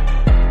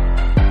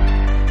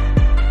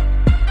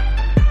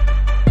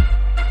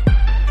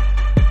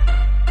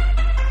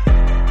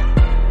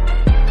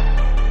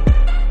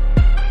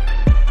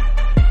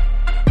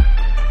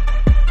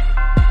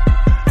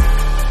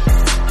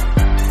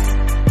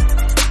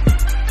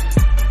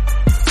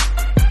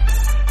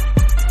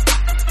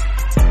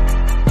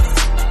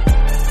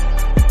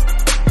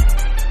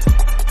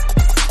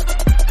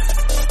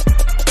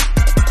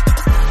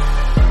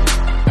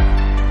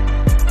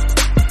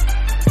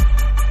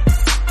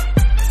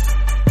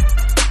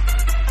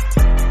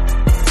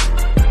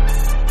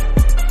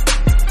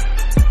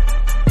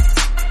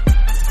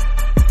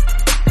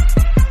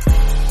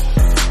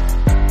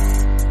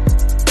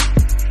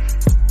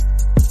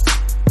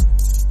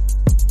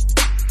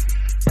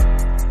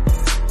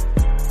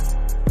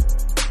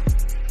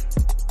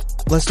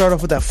 Let's start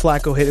off with that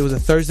Flacco hit. It was a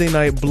Thursday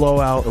night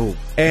blowout,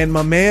 and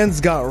my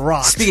man's got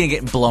rocked. Speaking of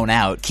getting blown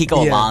out,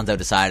 Kiko Alonso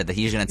decided that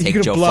he's going to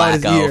take Joe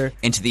Flacco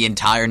into the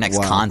entire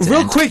next continent.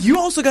 Real quick, you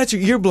also got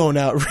your ear blown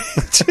out,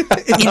 Rich,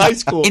 in high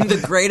school. In the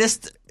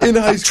greatest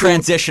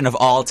transition of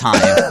all time.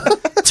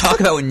 Talk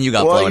about when you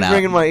got blown out.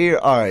 Bringing my ear.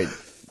 All right.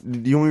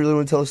 Do you really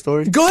want to tell the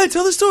story? Go ahead,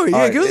 tell the story.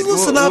 Yeah, give us a little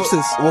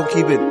synopsis. We'll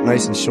keep it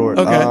nice and short.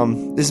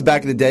 Okay. This is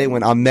back in the day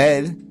when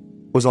Ahmed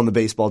was on the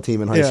baseball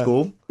team in high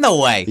school.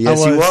 No way.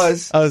 Yes, he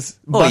was. I was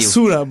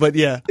basura, but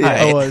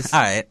I was. All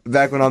right.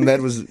 Back when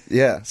Ahmed was,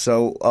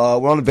 So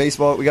we're on the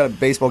baseball. We got a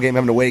baseball game,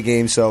 having a away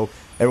game, so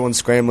everyone's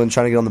scrambling,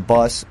 trying to get on the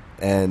bus.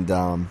 And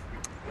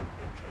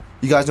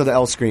you guys know the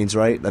L screens,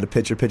 right? That a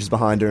pitcher pitches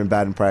behind her in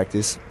batting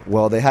practice.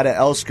 Well, they had an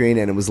L screen,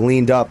 and it was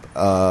leaned up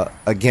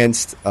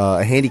against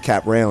a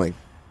handicap railing.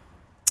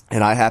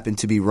 And I happened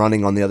to be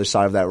running on the other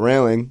side of that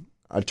railing.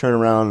 I turn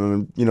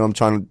around, and I'm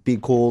trying to be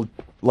cool,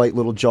 light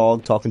little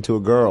jog, talking to a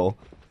girl.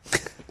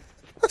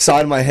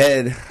 Side of my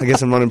head, I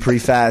guess I'm running pretty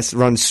fast,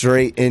 run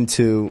straight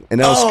into an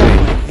L screen.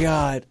 Oh, my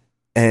God.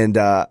 And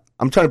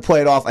I'm trying to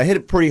play it off. I hit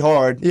it pretty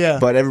hard,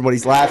 but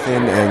everybody's laughing,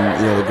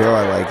 and the girl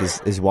I like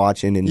is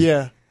watching.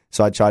 And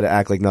so I try to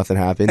act like nothing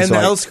happened. And so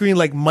the L screen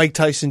like Mike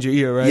Tyson's your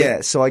ear, right?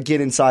 Yeah, so I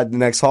get inside the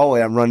next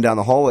hallway. I'm running down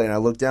the hallway, and I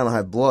look down, I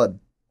have blood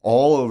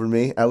all over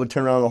me. I would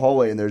turn around the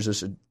hallway, and there's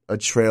just a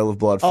trail of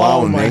blood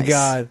following me. Oh, my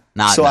God.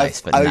 Not so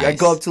nice, but nice. I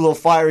go up to a little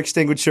fire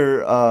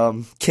extinguisher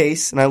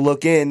case, and I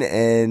look in,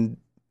 and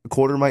a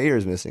quarter of my ear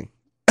is missing.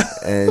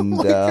 And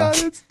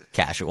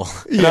casual.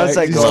 And I was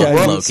like,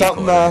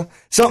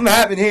 something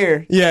happened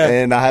here. Yeah.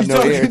 And I have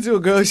no ear. Talking to a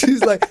girl,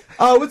 she's like,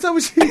 what's up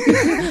with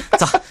you?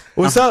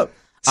 What's up?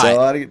 So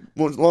I had to get,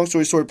 long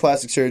story short,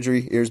 plastic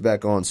surgery, ears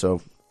back on,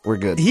 so we're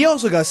good. He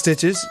also got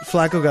stitches.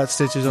 Flacco got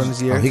stitches on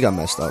his ear. Oh, he got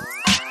messed up.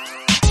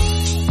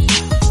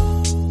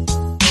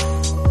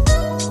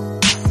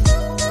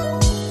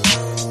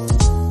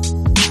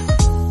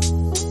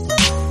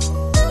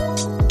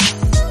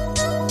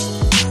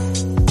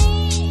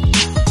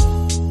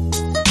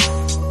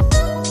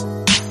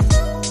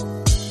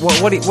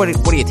 What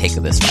do you take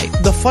of this fight?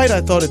 The fight,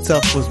 I thought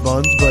itself was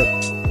buns, but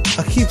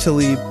Aqib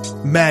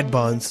Talib, mad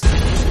buns.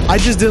 I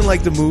just didn't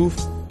like the move.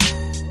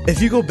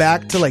 If you go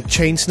back to like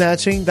chain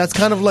snatching, that's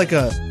kind of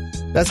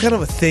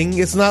a thing.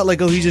 It's not like,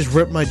 he just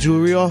ripped my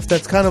jewelry off.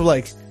 That's kind of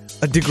like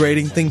a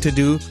degrading thing to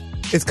do.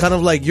 It's kind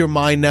of like, you're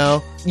mine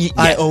now.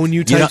 I own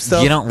you type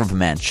stuff. You don't rip a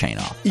man's chain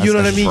off. You know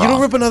what I mean? Wrong. You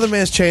don't rip another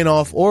man's chain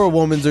off or a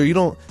woman's, or you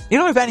don't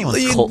rip anyone's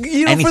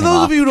anything for those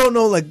off. of you who don't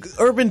know, like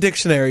Urban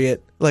Dictionary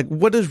it, like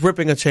what does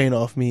ripping a chain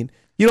off mean?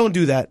 You don't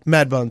do that.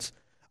 Mad buns.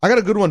 I got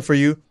a good one for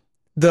you.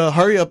 The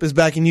hurry up is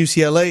back in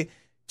UCLA.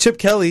 Chip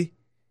Kelly.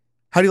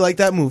 How do you like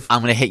that move?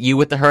 I'm going to hit you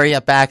with the hurry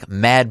up back.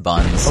 Mad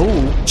buns.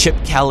 Oh. Chip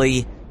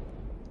Kelly,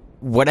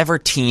 whatever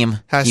team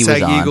he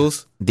was on.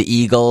 Eagles. The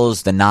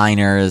Eagles, the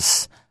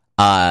Niners.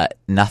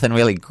 Nothing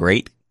really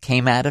great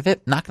came out of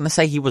it. Not going to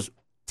say he was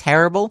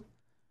terrible,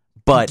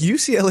 but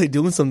UCLA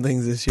doing some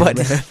things this year, man.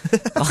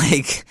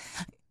 Like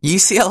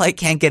UCLA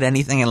can't get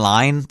anything in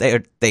line.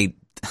 They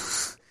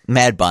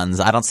mad buns.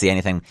 I don't see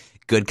anything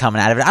good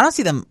coming out of it. I don't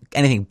see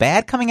anything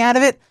bad coming out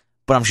of it,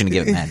 but I'm just going to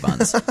give it mad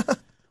buns.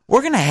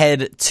 We're going to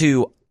head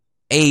to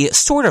a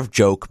sort of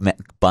joke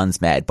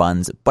buns, mad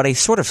buns, but a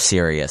sort of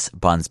serious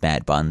buns,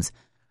 mad buns.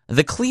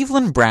 The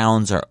Cleveland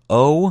Browns are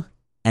 0-11.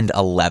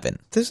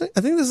 I think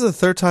this is the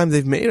third time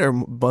they've made our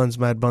buns,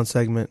 mad buns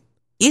segment.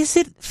 Is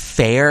it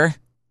fair?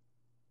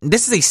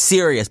 This is a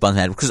serious buns,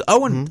 mad because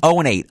 0-8,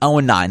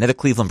 0-9. They're the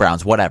Cleveland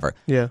Browns, whatever.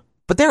 Yeah.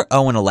 But they're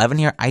 0-11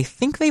 here. I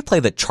think they play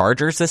the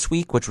Chargers this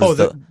week, which was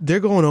they're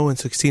going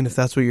 0-16 if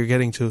that's what you're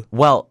getting to.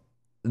 Well,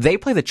 they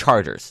play the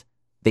Chargers.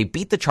 They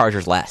beat the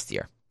Chargers last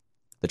year.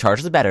 The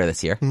Chargers are better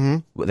this year.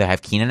 Mm-hmm. They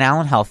have Keenan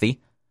Allen healthy.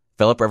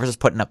 Phillip Rivers is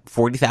putting up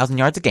 40,000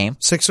 yards a game.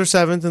 6th or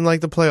 7th in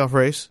like the playoff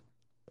race,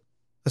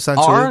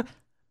 essentially.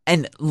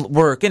 And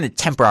we're going to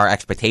temper our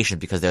expectations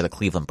because they're the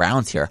Cleveland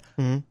Browns here.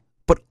 Mm-hmm.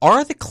 But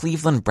are the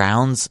Cleveland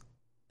Browns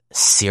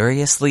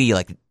seriously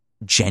like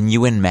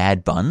genuine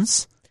mad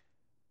buns?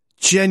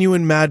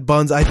 Genuine mad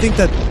buns. I think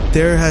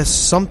that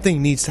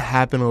something needs to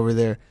happen over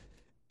there.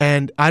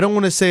 And I don't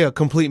want to say a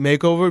complete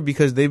makeover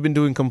because they've been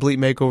doing complete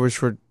makeovers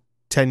for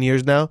 10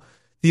 years now.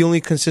 The only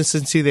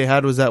consistency they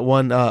had was that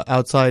one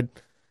outside.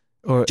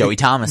 Or Joey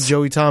Thomas.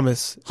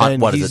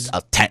 And what is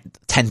it?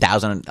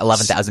 10,000,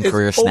 11,000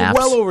 career snaps?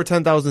 Well over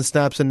 10,000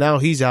 snaps, and now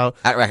he's out.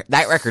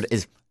 That record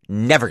is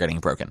never getting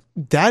broken.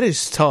 That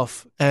is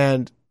tough.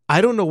 And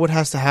I don't know what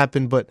has to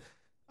happen, but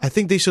I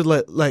think they should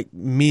let like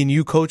me and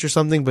you coach or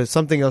something, but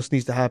something else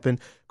needs to happen.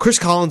 Chris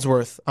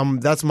Collinsworth,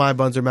 that's my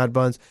buns or mad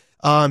buns.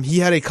 He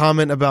had a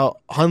comment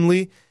about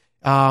Hundley.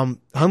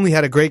 Hundley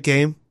had a great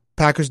game.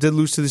 Packers did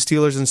lose to the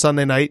Steelers on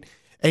Sunday night.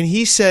 And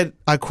he said,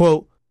 I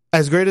quote,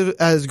 as great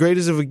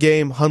as of a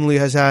game Hundley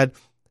has had,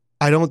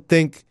 I don't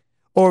think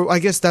Or I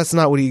guess that's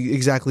not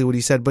exactly what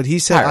he said, but he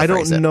said, I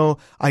don't know.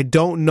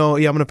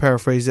 Yeah, I'm going to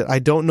paraphrase it. I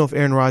don't know if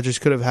Aaron Rodgers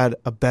could have had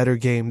a better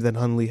game than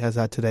Hundley has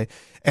had today.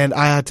 And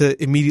I had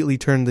to immediately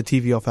turn the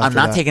TV off after I'm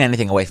not that. taking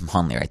anything away from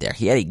Hundley right there.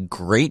 He had a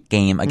great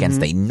game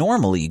against a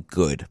normally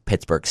good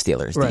Pittsburgh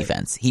Steelers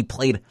defense. He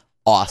played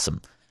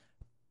awesome.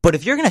 But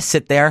if you're going to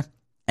sit there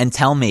and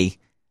tell me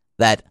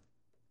that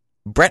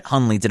Brett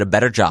Hundley did a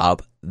better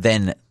job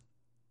than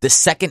the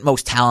second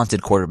most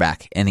talented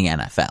quarterback in the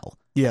NFL,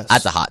 yes,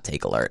 that's a hot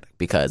take alert,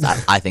 because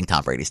I think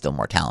Tom Brady's still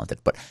more talented.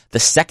 But the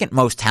second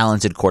most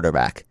talented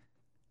quarterback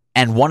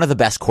and one of the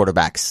best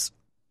quarterbacks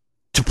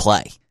to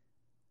play.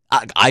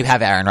 I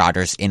have Aaron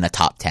Rodgers in the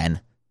top 10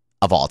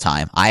 of all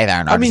time. I have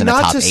Aaron Rodgers in the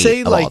top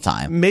 8 of all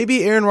time.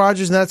 Maybe Aaron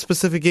Rodgers in that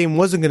specific game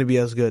wasn't going to be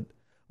as good.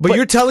 But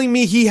you're telling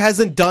me he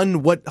hasn't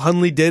done what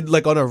Hundley did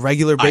like on a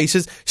regular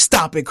basis?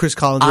 Stop it, Chris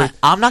Collinsworth.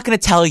 I'm not going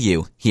to tell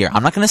you here.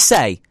 I'm not going to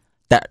say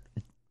that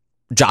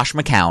Josh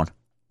McCown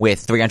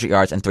with 300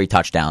 yards and 3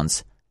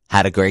 touchdowns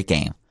had a great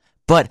game.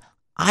 But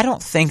I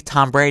don't think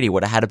Tom Brady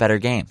would have had a better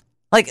game.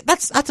 Like,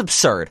 that's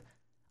absurd.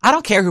 I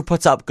don't care who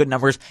puts up good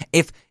numbers.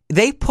 If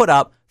they put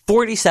up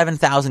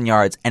 47,000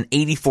 yards and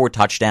 84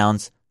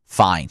 touchdowns,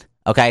 fine.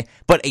 Okay?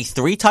 But a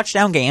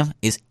 3-touchdown game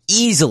is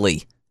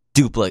easily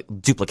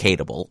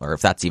duplicatable, or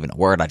if that's even a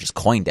word, I just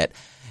coined it.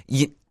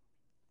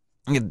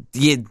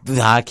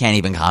 I can't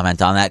even comment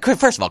on that.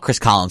 First of all, Chris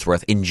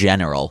Collinsworth in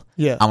general,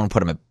 I'm going to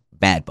put him at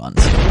Mad Buns.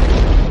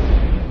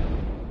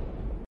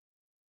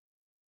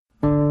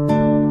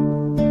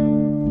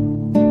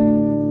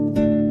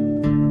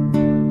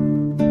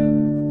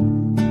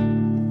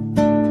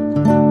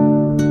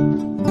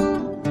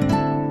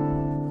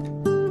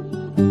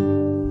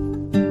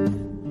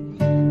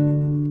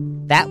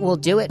 That will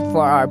do it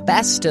for our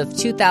Best of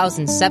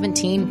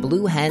 2017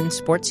 Blue Hen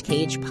Sports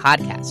Cage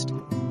podcast.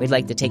 We'd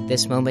like to take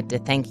this moment to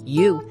thank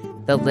you,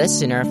 the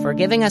listener, for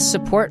giving us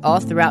support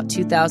all throughout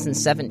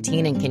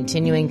 2017 and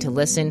continuing to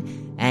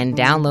listen and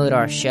download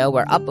our show.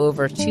 We're up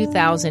over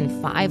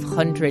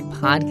 2,500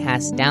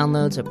 podcast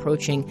downloads,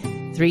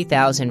 approaching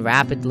 3,000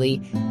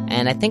 rapidly.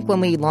 And I think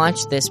when we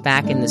launched this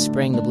back in the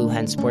spring, the Blue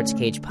Hen Sports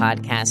Cage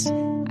podcast,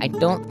 I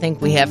don't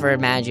think we ever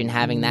imagined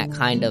having that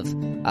kind of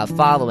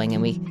following,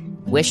 and we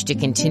wish to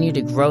continue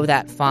to grow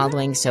that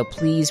following. So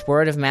please,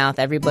 word of mouth,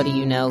 everybody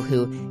you know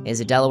who is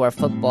a Delaware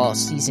football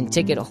season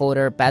ticket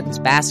holder,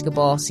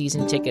 basketball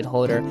season ticket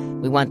holder,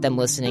 we want them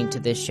listening to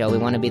this show. We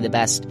want to be the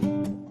best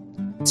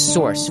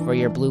source for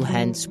your Blue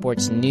Hen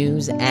sports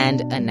news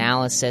and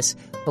analysis.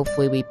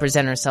 Hopefully we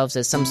present ourselves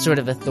as some sort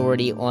of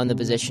authority on the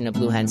position of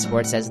Blue Hen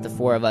sports, as the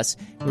four of us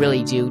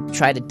really do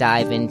try to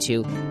dive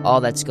into all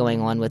that's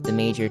going on with the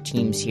major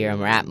teams here, and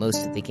we're at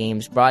most of the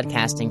games,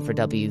 broadcasting for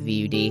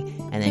WVUD,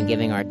 and then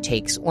giving our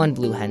takes on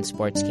Blue Hen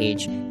Sports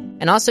Cage.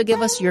 And also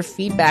give us your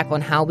feedback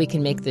on how we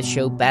can make the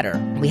show better.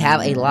 We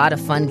have a lot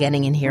of fun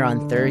getting in here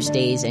on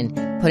Thursdays and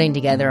putting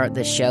together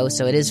the show,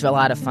 so it is a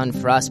lot of fun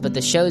for us, but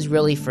the show is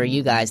really for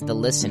you guys, the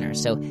listener.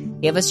 So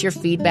give us your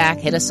feedback.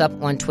 Hit us up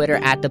on Twitter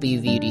at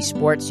WVUD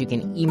Sports. You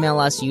can email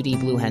us,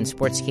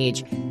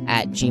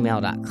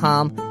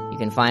 udbluehensportscage@gmail.com. You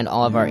can find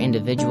all of our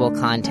individual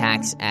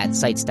contacts at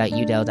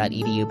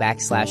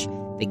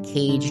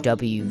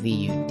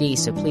sites.udel.edu/theCageWVUD.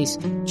 So please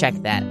check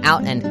that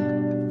out. And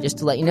just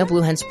to let you know,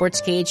 Blue Hen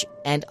Sports Cage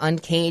and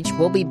Uncaged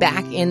will be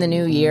back in the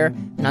new year.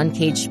 An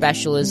Uncaged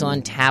special is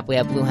on tap. We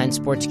have Blue Hen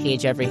Sports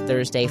Cage every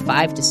Thursday,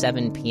 5 to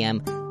 7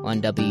 p.m.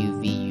 on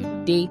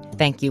WVUD.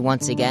 Thank you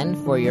once again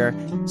for your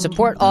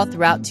support all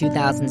throughout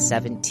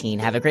 2017.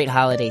 Have a great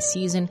holiday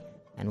season,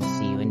 and we'll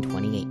see you